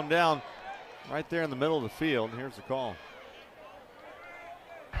flags come down right there in the middle of the field. Here's the call.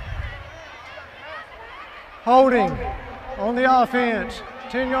 Holding on the offense.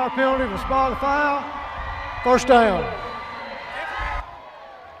 10-yard penalty for spot the foul. First down.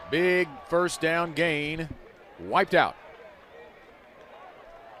 Big first down gain. Wiped out.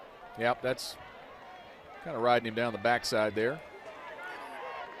 Yep, that's kind of riding him down the backside there.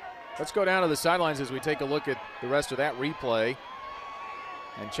 Let's go down to the sidelines as we take a look at the rest of that replay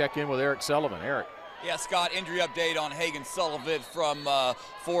and check in with Eric Sullivan. Eric. Yeah, Scott, injury update on Hagan Sullivan from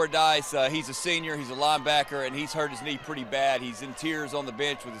Fordyce. He's a senior, he's a linebacker, and he's hurt his knee pretty bad. He's in tears on the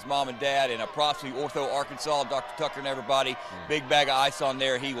bench with his mom and dad, and props to Ortho Arkansas, Dr. Tucker and everybody. Big bag of ice on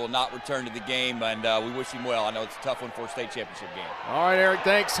there. He will not return to the game, and we wish him well. I know it's a tough one for a state championship game. All right, Eric,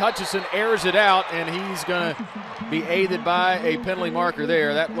 thanks. Hutchison airs it out, and he's going to be aided by a penalty marker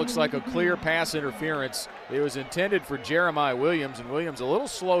there. That looks like a clear pass interference. It was intended for Jeremiah Williams, and Williams a little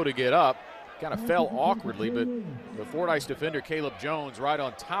slow to get up. Kind of fell awkwardly, but the Fordyce defender, Caleb Jones, right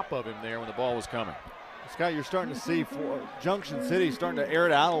on top of him there when the ball was coming. Scott, you're starting to see Junction City starting to air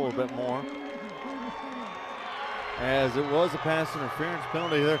it out a little bit more. As it was a pass interference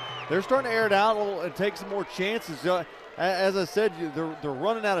penalty. They're starting to air it out a little and take some more chances. As I said, they're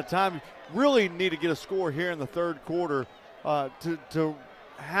running out of time. Really need to get a score here in the 3rd quarter to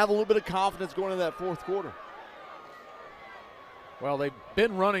have a little bit of confidence going into that 4th quarter. Well, they've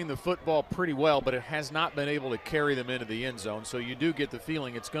been running the football pretty well, but it has not been able to carry them into the end zone. So you do get the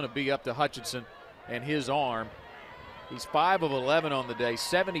feeling it's going to be up to Hutchinson and his arm. He's 5 of 11 on the day,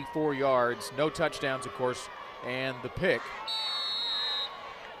 74 yards, no touchdowns, of course, and the pick.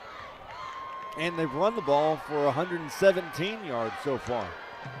 And they've run the ball for 117 yards so far.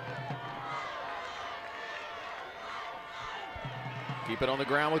 Keep it on the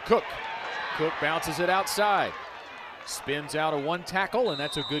ground with Cook. Cook bounces it outside. Spins out of 1 tackle, and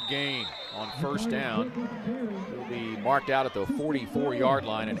that's a good gain on first down. He'll be marked out at the 44-yard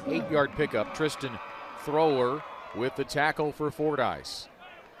line, an 8-yard pickup. Tristan Thrower with the tackle for Fordyce.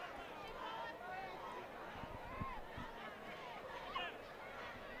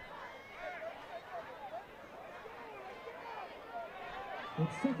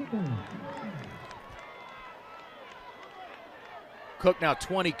 Cook now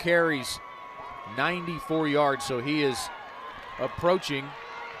 20 carries, 94 yards, so he is approaching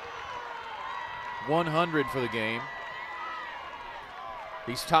 100 for the game.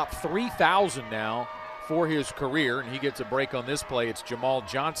 He's topped 3,000 now for his career, and he gets a break on this play. It's Jamal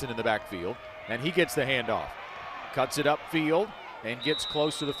Johnson in the backfield, and he gets the handoff. Cuts it upfield and gets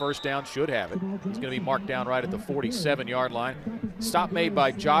close to the first down, should have it. It's going to be marked down right at the 47-yard line. Stop made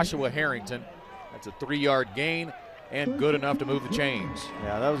by Joshua Harrington. That's a 3-yard gain and good enough to move the chains.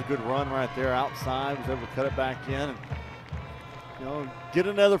 Yeah, that was a good run right there outside. Was able to cut it back in and, you know, get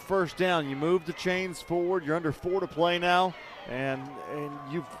another first down. You move the chains forward. You're under 4 to play now, and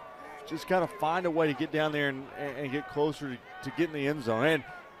you've just got to find a way to get down there and get closer to getting the end zone. And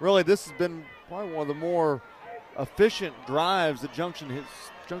really, this has been probably one of the more efficient drives that Junction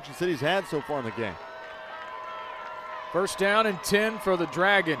City's had so far in the game. First down and 10 for the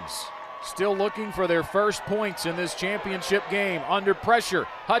Dragons. Still looking for their first points in this championship game. Under pressure,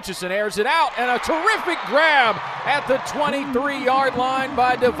 Hutchison airs it out, and a terrific grab at the 23-yard line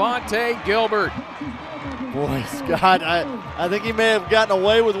by Devontae Gilbert. Boy, Scott, I think he may have gotten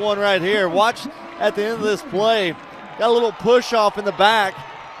away with one right here. Watch at the end of this play. Got a little push off in the back,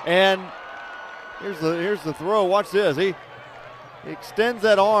 and here's the throw. Watch this. He extends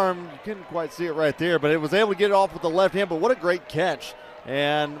that arm. You couldn't quite see it right there, but it was able to get it off with the left hand. But what a great catch.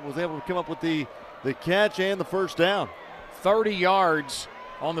 And was able to come up with the catch and the first down. 30 yards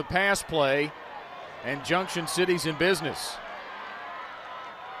on the pass play, and Junction City's in business.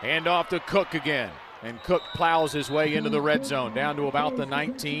 Hand off to Cook again, and Cook plows his way into the red zone, down to about the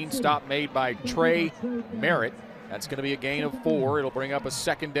 19. Stop made by Trey Merritt. That's going to be a gain of 4. It'll bring up a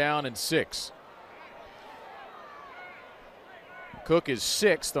second down and 6. Cook is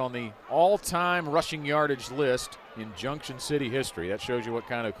 6th on the all-time rushing yardage list in Junction City history. That shows you what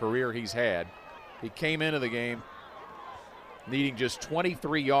kind of career he's had. He came into the game needing just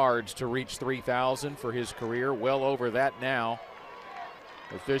 23 yards to reach 3,000 for his career. Well over that now.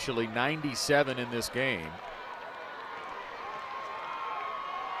 Officially 97 in this game.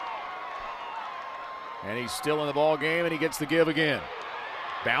 And he's still in the ball game, and he gets the give again.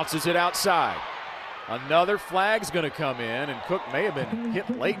 Bounces it outside. Another flag's going to come in, and Cook may have been hit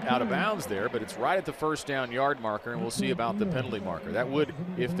late out of bounds there, but it's right at the first down yard marker, and we'll see about the penalty marker. That would,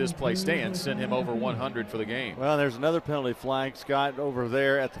 if this play stands, send him over 100 for the game. Well, there's another penalty flag, Scott, over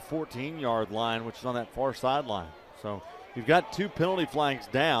there at the 14-yard line, which is on that far sideline. So you've got 2 penalty flags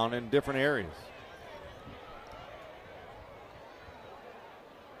down in different areas.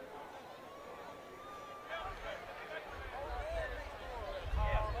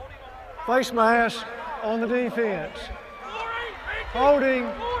 Face mask on the defense. Holding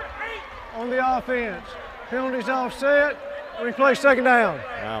on the offense. Penalties offset. Replay second down.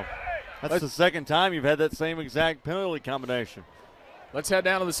 Wow. That's the second time you've had that same exact penalty combination. Let's head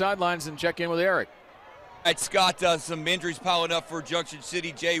down to the sidelines and check in with Eric. All right, Scott, some injuries piling up for Junction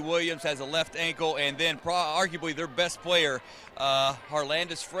City. Jay Williams has a left ankle, and then arguably their best player,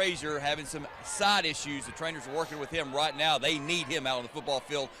 Harlandis Frazier, having some side issues. The trainers are working with him right now. They need him out on the football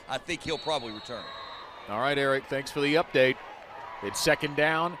field. I think he'll probably return. All right, Eric, thanks for the update. It's second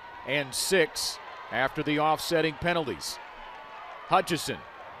down and 6 after the offsetting penalties. Hutchison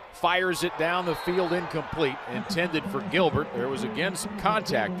fires it down the field, incomplete, intended for Gilbert. There was again some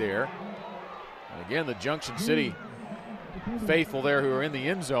contact there. And again, the Junction City faithful there who are in the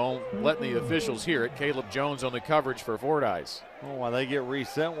end zone letting the officials hear it. Caleb Jones on the coverage for Fordyce. Oh, while they get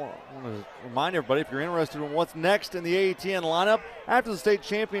reset, I want to remind everybody, if you're interested in what's next in the AETN lineup after the state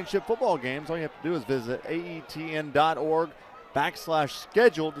championship football games, all you have to do is visit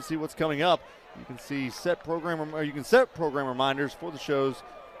aetn.org/schedule to see what's coming up. You can see set program reminders for the shows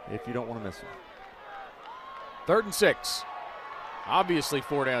if you don't want to miss them. 3rd and 6. Obviously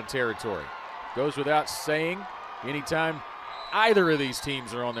 4-down territory. Goes without saying, anytime either of these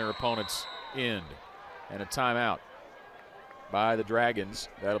teams are on their opponent's end. And a timeout by the Dragons.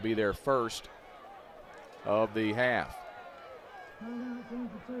 That'll be their first of the half.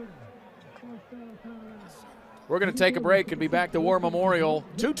 We're going to take a break and be back to War Memorial.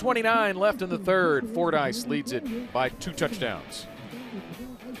 2:29 left in the third. Fordyce leads it by 2 touchdowns.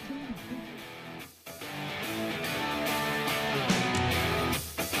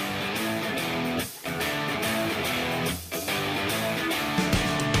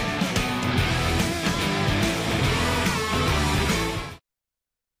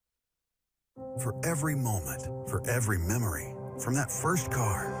 For every moment, for every memory, from that first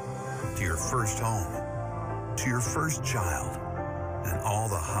car to your first home, to your first child, and all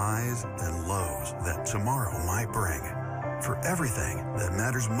the highs and lows that tomorrow might bring. For everything that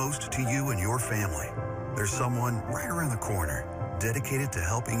matters most to you and your family, there's someone right around the corner dedicated to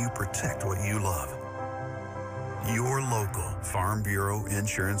helping you protect what you love. Your local Farm Bureau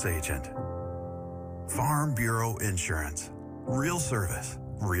insurance agent. Farm Bureau Insurance. Real service,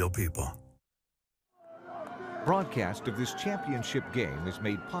 real people. Broadcast of this championship game is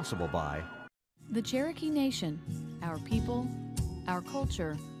made possible by the Cherokee Nation, our people, our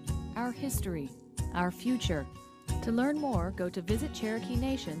culture, our history, our future. To learn more, go to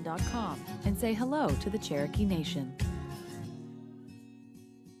visitcherokeenation.com and say hello to the Cherokee Nation.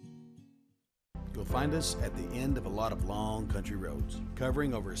 You'll find us at the end of a lot of long country roads,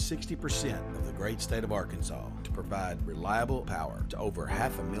 covering over 60% of the great state of Arkansas to provide reliable power to over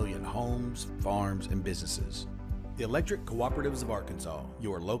 500,000 homes, farms, and businesses. The Electric Cooperatives of Arkansas,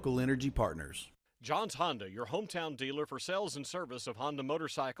 your local energy partners. John's Honda, your hometown dealer for sales and service of Honda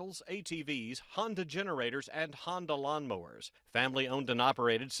motorcycles, ATVs, Honda generators, and Honda lawnmowers. Family owned and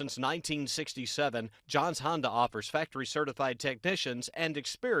operated since 1967, John's Honda offers factory certified technicians and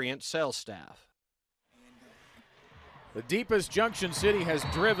experienced sales staff. The deepest Junction City has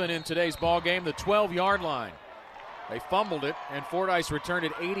driven in today's ball game, the 12-yard line. They fumbled it, and Fordyce returned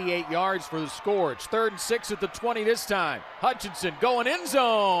it 88 yards for the score. It's 3rd and 6 at the 20 this time. Hutchinson going end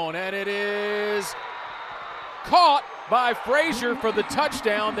zone, and it is caught by Frazier for the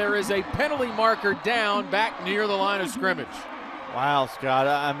touchdown. There is a penalty marker down back near the line of scrimmage. Wow, Scott.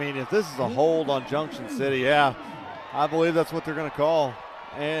 I mean, if this is a hold on Junction City, yeah, I believe that's what they're going to call.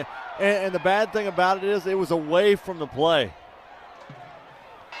 And the bad thing about it is it was away from the play.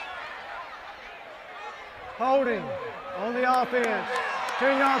 Holding on the offense.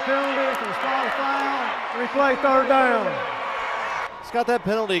 10-yard penalty from spot foul. Replay 3rd down. Scott, that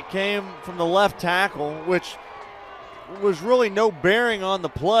penalty came from the left tackle, which was really no bearing on the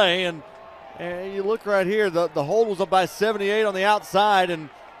play. And you look right here, the hold was up by 78 on the outside,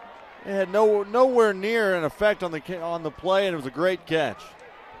 and it had nowhere near an effect on the play, and it was a great catch.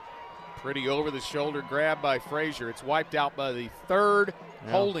 Pretty over-the-shoulder grab by Frazier. It's wiped out by the 3rd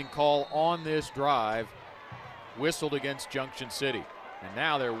holding call on this drive, whistled against Junction City. And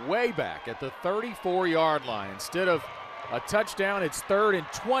now they're way back at the 34-yard line. Instead of a touchdown, it's 3rd and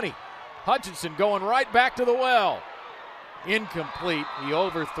 20. Hutchinson going right back to the well. Incomplete. He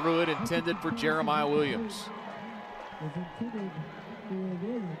overthrew it, intended for Jeremiah Williams.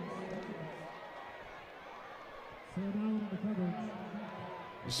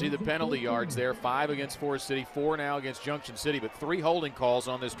 You see the penalty yards there, 5 against Forest City, 4 now against Junction City, but 3 holding calls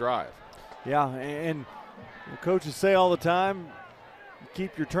on this drive. Yeah, and the coaches say all the time,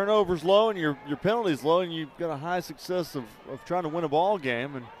 keep your turnovers low and your penalties low, and you've got a high success of trying to win a ball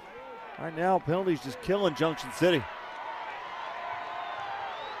game. And right now, penalties just killing Junction City.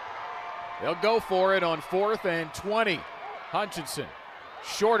 They'll go for it on 4th and 20. Hutchinson,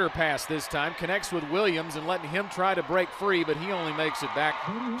 shorter pass this time, connects with Williams and letting him try to break free, but he only makes it back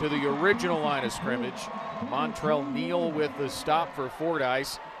to the original line of scrimmage. Montrell Neal with the stop for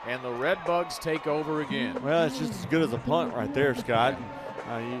Fordyce, and the Redbugs take over again. Well, it's just as good as a punt right there, Scott.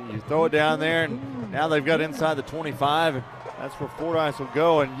 You throw it down there, and now they've got inside the 25, and that's where Fordyce will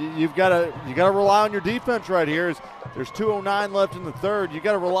go. And you got to rely on your defense right here. There's 2:09 left in the 3rd. You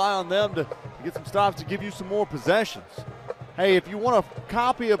got to rely on them to get some stops to give you some more possessions. Hey, if you want a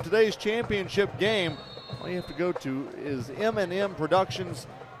copy of today's championship game, all you have to go to is M&M Productions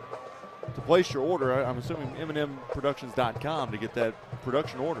to place your order. I'm assuming MNMProductions.com to get that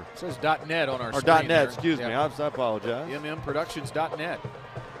production order. It says .net on our or screen. .net, there. excuse me. I apologize. MNMProductions.net.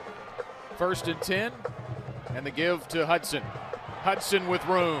 1st and 10, and the give to Hudson. Hudson with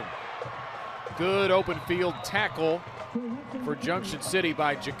room. Good open field tackle for Junction City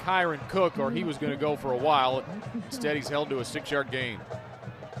by Jakyron Cook, or he was going to go for a while. Instead, he's held to a 6-yard gain.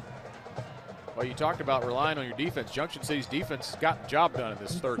 Well, you talked about relying on your defense. Junction City's defense got the job done in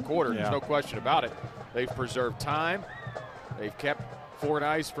this 3rd quarter. There's no question about it. They've preserved time. They've kept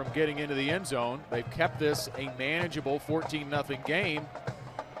Fordyce from getting into the end zone. They've kept this a manageable 14-0 game.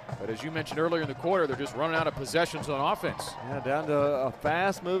 But as you mentioned earlier in the quarter, they're just running out of possessions on offense. Yeah, down to a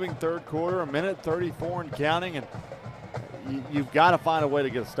fast-moving 3rd quarter, 1:34 and counting, and you've got to find a way to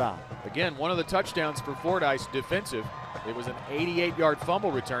get a stop. Again, one of the touchdowns for Fordyce defensive. It was an 88-yard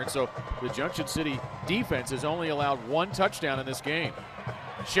fumble return, so the Junction City defense has only allowed 1 touchdown in this game.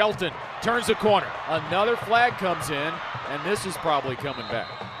 Shelton turns the corner. Another flag comes in, and this is probably coming back.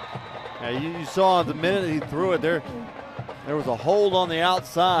 Yeah, you saw the minute he threw it there was a hold on the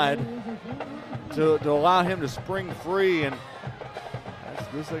outside to allow him to spring free, and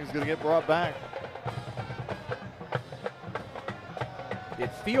this thing's going to get brought back.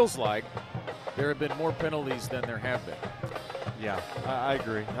 It feels like there have been more penalties than there have been. Yeah, I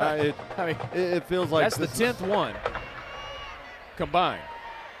agree. It feels like that's the 10th one. combined.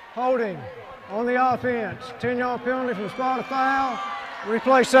 Holding on the offense. 10-yard penalty from the spot of foul.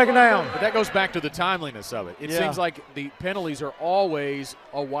 Replay second down. But that goes back to the timeliness of it. It seems like the penalties are always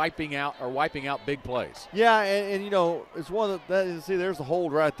wiping out big plays. Yeah, and you know, it's one of that. See, there's a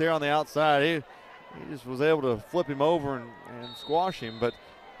hold right there on the outside. He just was able to flip him over and squash him. But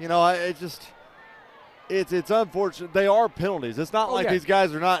you know, it's unfortunate. They are penalties. It's not these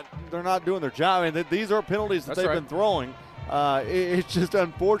guys they're not doing their job. I mean, these are penalties that they've been throwing. It's just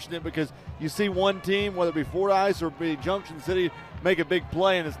unfortunate because you see one team, whether it be Fordyce or be Junction City, make a big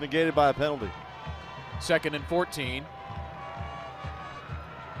play and it's negated by a penalty. 2nd and 14.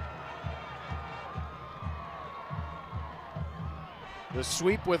 The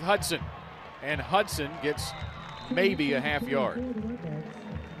sweep with Hudson, and Hudson gets maybe a half yard.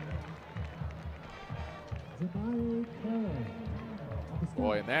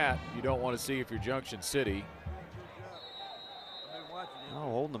 Boy, and that you don't want to see if you're Junction City. Oh,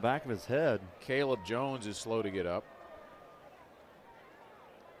 holding the back of his head. Caleb Jones is slow to get up.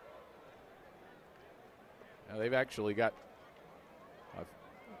 Now they've actually got,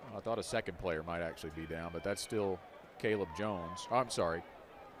 I thought a second player might actually be down, but that's still Caleb Jones. Oh, I'm sorry.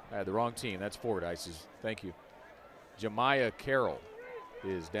 I had the wrong team. That's Fordyce's. Thank you. Jemiah Carroll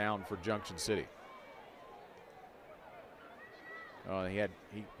is down for Junction City. Oh,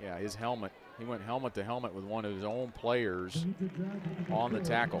 his helmet. He went helmet to helmet with one of his own players on the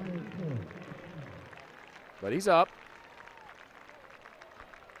tackle. But he's up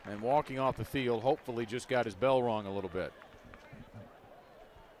and walking off the field. Hopefully just got his bell rung a little bit.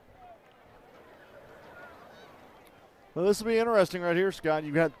 Well, this will be interesting right here, Scott.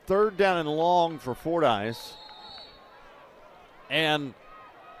 You've got 3rd down and long for Fordyce. And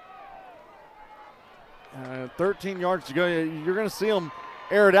 13 yards to go. You're going to see them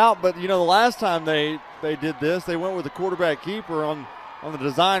air it out, but you know the last time they did this, they went with the quarterback keeper on the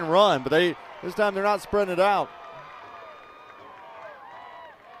design run, but this time they're not spreading it out.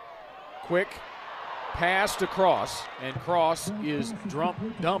 Quick pass to Cross, and Cross is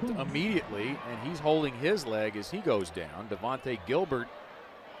dumped immediately, and he's holding his leg as he goes down. Devontae Gilbert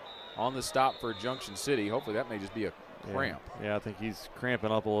on the stop for Junction City. Hopefully that may just be a cramp. Yeah, I think he's cramping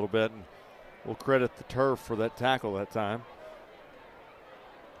up a little bit, and we'll credit the turf for that tackle that time.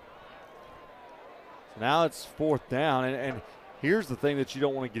 So now it's 4th down, and here's the thing that you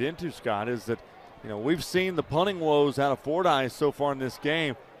don't want to get into, Scott, is that we've seen the punting woes out of Fordyce so far in this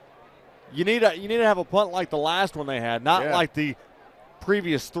game. You need to have a punt like the last one they had, not like the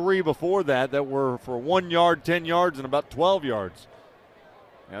previous 3 before that were for 1 yard, 10 yards, and about 12 yards.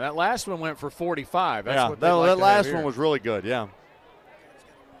 Yeah, that last one went for 45. That's what that last one was really good, yeah.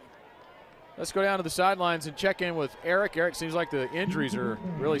 Let's go down to the sidelines and check in with Eric. Eric, seems like the injuries are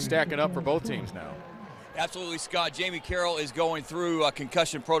really stacking up for both teams now. Absolutely, Scott. Jamie Carroll is going through a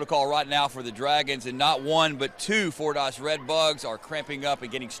concussion protocol right now for the Dragons, and not one but 2 Fordyce Redbugs are cramping up and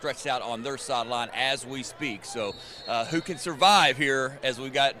getting stretched out on their sideline as we speak. So who can survive here as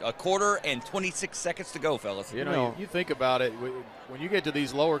we've got a quarter and 26 seconds to go, fellas? You think about it, when you get to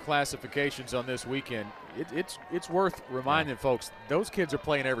these lower classifications on this weekend, it's worth reminding folks those kids are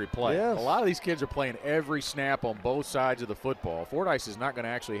playing every play. Yes. A lot of these kids are playing every snap on both sides of the football. Fordyce is not going to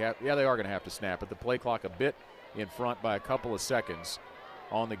actually have – they are going to have to snap at the play clock a bit in front by a couple of seconds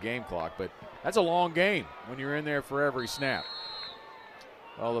on the game clock. But that's a long game when you're in there for every snap.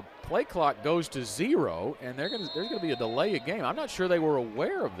 Well, the play clock goes to 0, and there's going to be a delay of game. I'm not sure they were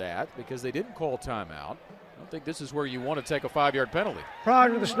aware of that because they didn't call timeout. I don't think this is where you want to take a 5-yard penalty.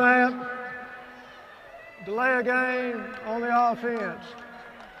 Prior to the snap, delay a game on the offense.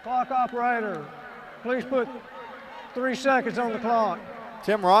 Clock operator, please put 3 seconds on the clock.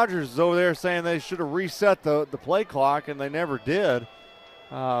 Tim Rogers is over there saying they should have reset the play clock, and they never did.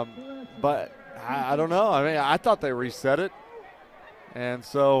 But I don't know. I mean, I thought they reset it. And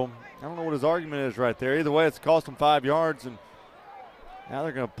so I don't know what his argument is right there. Either way, it's cost them 5 yards, and now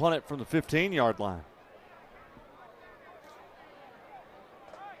they're going to punt it from the 15-yard line.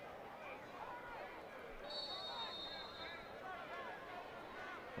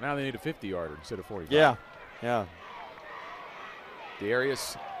 Now they need a 50-yarder instead of 45. Yeah.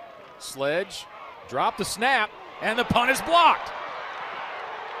 Darius Sledge dropped the snap, and the punt is blocked.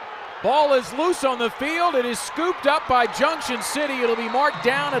 Ball is loose on the field. It is scooped up by Junction City. It'll be marked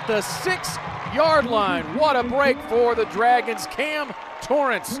down at the 6-yard line. What a break for the Dragons. Cam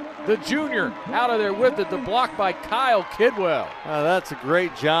Torrance, the junior, out of there with it. The block by Kyle Kidwell. That's a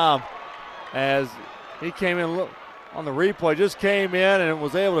great job as he came in on the replay, just came in and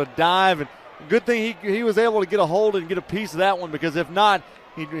was able to dive. And good thing he was able to get a hold and get a piece of that one, because if not,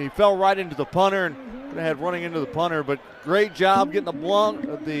 he fell right into the punter and Could have had running into the punter, but great job getting the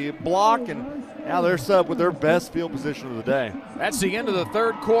block, and now they're set up with their best field position of the day. That's the end of the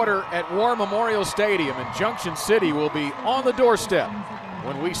third quarter at War Memorial Stadium, and Junction City will be on the doorstep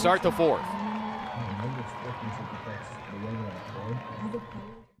when we start the fourth.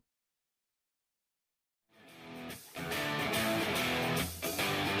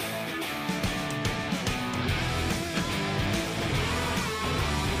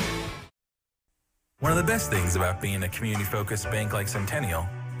 One of the best things about being a community-focused bank like Centennial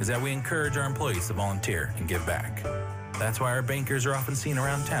is that we encourage our employees to volunteer and give back. That's why our bankers are often seen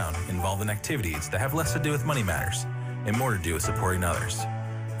around town involved in activities that have less to do with money matters and more to do with supporting others.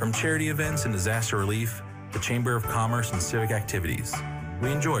 From charity events and disaster relief to Chamber of Commerce and civic activities,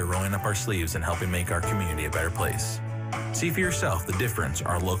 we enjoy rolling up our sleeves and helping make our community a better place. See for yourself the difference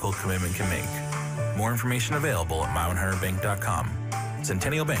our local commitment can make. More information available at my100bank.com.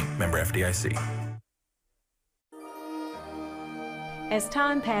 Centennial Bank, member FDIC. As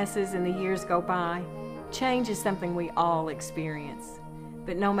time passes and the years go by, change is something we all experience.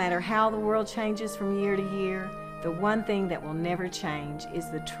 But no matter how the world changes from year to year, the one thing that will never change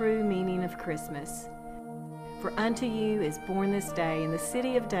is the true meaning of Christmas. For unto you is born this day in the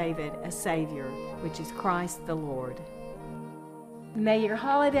city of David a Savior, which is Christ the Lord. May your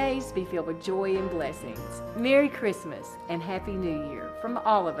holidays be filled with joy and blessings. Merry Christmas and Happy New Year from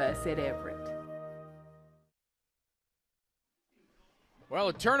all of us at Everett. Well,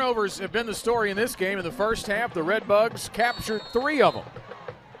 the turnovers have been the story in this game. In the first half, the Redbugs captured 3 of them.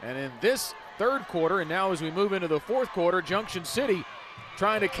 And in this third quarter, and now as we move into the fourth quarter, Junction City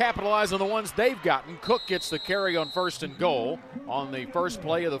trying to capitalize on the ones they've gotten. Cook gets the carry on 1st and goal on the first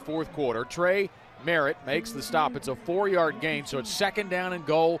play of the fourth quarter. Trey Merritt makes the stop. It's a 4-yard gain, so it's 2nd down and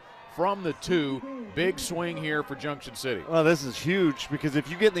goal from the 2. Big swing here for Junction City. Well, this is huge because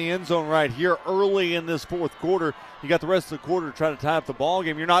if you get in the end zone right here early in this fourth quarter, you got the rest of the quarter to try to tie up the ball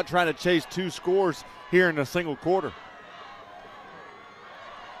game. You're not trying to chase 2 scores here in a single quarter.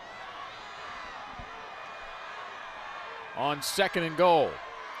 On 2nd and goal,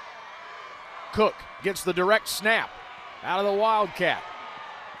 Cook gets the direct snap out of the Wildcat.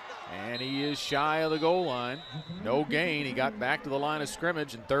 And he is shy of the goal line. No gain. He got back to the line of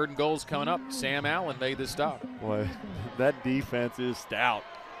scrimmage, and 3rd and goal's coming up. Sam Allen made the stop. Boy, that defense is stout.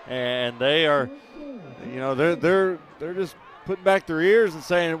 And they are, you know, they're just putting back their ears and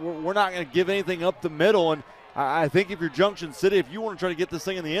saying we're not going to give anything up the middle. And I think if you're Junction City, if you want to try to get this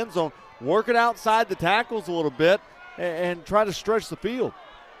thing in the end zone, work it outside the tackles a little bit and try to stretch the field.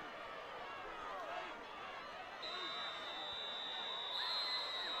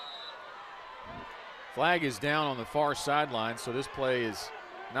 Flag is down on the far sideline, so this play is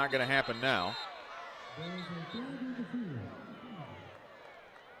not going to happen now.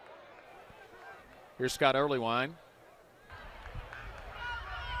 Here's Scott Earlywine.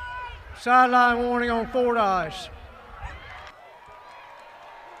 Sideline warning on Fordyce.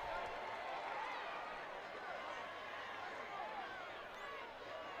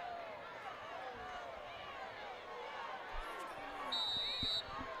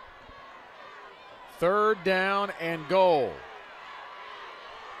 Third down and goal.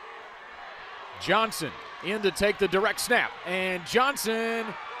 Johnson in to take the direct snap, and Johnson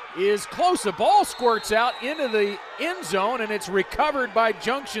is close. The ball squirts out into the end zone, and it's recovered by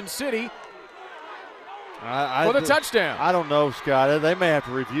Junction City for the touchdown. I don't know, Scott. They may have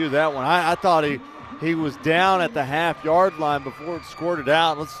to review that one. I thought he was down at the half-yard line before it squirted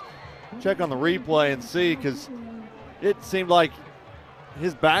out. Let's check on the replay and see, because it seemed like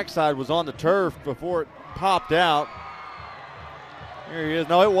his backside was on the turf before it popped out. Here he is.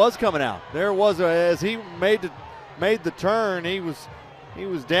 No, it was coming out. There it was as he made the turn. He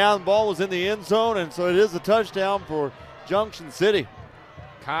was down. The ball was in the end zone, and so it is a touchdown for Junction City.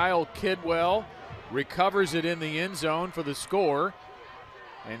 Kyle Kidwell recovers it in the end zone for the score,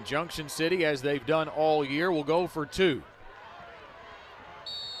 and Junction City, as they've done all year, will go for 2.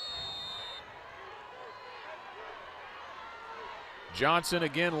 Johnson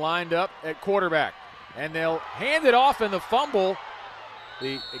again lined up at quarterback, and they'll hand it off in the fumble.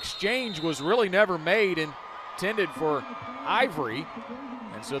 The exchange was really never made, intended for Ivory,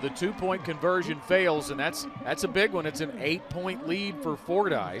 and so the 2-point conversion fails, and that's a big one. It's an 8-point lead for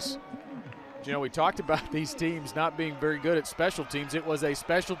Fordyce. You know, we talked about these teams not being very good at special teams. It was a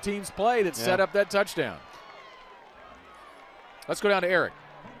special teams play that set up that touchdown. Let's go down to Eric.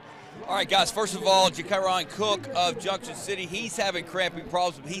 All right, guys, first of all, Jakaron Cook of Junction City, he's having cramping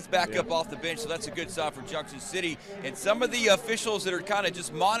problems, but he's back up off the bench, so that's a good sign for Junction City. And some of the officials that are kind of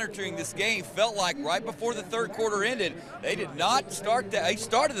just monitoring this game felt like right before the third quarter ended, they did not start that. They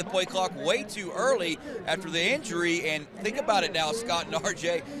started the play clock way too early after the injury. And think about it now, Scott and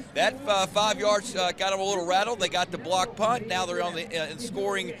RJ, that 5 yards got them a little rattled. They got the block punt. Now they're on the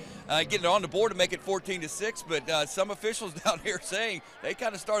scoring, getting it on the board to make it 14-6. But some officials down here saying they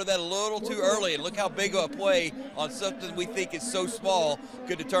kind of started that a little too early. And look how big of a play on something we think is so small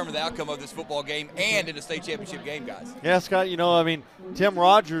could determine the outcome of this football game and in a state championship game, guys. Yeah, Scott, Tim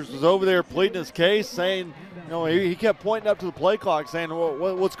Rogers was over there pleading his case, saying, he kept pointing up to the play clock saying,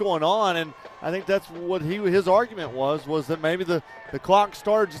 well, what's going on? And I think that's what his argument was that maybe the clock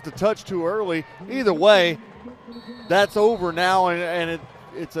started just a touch too early. Either way, that's over now, and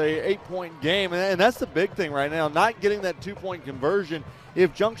it's a 8-point game, and that's the big thing right now, not getting that 2-point conversion.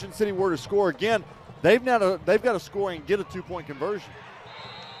 If Junction City were to score again, they've got to score and get a 2-point conversion.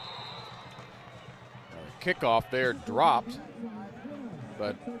 Kickoff there dropped,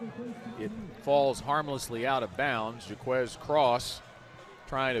 but it falls harmlessly out of bounds. Jaquez Cross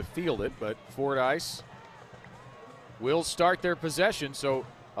trying to field it, but Fordyce will start their possession. So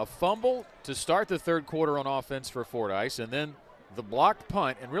a fumble to start the third quarter on offense for Fordyce, and then the blocked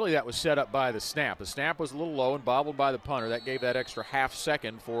punt, and really that was set up by the snap. The snap was a little low and bobbled by the punter. That gave that extra half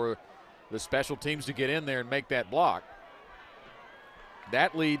second for the special teams to get in there and make that block.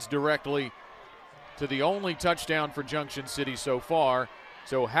 That leads directly to the only touchdown for Junction City so far.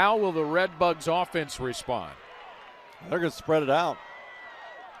 So how will the Red Bugs offense respond? They're going to spread it out.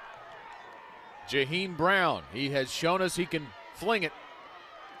 Jaheim Brown, he has shown us he can fling it.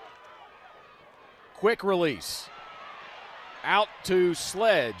 Quick release. Out to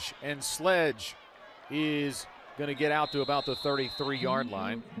Sledge, and Sledge is going to get out to about the 33-yard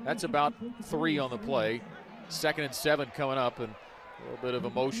line. That's about 3 on the play. 2nd and 7 coming up, and a little bit of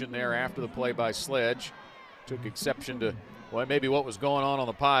emotion there after the play by Sledge. Took exception to maybe what was going on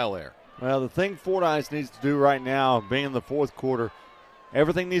the pile there. Well, the thing Fordyce needs to do right now, being in the fourth quarter,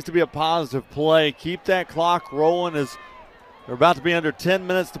 everything needs to be a positive play. Keep that clock rolling as they're about to be under 10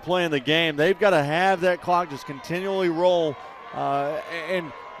 minutes to play in the game. They've got to have that clock just continually roll and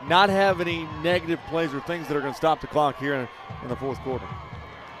not have any negative plays or things that are going to stop the clock here in the fourth quarter.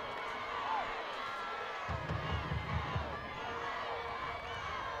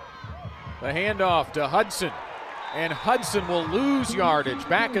 The handoff to Hudson, and Hudson will lose yardage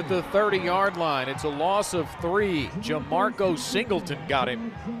back at the 30-yard line. It's a loss of 3. Jamarco Singleton got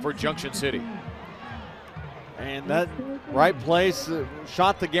him for Junction City. And that right place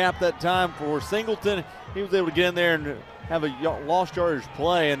shot the gap that time for Singleton. He was able to get in there and have a lost yardage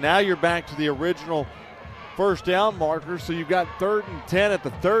play, and now you're back to the original first down marker. So you've got 3rd and 10 at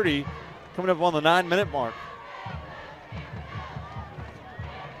the 30, coming up on the 9-minute mark.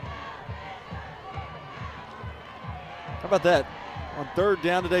 How about that? On 3rd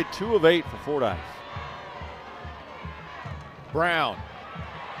down today, 2 of 8 for Fordyce. Brown,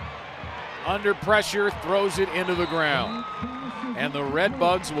 under pressure, throws it into the ground. And the Red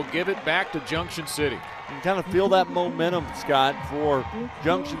Bugs will give it back to Junction City. You can kind of feel that momentum, Scott, for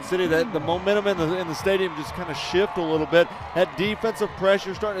Junction City. That the momentum in the stadium just kind of shift a little bit. That defensive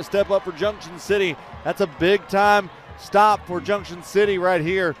pressure starting to step up for Junction City. That's a big time stop for Junction City right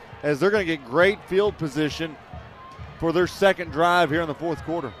here, as they're going to get great field position for their second drive here in the fourth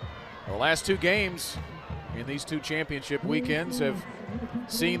quarter. The last 2 games in these 2 championship weekends have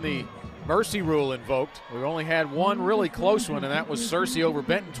seen the mercy rule invoked. We've only had one really close one, and that was Searcy over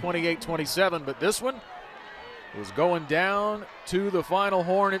Benton, 28-27. But this one is going down to the final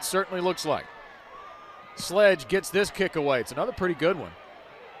horn, it certainly looks like. Sledge gets this kick away. It's another pretty good one.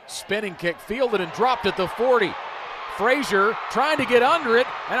 Spinning kick, fielded and dropped at the 40. Frazier trying to get under it,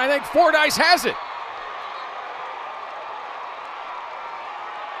 and I think Fordyce has it.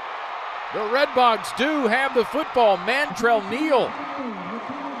 The Red Bugs do have the football. Mantrell Neal.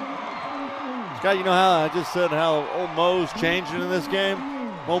 Scott, you know how I just said how old Mo's changing in this game?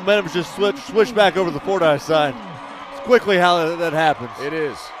 Momentum's just switched back over to the Fordyce side. It's quickly how that happens. It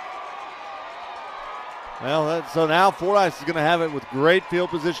is. Well, so now Fordyce is going to have it with great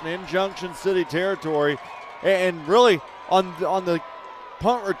field position in Junction City territory. And really, on the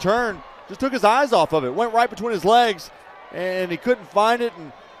punt return, just took his eyes off of it. Went right between his legs, and he couldn't find it.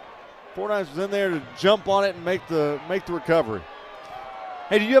 And Fordyce was in there to jump on it and make the recovery.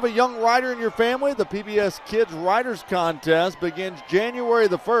 Hey, do you have a young rider in your family? The PBS Kids Riders Contest begins January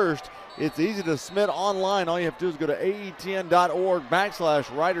the 1st. It's easy to submit online. All you have to do is go to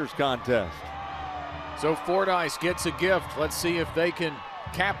aetn.org/riders contest. So Fordyce gets a gift. Let's see if they can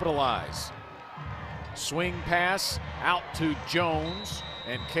capitalize. Swing pass out to Jones,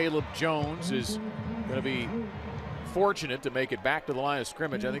 and Caleb Jones is going to be fortunate to make it back to the line of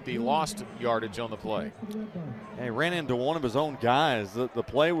scrimmage. I think he lost yardage on the play. He ran into one of his own guys. The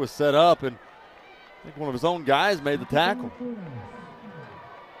play was set up, and I think one of his own guys made the tackle.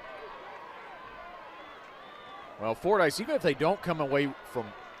 Well, Fordyce, even if they don't come away from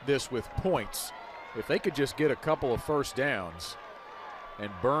this with points, if they could just get a couple of first downs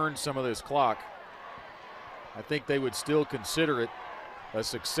and burn some of this clock, I think they would still consider it a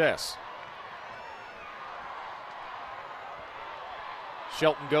success.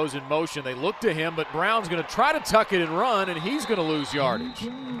 Shelton goes in motion. They look to him, but Brown's going to try to tuck it and run, and he's going to lose yardage.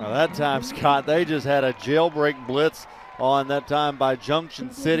 Now that time, Scott, they just had a jailbreak blitz on that time by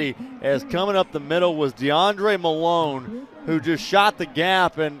Junction City, as coming up the middle was DeAndre Malone, who just shot the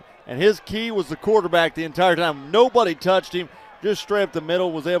gap, and his key was the quarterback the entire time. Nobody touched him, just straight up the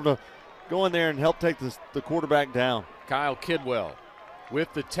middle, was able to go in there and help take the quarterback down. Kyle Kidwell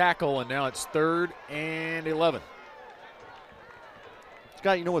with the tackle, and now it's 3rd and 11.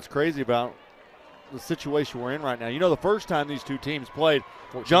 Scott, you know what's crazy about the situation we're in right now? You know, the first time these two teams played,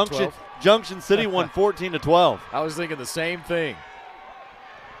 Junction City won 14-12. I was thinking the same thing.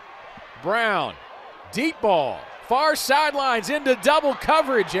 Brown, deep ball, far sidelines into double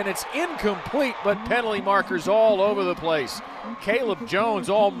coverage, and it's incomplete, but penalty markers all over the place. Caleb Jones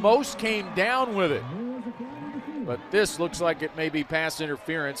almost came down with it, but this looks like it may be pass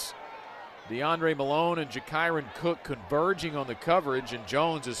interference. DeAndre Malone and Jakyron Cook converging on the coverage, and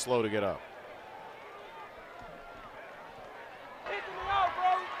Jones is slow to get up.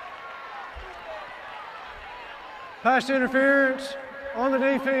 Pass interference on the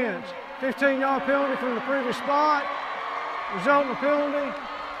defense. 15-yard penalty from the previous spot. Resulting penalty,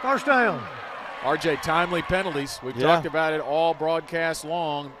 first down. RJ, timely penalties. We've talked about it all broadcast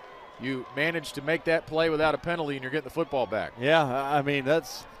long. You managed to make that play without a penalty, and you're getting the football back. Yeah, I mean,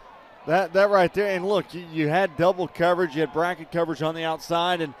 that's that right there. And look, you had double coverage. You had bracket coverage on the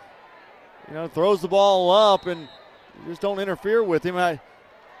outside, and, you know, throws the ball up, and you just don't interfere with him. I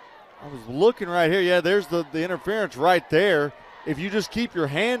was looking right here. Yeah, there's the interference right there. If you just keep your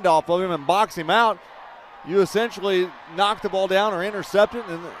hand off of him and box him out, you essentially knock the ball down or intercept it,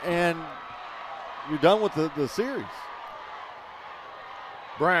 and you're done with the series.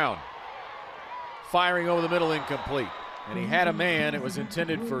 Brown firing over the middle, incomplete. And he had a man. It was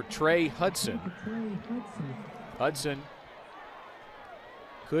intended for Trey Hudson. Hudson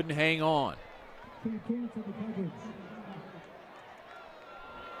couldn't hang on.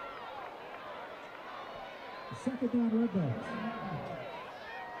 Second down, Redbacks.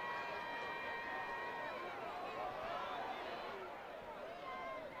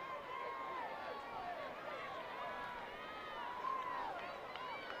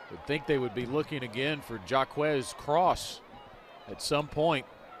 Would think they would be looking again for Jaquez Cross at some point.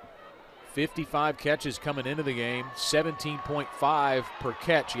 55 catches coming into the game, 17.5 per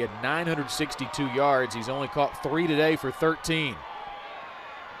catch. He had 962 yards. He's only caught 3 today for 13.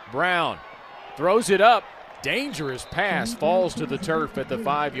 Brown throws it up. Dangerous pass, falls to the turf at the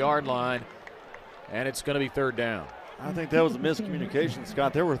 5-yard line, and it's going to be 3rd down. I think that was a miscommunication,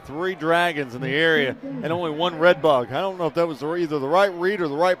 Scott. There were 3 Dragons in the area and only 1 Red Bug. I don't know if that was either the right read or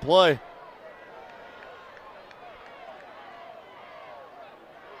the right play.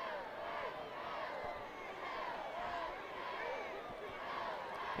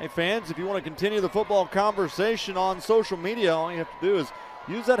 Hey, fans, if you want to continue the football conversation on social media, all you have to do is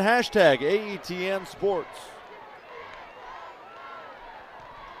use that hashtag AETN Sports.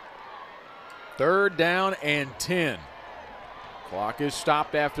 3rd down and 10. Clock is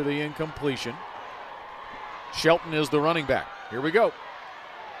stopped after the incompletion. Shelton is the running back. Here we go.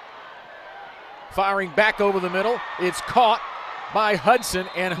 Firing back over the middle. It's caught by Hudson,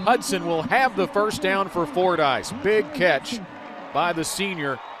 and Hudson will have the first down for Fordyce. Big catch by the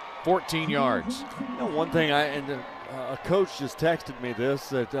senior, 14 yards. You know, one thing, a coach just texted me this,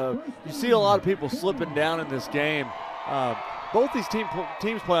 that you see a lot of people slipping down in this game. Both these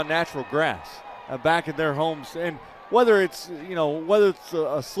teams play on natural grass back in their homes, and whether it's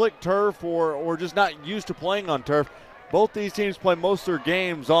a slick turf or just not used to playing on turf, both these teams play most of their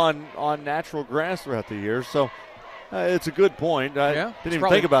games on natural grass throughout the year. So it's a good point. I didn't even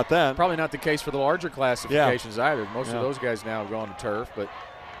think about that. Probably not the case for the larger classifications either. Most of those guys now have gone to turf, but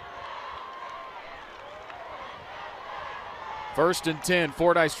 1st and 10.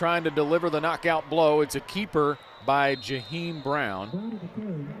 Fordyce trying to deliver the knockout blow. It's a keeper by Jaheim Brown.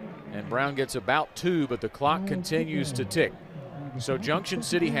 And Brown gets about 2, but the clock continues to tick. So Junction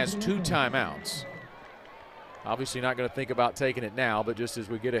City has 2 timeouts. Obviously not going to think about taking it now, but just as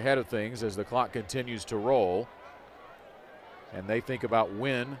we get ahead of things, as the clock continues to roll, and they think about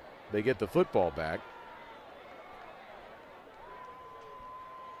when they get the football back.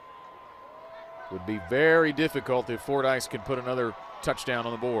 Would be very difficult if Fordyce can put another touchdown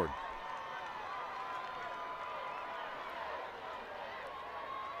on the board.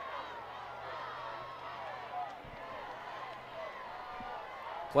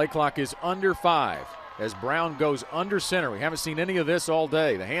 Play clock is under 5 as Brown goes under center. We haven't seen any of this all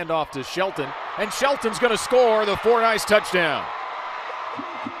day. The handoff to Shelton, and Shelton's going to score the Fordyce touchdown.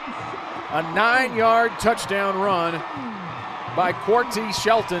 A 9-yard touchdown run by Quarty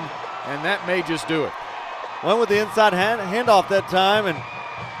Shelton, and that may just do it. Went with the inside handoff that time and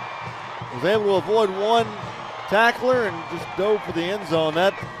was able to avoid one tackler and just dove for the end zone.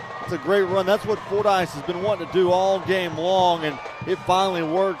 That's a great run. That's what Fordyce has been wanting to do all game long, and it finally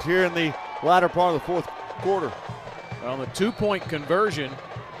worked here in the latter part of the fourth quarter. Well, the 2-point conversion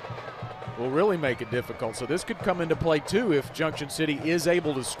will really make it difficult. So this could come into play too if Junction City is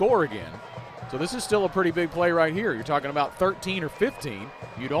able to score again. So this is still a pretty big play right here. You're talking about 13 or 15.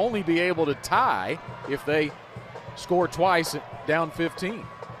 You'd only be able to tie if they score twice down 15.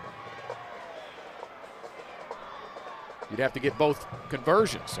 You'd have to get both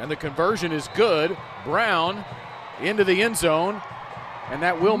conversions, and the conversion is good. Brown into the end zone, and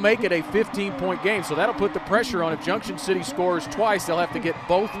that will make it a 15-point game. So that'll put the pressure on. If Junction City scores twice, they'll have to get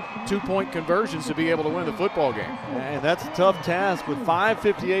both 2-point conversions to be able to win the football game. And that's a tough task with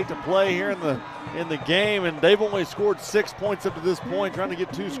 5:58 to play here in the game, and they've only scored 6 points up to this point. Trying to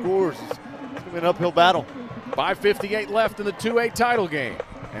get 2 scores, it's going to be an uphill battle. 5:58 left in the 2A title game,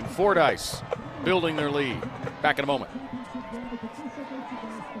 and Fordyce building their lead. Back in a moment.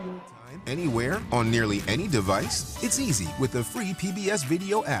 Anywhere, on nearly any device? It's easy with the free PBS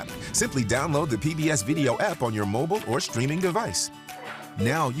Video app. Simply download the PBS Video app on your mobile or streaming device.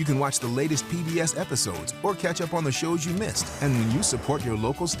 Now you can watch the latest PBS episodes or catch up on the shows you missed. And when you support your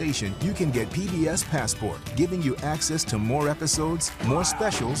local station, you can get PBS Passport, giving you access to more episodes, more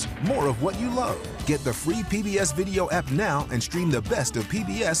specials, more of what you love. Get the free PBS Video app now and stream the best of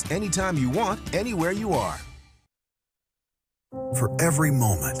PBS anytime you want, anywhere you are. For every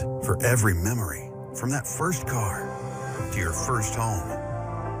moment, for every memory, from that first car to your first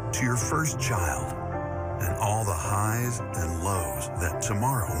home, to your first child, and all the highs and lows that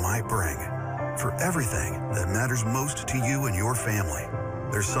tomorrow might bring. For everything that matters most to you and your family,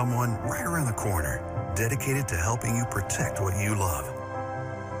 there's someone right around the corner dedicated to helping you protect what you love.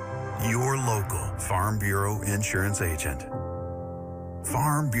 Your local Farm Bureau Insurance agent.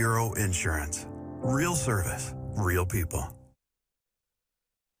 Farm Bureau Insurance. Real service, real people.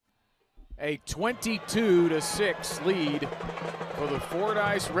 A 22-6 lead for the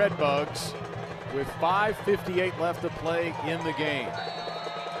Fordyce Redbugs with 5:58 left to play in the game.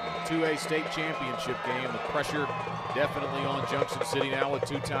 2A state championship game. The pressure definitely on Junction City now with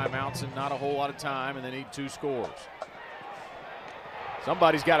 2 timeouts and not a whole lot of time, and they need 2 scores.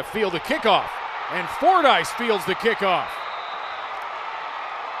 Somebody's got to field the kickoff, and Fordyce fields the kickoff.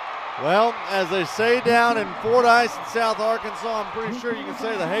 Well, as they say down in Fordyce in South Arkansas, I'm pretty sure you can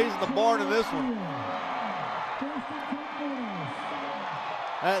say the hay's in the barn in this one.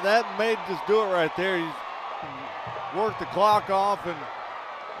 That may just do it right there. You work the clock off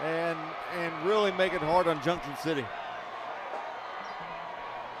and really make it hard on Junction City.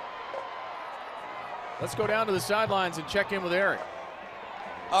 Let's go down to the sidelines and check in with Eric.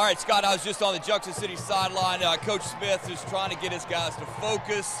 All right, Scott, I was just on the Junction City sideline. Coach Smith is trying to get his guys to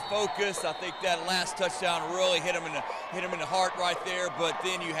focus. I think that last touchdown really hit him in the heart right there, but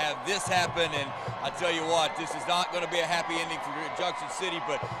then you have this happen, and I tell you what, this is not going to be a happy ending for Junction City,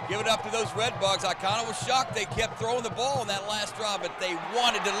 but give it up to those Redbugs. I kind of was shocked they kept throwing the ball on that last drive, but they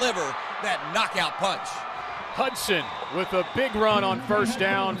want to deliver that knockout punch. Hudson with a big run on first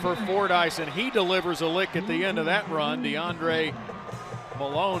down for Fordyce, and he delivers a lick at the end of that run. DeAndre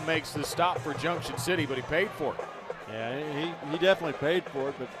Malone makes the stop for Junction City, but he paid for it. Yeah, he definitely paid for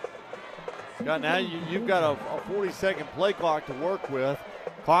it, but Scott, now you've got a 40-second play clock to work with.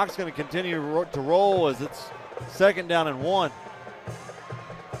 Clock's going to continue to roll as it's 2nd down and 1.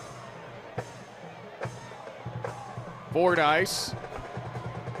 Fordyce,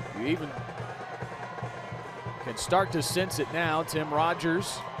 you even can start to sense it now. Tim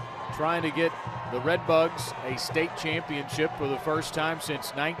Rogers trying to get the Redbugs a state championship for the first time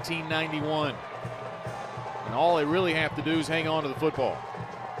since 1991. And all they really have to do is hang on to the football.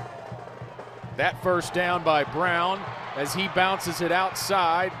 That first down by Brown as he bounces it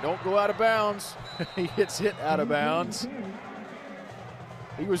outside. Don't go out of bounds. He gets hit out of bounds.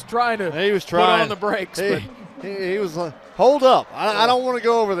 He was trying to put on the brakes. He was like, hold up. I don't want to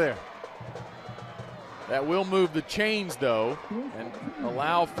go over there. That will move the chains, though, and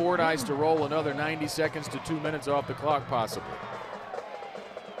allow Fordyce to roll another 90 seconds to 2 minutes off the clock, possibly.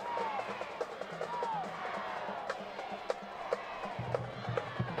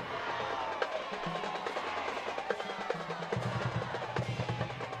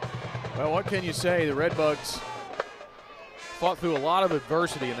 Well, what can you say? The Redbugs fought through a lot of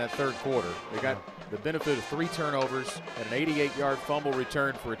adversity in that third quarter. They got the benefit of 3 turnovers and an 88-yard fumble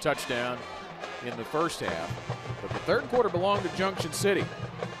return for a touchdown in the first half. But the third quarter belonged to Junction City.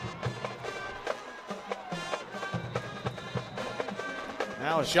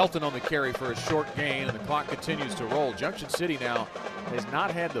 Now Shelton on the carry for a short gain, and the clock continues to roll. Junction City now has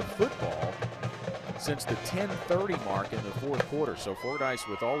not had the football since the 10:30 mark in the fourth quarter. So Fordyce,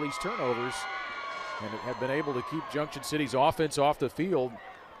 with all these turnovers, and have been able to keep Junction City's offense off the field.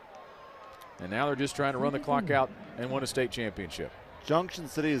 And now they're just trying to run the clock out and win a state championship. Junction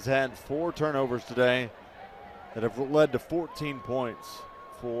City has had 4 turnovers today that have led to 14 points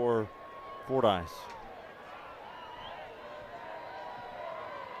for Fordyce.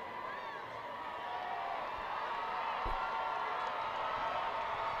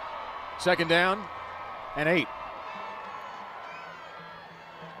 Second down and 8.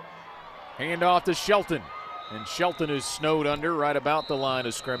 Hand off to Shelton, and Shelton is snowed under right about the line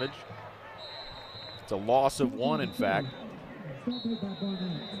of scrimmage. It's a loss of 1, in fact.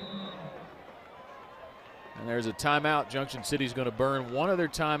 And there's a timeout. Junction City's going to burn one of their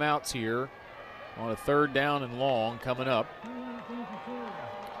timeouts here on a 3rd down and long coming up.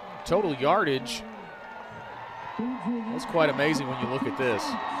 Total yardage, that's quite amazing when you look at this.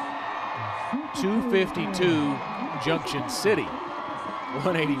 252 Junction City,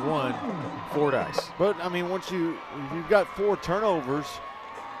 181 Fordyce. But I mean, you've got 4 turnovers,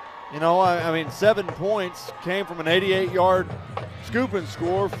 you know, I mean, 7 points came from an 88-yard scoop and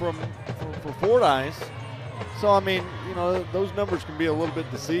score for Fordyce. So I mean, you know, those numbers can be a little bit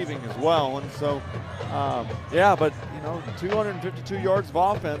deceiving as well. And so, yeah, but you know, 252 yards of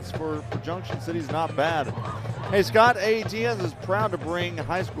offense for Junction City is not bad. Hey, Scott, AATN is proud to bring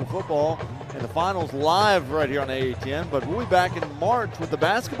high school football and the finals live right here on AATN, but we'll be back in March with the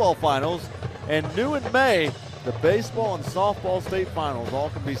basketball finals, and new in May, the baseball and softball state finals all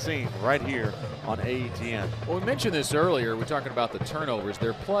can be seen right here on AATN. Well, we mentioned this earlier. We're talking about the turnovers.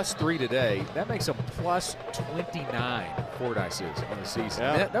 They're +3 today. That makes them +29, Fordyce is on the season.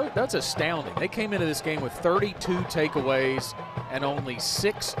 Yeah. That's astounding. They came into this game with 32 takeaways and only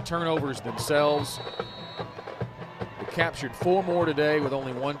 6 turnovers themselves. They captured 4 more today with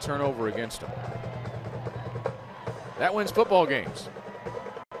only 1 turnover against them. That wins football games.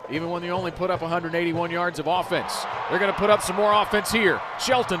 Even when you only put up 181 yards of offense. They're going to put up some more offense here.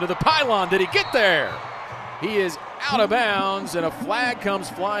 Shelton to the pylon. Did he get there? He is out of bounds, and a flag comes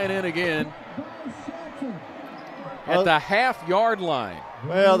flying in again at the half-yard line.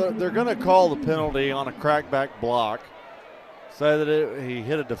 Well, they're going to call the penalty on a crackback block, say that he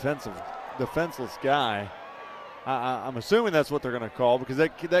hit a defenseless guy. I'm assuming that's what they're going to call, because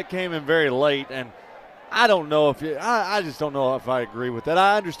that came in very late, and I don't know if I just don't know if I agree with that.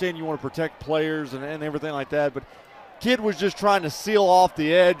 I understand you want to protect players and everything like that, but kid was just trying to seal off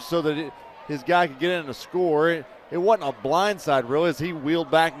the edge so that his guy could get in and score. It wasn't a blindside, really, as he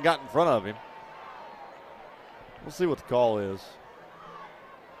wheeled back and got in front of him. We'll see what the call is.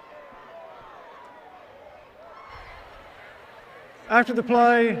 After the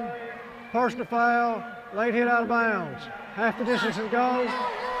play, personal foul, late hit out of bounds. Half the distance is gone,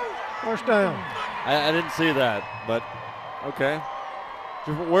 first down. I didn't see that, but okay.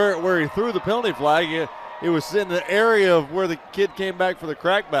 Where he threw the penalty flag, it was in the area of where the kid came back for the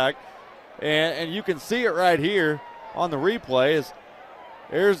crackback, and you can see it right here on the replay.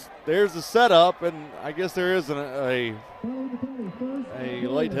 There's the setup, and I guess there is a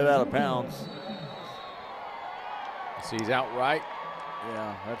late hit out of bounds. See, he's outright.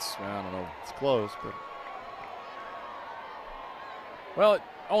 Yeah, I don't know. It's close, but. Well, it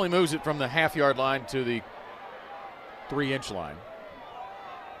only moves it from the half-yard line to the 3-inch line.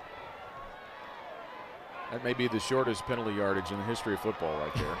 That may be the shortest penalty yardage in the history of football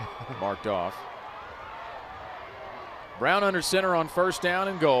right there, marked off. Brown under center on first down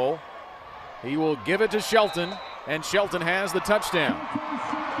and goal. He will give it to Shelton, and Shelton has the touchdown.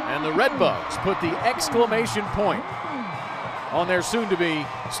 And the Redbugs put the exclamation point on their soon-to-be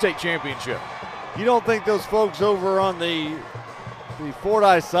state championship. You don't think those folks over on the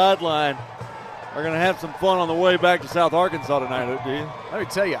Fordyce sideline are going to have some fun on the way back to South Arkansas tonight, do you? Let me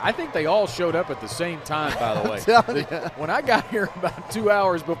tell you, I think they all showed up at the same time, by the way. When I got here about 2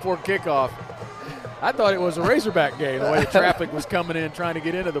 hours before kickoff, I thought it was a Razorback game, the way the traffic was coming in trying to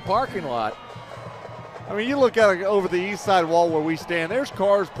get into the parking lot. I mean, you look out over the east side wall where we stand, there's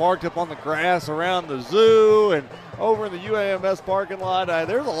cars parked up on the grass around the zoo and over in the UAMS parking lot.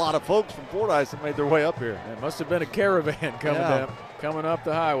 There's a lot of folks from Fordyce that made their way up here. It must have been a caravan coming up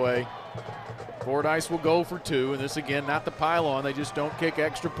the highway. Fordyce will go for 2, and this again, not the pylon. They just don't kick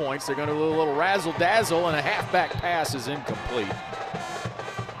extra points. They're going to do a little razzle-dazzle, and a halfback pass is incomplete.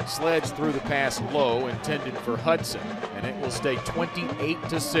 Sledge threw the pass low, intended for Hudson, and it will stay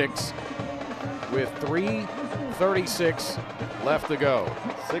 28-6 with 3:36 left to go.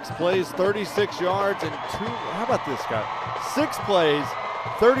 6 plays, 36 yards, and 2. How about this, Scott? 6 plays,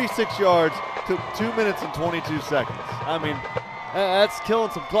 36 yards, took 2 minutes and 22 seconds. I mean, that's killing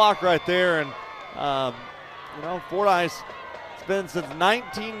some clock right there. And Fordyce, it's been since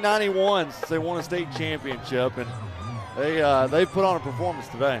 1991 since they won a state championship, and they put on a performance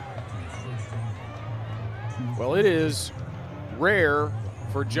today. Well, it is rare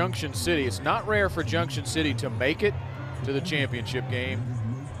for Junction City. It's not rare for Junction City to make it to the championship game.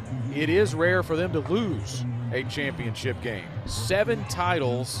 It is rare for them to lose a championship game. 7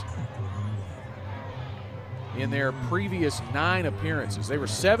 titles in their previous 9 appearances. They were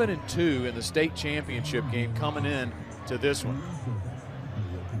 7-2 in the state championship game coming in to this one.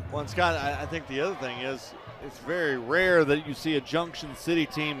 Well, and Scott, I think the other thing is it's very rare that you see a Junction City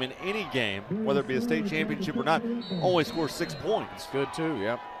team in any game, whether it be a state championship or not, only score 6 points. Good too,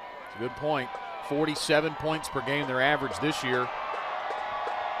 yep. It's a good point. 47 points per game their average this year.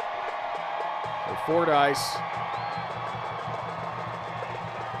 So Fordyce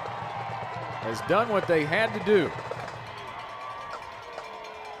has done what they had to do.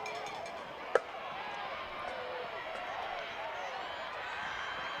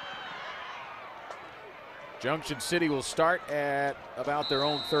 Junction City will start at about their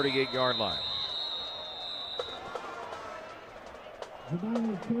own 38-yard line.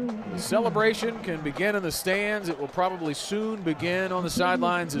 The celebration can begin in the stands. It will probably soon begin on the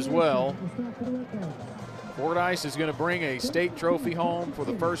sidelines as well. Fordyce is going to bring a state trophy home for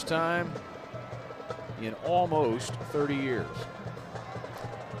the first time in almost 30 years.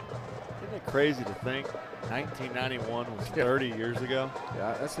 Isn't it crazy to think 1991 was 30 years ago?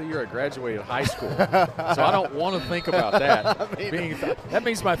 Yeah, that's the year I graduated high school. So I don't want to think about that. That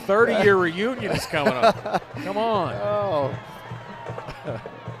means my 30-year reunion is coming up. Come on. Oh.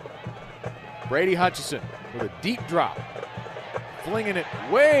 Brady Hutchison with a deep drop, flinging it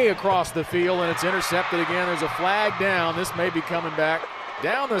way across the field, and it's intercepted again. There's a flag down. This may be coming back.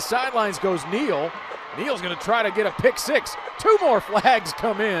 Down the sidelines goes Neal. Neal's going to try to get a pick 6. 2 more flags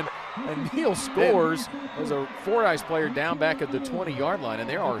come in, and Neal scores as a Fordyce player down back at the 20-yard line, and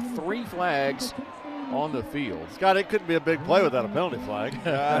there are 3 flags on the field. Scott, it couldn't be a big play without a penalty flag.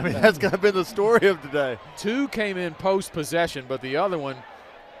 I mean, that's going to be the story of today. 2 came in post-possession, but the other one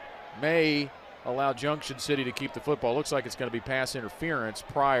may allow Junction City to keep the football. Looks like it's going to be pass interference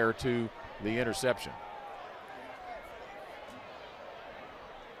prior to the interception.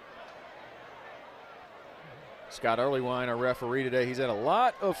 Scott Earlywine, our referee today, he's had a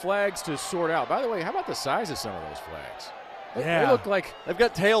lot of flags to sort out. By the way, how about the size of some of those flags? They look like they've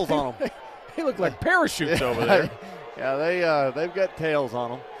got tails on them. They look like parachutes over there. Yeah, they've got tails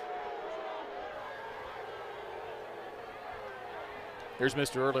on them. Here's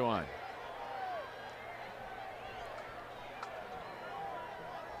Mr. Earlywine.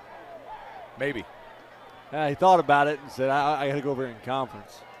 Maybe. He thought about it and said, I got to go over here in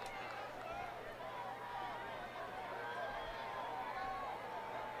conference.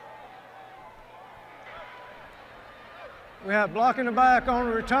 We have blocking the back on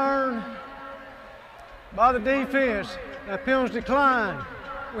the return by the defense. That penalty declined.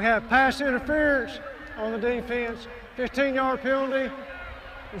 We have pass interference on the defense. 15-yard penalty.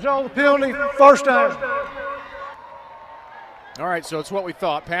 Result of the penalty, first down. All right, so it's what we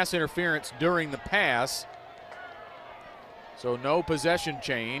thought. Pass interference during the pass. So no possession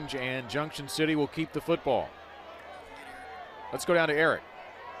change, and Junction City will keep the football. Let's go down to Eric.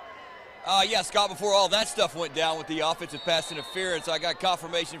 Yeah, Scott, before all that stuff went down with the offensive pass interference, I got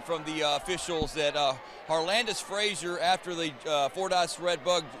confirmation from the officials that Harlandis Frazier, after the Fordyce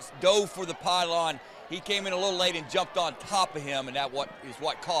Redbug dove for the pylon, he came in a little late and jumped on top of him, and that is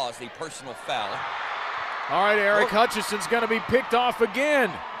what caused the personal foul. All right, Eric Hutchison's going to be picked off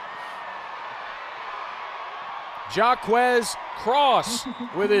again. Jaquez Cross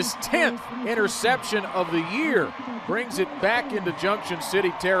with his 10th interception of the year brings it back into Junction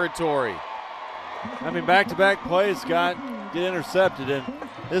City territory. I mean, back-to-back plays, Scott, get intercepted, and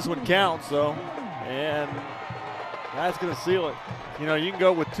this one counts, though, and that's going to seal it. You know, you can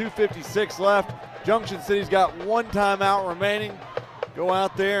go with 2:56 left, Junction City's got one timeout remaining. Go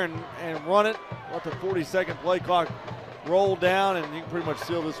out there and run it. Let the 40-second play clock roll down, and you can pretty much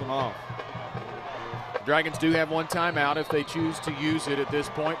seal this one off. Dragons do have one timeout if they choose to use it at this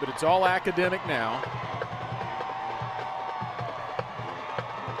point, but it's all academic now.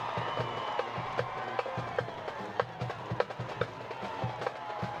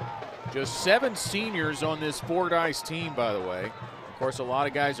 Just 7 seniors on this Fordyce team, by the way. Of course, a lot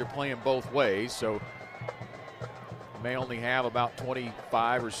of guys are playing both ways, so may only have about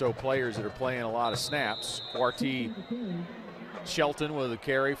 25 or so players that are playing a lot of snaps. Quarty Shelton with a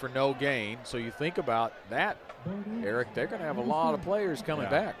carry for no gain. So you think about that, Eric, they're going to have a lot of players coming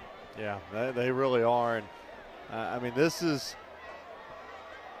back. Yeah, they really are. And I mean, this is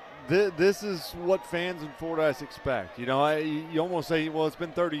what fans in Fordyce expect. You know, you almost say, well, it's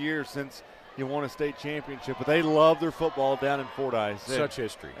been 30 years since you won a state championship, but they love their football down in Fordyce. Such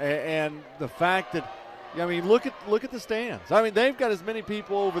history. And the fact that, I mean, look at the stands. I mean, they've got as many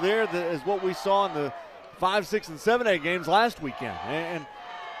people over there as what we saw in the 5, 6, and 7A games last weekend. And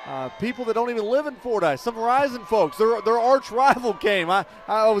people that don't even live in Fordyce, some Verizon folks, their arch rival came. I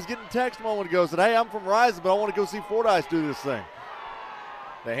was getting a text a moment ago, said, hey, I'm from Verizon, but I want to go see Fordyce do this thing.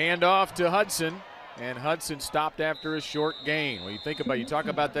 The handoff to Hudson, and Hudson stopped after a short gain. When you talk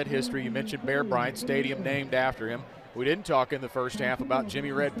about that history, you mentioned Bear Bryant Stadium named after him. We didn't talk in the first half about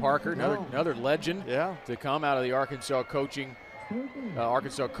Jimmy Red Parker, another legend to come out of the Arkansas coaching,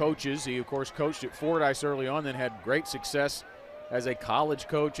 Arkansas coaches. He, of course, coached at Fordyce early on, then had great success as a college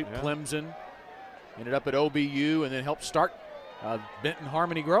coach at Clemson. Ended up at OBU and then helped start Benton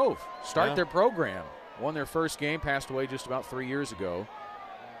Harmony Grove, their program. Won their first game, passed away just about 3 years ago.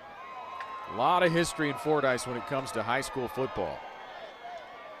 A lot of history in Fordyce when it comes to high school football.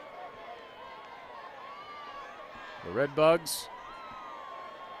 The Redbugs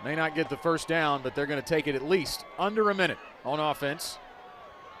may not get the first down, but they're going to take it at least under a minute on offense.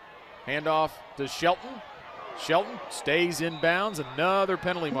 Handoff to Shelton. Shelton stays in bounds. Another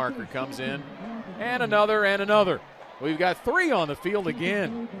penalty marker comes in. And another and another. We've got 3 on the field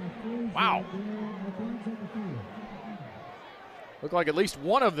again. Wow. Looked like at least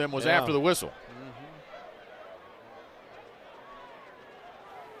one of them was after the whistle.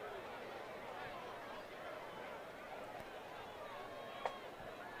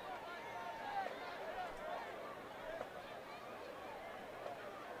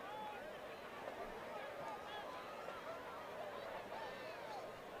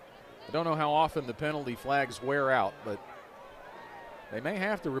 I don't know how often the penalty flags wear out, but they may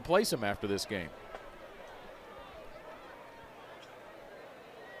have to replace them after this game.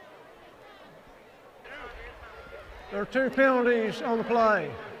 There are 2 penalties on the play.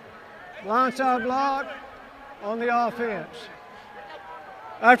 Blindside block on the offense.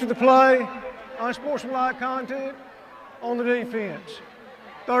 After the play, unsportsmanlike conduct on the defense.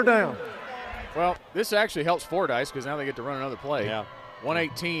 3rd down. Well, this actually helps Fordyce because now they get to run another play. Yeah.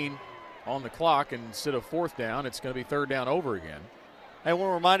 1:18 on the clock, and instead of 4th down, it's going to be 3rd down over again. I want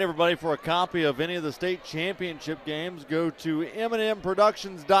to remind everybody, for a copy of any of the state championship games, go to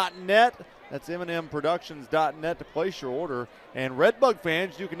MNMProductions.net. That's MNMProductions.net to place your order. And Redbug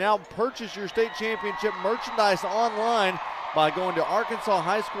fans, you can now purchase your state championship merchandise online by going to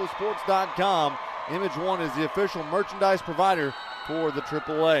ArkansasHighSchoolSports.com. Image One is the official merchandise provider for the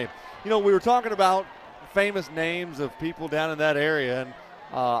AAA. You know, we were talking about famous names of people down in that area, and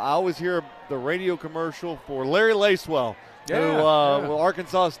I always hear the radio commercial for Larry Lacewell, who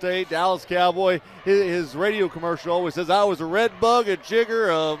Arkansas State, Dallas Cowboy. His radio commercial always says, I was a red bug, a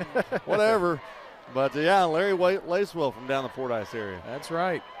jigger, whatever. But, Larry Lacewell from down the Fordyce area. That's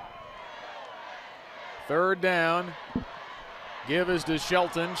right. 3rd down. Give is to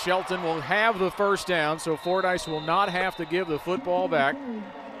Shelton. Shelton will have the first down, so Fordyce will not have to give the football back.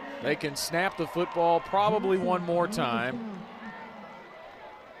 They can snap the football probably one more time.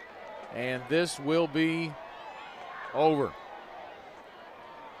 And this will be over.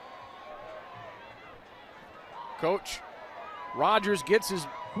 Coach Rogers gets his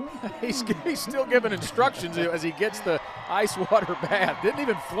he's still giving instructions as he gets the ice water bath. Didn't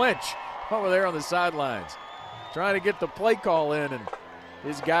even flinch over there on the sidelines. Trying to get the play call in, and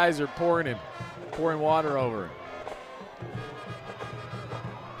his guys are pouring water over him.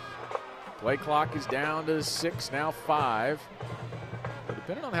 Play clock is down to 6, now 5. But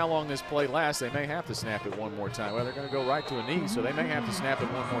depending on how long this play lasts, they may have to snap it one more time. Well, they're going to go right to a knee, so they may have to snap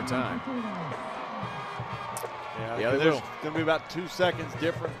it one more time. Yeah, there's going to be about 2 seconds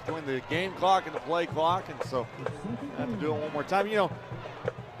difference between the game clock and the play clock, and so I have to do it one more time. You know,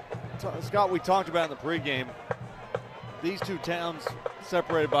 Scott, we talked about in the pregame, these two towns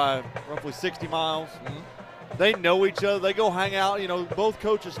separated by roughly 60 miles. They know each other. They go hang out. You know, both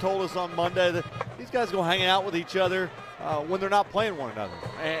coaches told us on Monday that these guys go hang out with each other when they're not playing one another.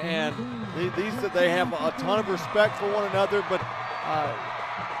 And they have a ton of respect for one another, but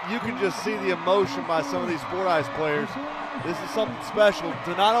you can just see the emotion by some of these Fordyce players. This is something special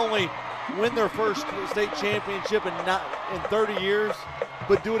to not only win their first state championship in 30 years,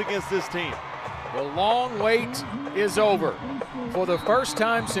 but do it against this team. The long wait is over. For the first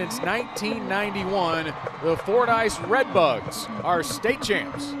time since 1991, the Fordyce Redbugs are state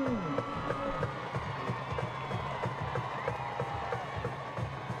champs.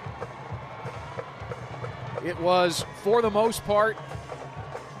 It was, for the most part,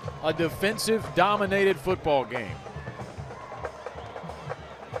 a defensive-dominated football game.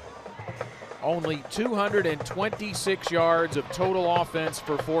 Only 226 yards of total offense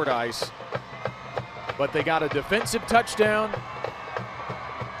for Fordyce, but they got a defensive touchdown,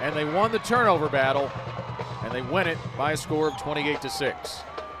 and they won the turnover battle, and they win it by a score of 28-6.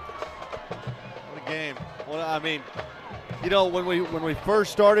 What a game. Well, I mean, you know, when we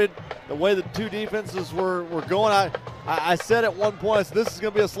first started, the way the two defenses were going, I said at one point, I said, this is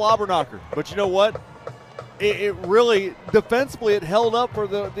going to be a slobber knocker. But you know what? It really, defensively, it held up for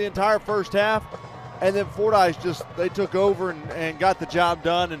the entire first half. And then Fordyce they took over and got the job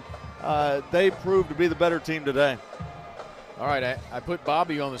done. And they proved to be the better team today. All right, I put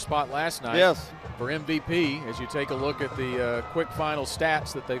Bobby on the spot last night. Yes. For MVP, as you take a look at the quick final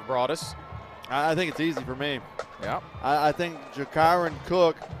stats that they've brought us. I think it's easy for me. Yeah. I think Jakyron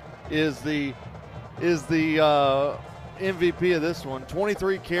Cook is the MVP of this one.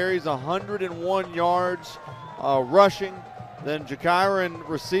 23 carries, 101 yards rushing. Then Jakyron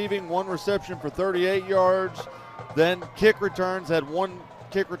receiving, 1 reception for 38 yards. Then kick returns, had 1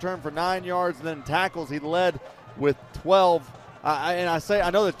 kick return for 9 yards. And then tackles, he led with 12. I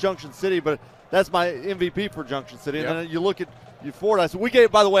know that's Junction City, but that's my MVP for Junction City. Yep. And then you look at Fordyce. We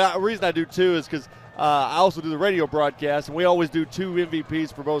gave, by the way, the reason I do 2 is because I also do the radio broadcast, and we always do 2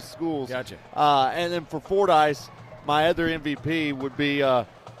 MVPs for both schools. Gotcha. And then for Fordyce, my other MVP would be,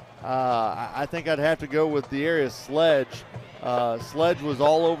 I think I'd have to go with Dearius Sledge. Sledge was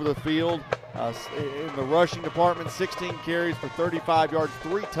all over the field. In the rushing department, 16 carries for 35 yards,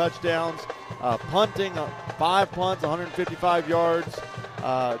 3 touchdowns. Punting, 5 punts, 155 yards.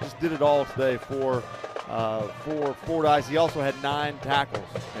 Just did it all today for Fordyce. He also had 9 tackles.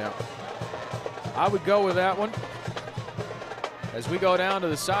 Yeah. I would go with that one. As we go down to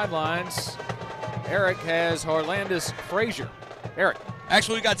the sidelines, Eric has Harlandis Frazier. Eric.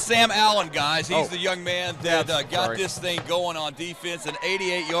 Actually, we got Sam Allen, guys. He's the young man that got this thing going on defense. An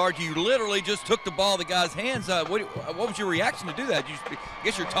 88 yards. You literally just took the ball out of the guy's hands. What was your reaction to do that? I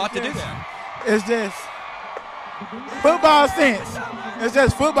guess you're taught to do that. It's just football sense. It's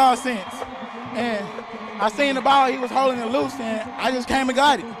just football sense. And I seen the ball. He was holding it loose, and I just came and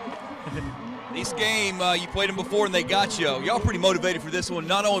got it. This game, you played them before and they got you. Y'all pretty motivated for this one,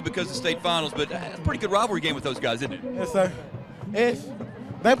 not only because of state finals, but it's a pretty good rivalry game with those guys, isn't it? Yes, sir. They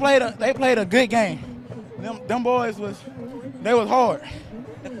played a good game. Them boys was hard.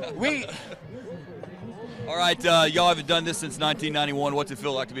 All right, y'all haven't done this since 1991. What's it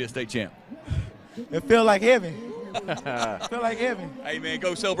feel like to be a state champ? It feel like heaven. Feel like heaven. Hey, man,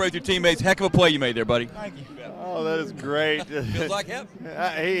 go celebrate with your teammates. Heck of a play you made there, buddy. Thank you. Oh, that is great. Feels like heaven.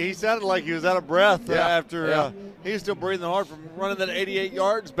 He sounded like he was out of breath after he was still breathing hard from running that 88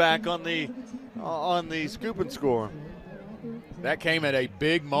 yards back on the scoop and score. That came at a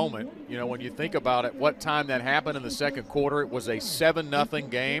big moment. You know, when you think about it, what time that happened in the second quarter, it was a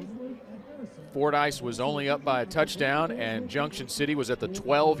 7-0 game. Fordyce was only up by a touchdown, and Junction City was at the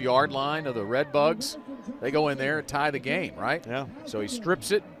 12-yard line of the Redbugs. They go in there and tie the game, right? Yeah. So he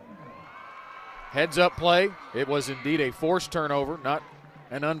strips it. Heads-up play. It was indeed a forced turnover, not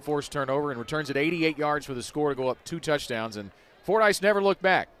an unforced turnover, and returns it 88 yards for the score to go up 2 touchdowns. And Fordyce never looked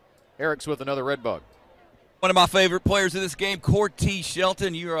back. Eric's with another Redbug. One of my favorite players of this game, Cortez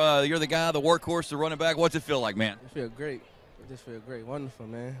Shelton. You're the guy, the workhorse, the running back. What's it feel like, man? It feels great. It just feels great. Wonderful,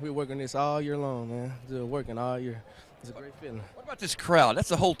 man. We're working this all year long, man. Just working all year. It's a great feeling. What about this crowd? That's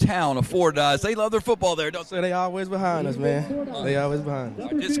the whole town of Fordyce. They love their football there, don't they? So they always behind us, man. They always behind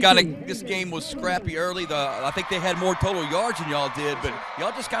us. This game was scrappy early. I think they had more total yards than y'all did, but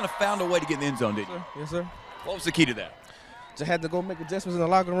y'all just kind of found a way to get in the end zone, didn't you? Yes, sir. What was the key to that? Just had to go make adjustments in the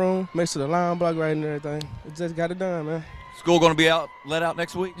locker room, make sure the line block right and everything. It just got it done, man. School going to be let out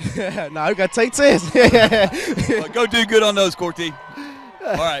next week? Nah, we got to take tests. Well, go do good on those, Cortez.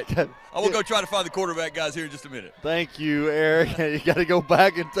 All right. I will go try to find the quarterback guys here in just a minute. Thank you, Eric. You got to go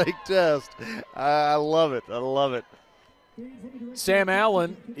back and take tests. I love it. I love it. Sam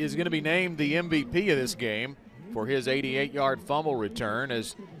Allen is going to be named the MVP of this game for his 88-yard fumble return,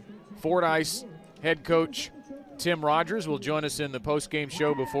 as Fordyce head coach Tim Rogers will join us in the post-game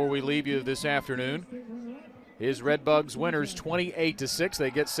show before we leave you this afternoon. His Redbugs winners 28-6.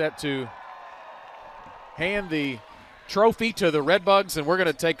 They get set to hand the trophy to the Redbugs, and we're going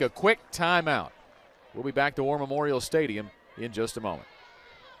to take a quick timeout. We'll be back to War Memorial Stadium in just a moment.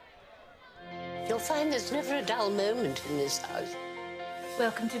 You'll find there's never a dull moment in this house.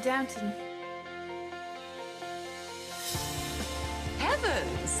 Welcome to Downton.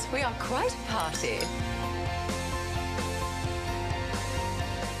 Heavens, we are quite a party.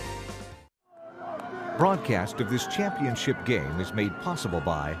 Broadcast of this championship game is made possible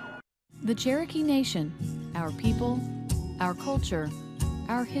by The Cherokee Nation, our people, our culture,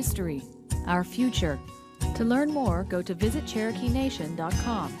 our history, our future. To learn more, go to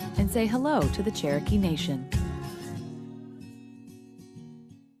visitcherokeenation.com and say hello to the Cherokee Nation.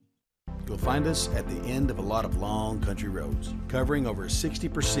 You'll find us at the end of a lot of long country roads, covering over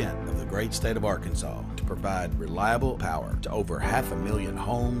 60% of the great state of Arkansas to provide reliable power to over 500,000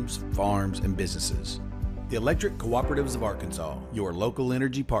 homes, farms, and businesses. The Electric Cooperatives of Arkansas, your local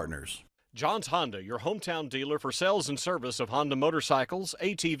energy partners. John's Honda, your hometown dealer for sales and service of Honda motorcycles,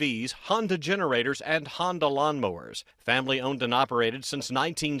 ATVs, Honda generators, and Honda lawnmowers. Family owned and operated since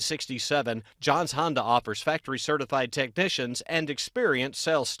 1967, John's Honda offers factory-certified technicians and experienced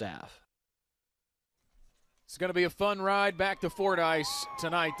sales staff. It's going to be a fun ride back to Fordyce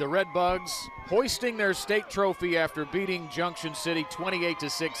tonight. The Redbugs hoisting their state trophy after beating Junction City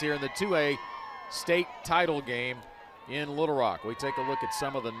 28-6 here in the 2A state title game in Little Rock. We take a look at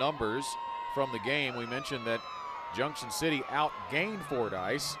some of the numbers from the game. We mentioned that Junction City outgained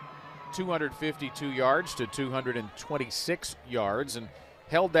Fordyce 252 yards to 226 yards and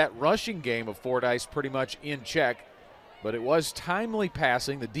held that rushing game of Fordyce pretty much in check. But it was timely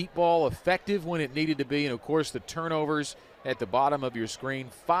passing, the deep ball effective when it needed to be, and of course the turnovers at the bottom of your screen,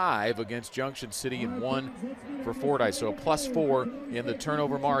 5 against Junction City and 1 for Fordyce. So a +4 in the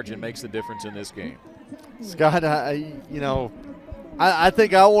turnover margin makes the difference in this game. Scott, I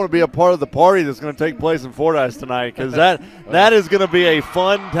think I want to be a part of the party that's going to take place in Fordyce tonight, because that is going to be a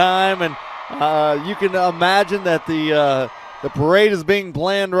fun time, and you can imagine that the parade is being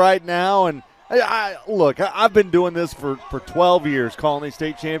planned right now. And look, I've been doing this for 12 years, calling these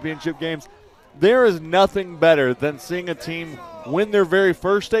state championship games. There is nothing better than seeing a team win their very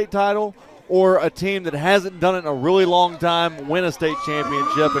first state title, or a team that hasn't done it in a really long time win a state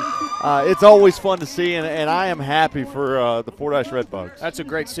championship. And it's always fun to see, and I am happy for the Fordyce Redbugs. That's a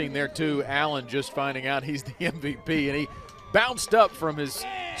great scene there, too. Allen just finding out he's the MVP, and he bounced up from his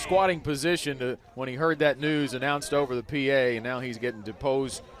squatting position when he heard that news announced over the PA, and now he's getting to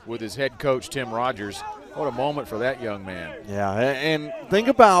pose with his head coach, Tim Rogers. What a moment for that young man. Yeah, and think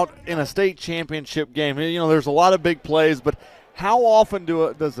about in a state championship game, there's a lot of big plays, but how often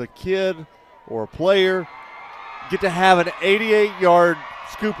does a kid or a player get to have an 88-yard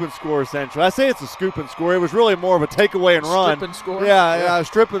scoop and score, essentially? I say it's a scoop and score. It was really more of a takeaway and run. Strip and score? Yeah,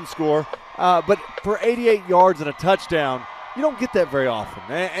 strip and score. But for 88 yards and a touchdown, you don't get that very often.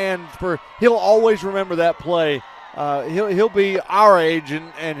 And he'll always remember that play. He'll be our age,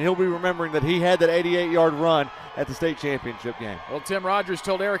 and he'll be remembering that he had that 88-yard run at the state championship game. Well, Tim Rogers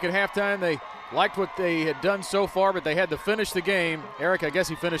told Eric at halftime they liked what they had done so far, but they had to finish the game. Eric, I guess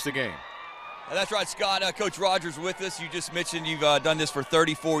he finished the game. That's right, Scott. Coach Rogers with us. You just mentioned you've done this for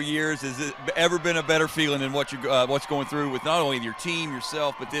 34 years. Has it ever been a better feeling than what's going through with not only your team,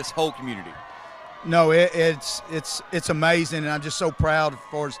 yourself, but this whole community? No, it's amazing, and I'm just so proud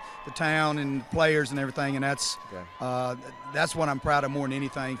for the town and the players and everything, and that's what I'm proud of more than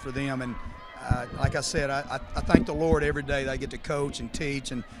anything for them. And like I said, I thank the Lord every day that I get to coach and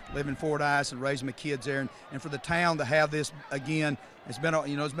teach and live in Fordyce and raise my kids there, and for the town to have this again. It's been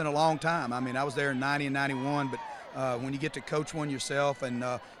a long time. I mean, I was there in 90 and 91, but when you get to coach one yourself, and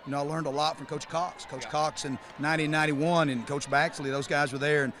I learned a lot from Coach Cox. Coach Cox in 90 and 91, and Coach Baxley, those guys were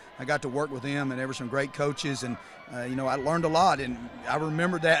there, and I got to work with them, and there were some great coaches, and I learned a lot, and I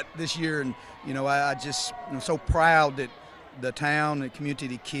remember that this year, and I just so proud that the town, the community,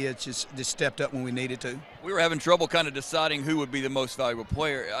 the kids just stepped up when we needed to. We were having trouble kind of deciding who would be the most valuable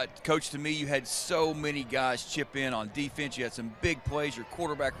player. Coach, to me, you had so many guys chip in on defense. You had some big plays. Your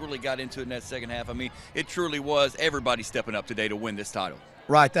quarterback really got into it in that second half. I mean, it truly was everybody stepping up today to win this title.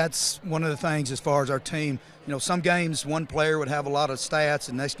 Right, that's one of the things as far as our team. You know, some games one player would have a lot of stats,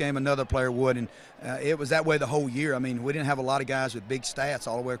 and next game another player would, and it was that way the whole year. I mean, we didn't have a lot of guys with big stats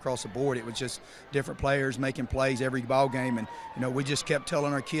all the way across the board. It was just different players making plays every ball game, and you know, we just kept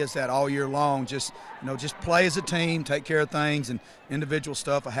telling our kids that all year long. Just just play as a team, take care of things, and individual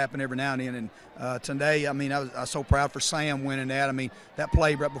stuff will happen every now and then. And today, I mean, I was so proud for Sam winning that. I mean, that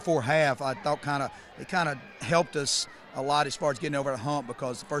play right before half, I thought it kind of helped us a lot as far as getting over the hump,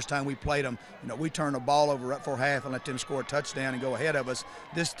 because the first time we played them, we turned the ball over right before half and let them score a touchdown and go ahead of us.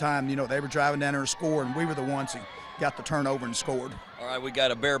 This time, they were driving down there to score, and we were the ones who got the turnover and scored. All right, we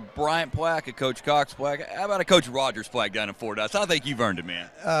got a Bear Bryant plaque, a Coach Cox plaque. How about a Coach Rogers plaque down in Fordyce? I think you've earned it, man.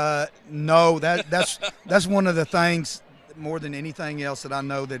 No, that's one of the things more than anything else that I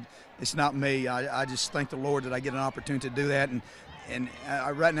know that it's not me. I just thank the Lord that I get an opportunity to do that. And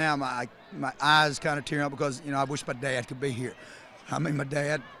right now, my eyes kind of tearing up because, I wish my dad could be here. I mean,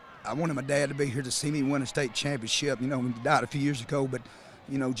 I wanted my dad to be here to see me win a state championship. He died a few years ago, but,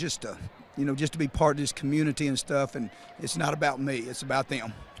 just to be part of this community and stuff. And it's not about me, it's about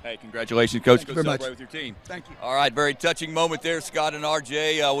them. Hey, congratulations, Coach. Thank Go you very celebrate much. with your team. Thank you. All right, very touching moment there, Scott and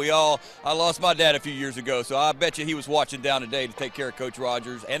RJ. I lost my dad a few years ago, so I bet you he was watching down today to take care of Coach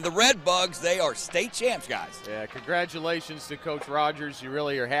Rogers. And the Red Bugs, they are state champs, guys. Yeah, congratulations to Coach Rogers. You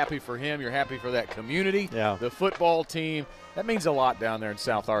really are happy for him. You're happy for that community. Yeah. The football team. That means a lot down there in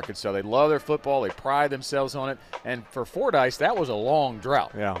South Arkansas. They love their football. They pride themselves on it. And for Fordyce, that was a long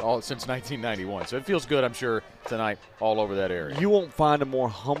drought since 1991. So it feels good, I'm sure, tonight all over that area. You won't find a more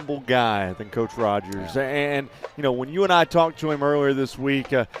humble guy than Coach Rogers. Yeah. And, when you and I talked to him earlier this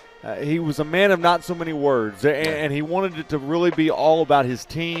week, he was a man of not so many words. And he wanted it to really be all about his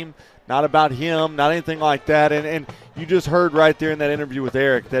team, not about him, not anything like that. And you just heard right there in that interview with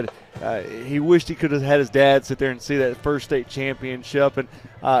Eric that he wished he could have had his dad sit there and see that first state championship. And,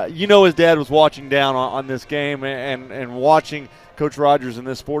 his dad was watching down on this game and watching Coach Rogers and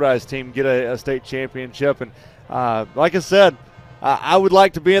this Fordyce team get a state championship. And like I said, I would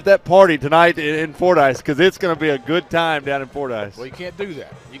like to be at that party tonight in Fordyce because it's going to be a good time down in Fordyce. Well, you can't do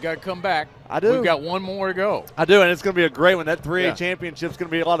that. You got to come back. I do. We've got one more to go. I do, and it's going to be a great one. That 3A championship is going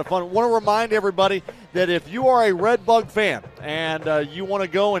to be a lot of fun. I want to remind everybody that if you are a Red Bug fan and you want to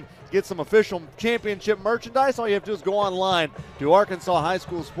go and get some official championship merchandise, all you have to do is go online to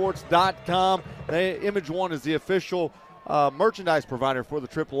ArkansasHighSchoolSports.com. Image One is the official merchandise provider for the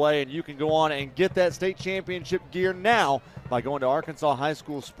AAA, and you can go on and get that state championship gear now by going to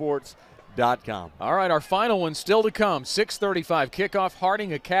ArkansasHighSchoolSports.com. All right, our final one still to come. 6:35 kickoff,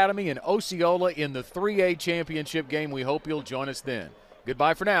 Harding Academy and Osceola in the 3A championship game. We hope you'll join us then.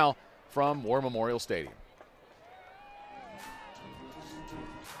 Goodbye for now from War Memorial Stadium.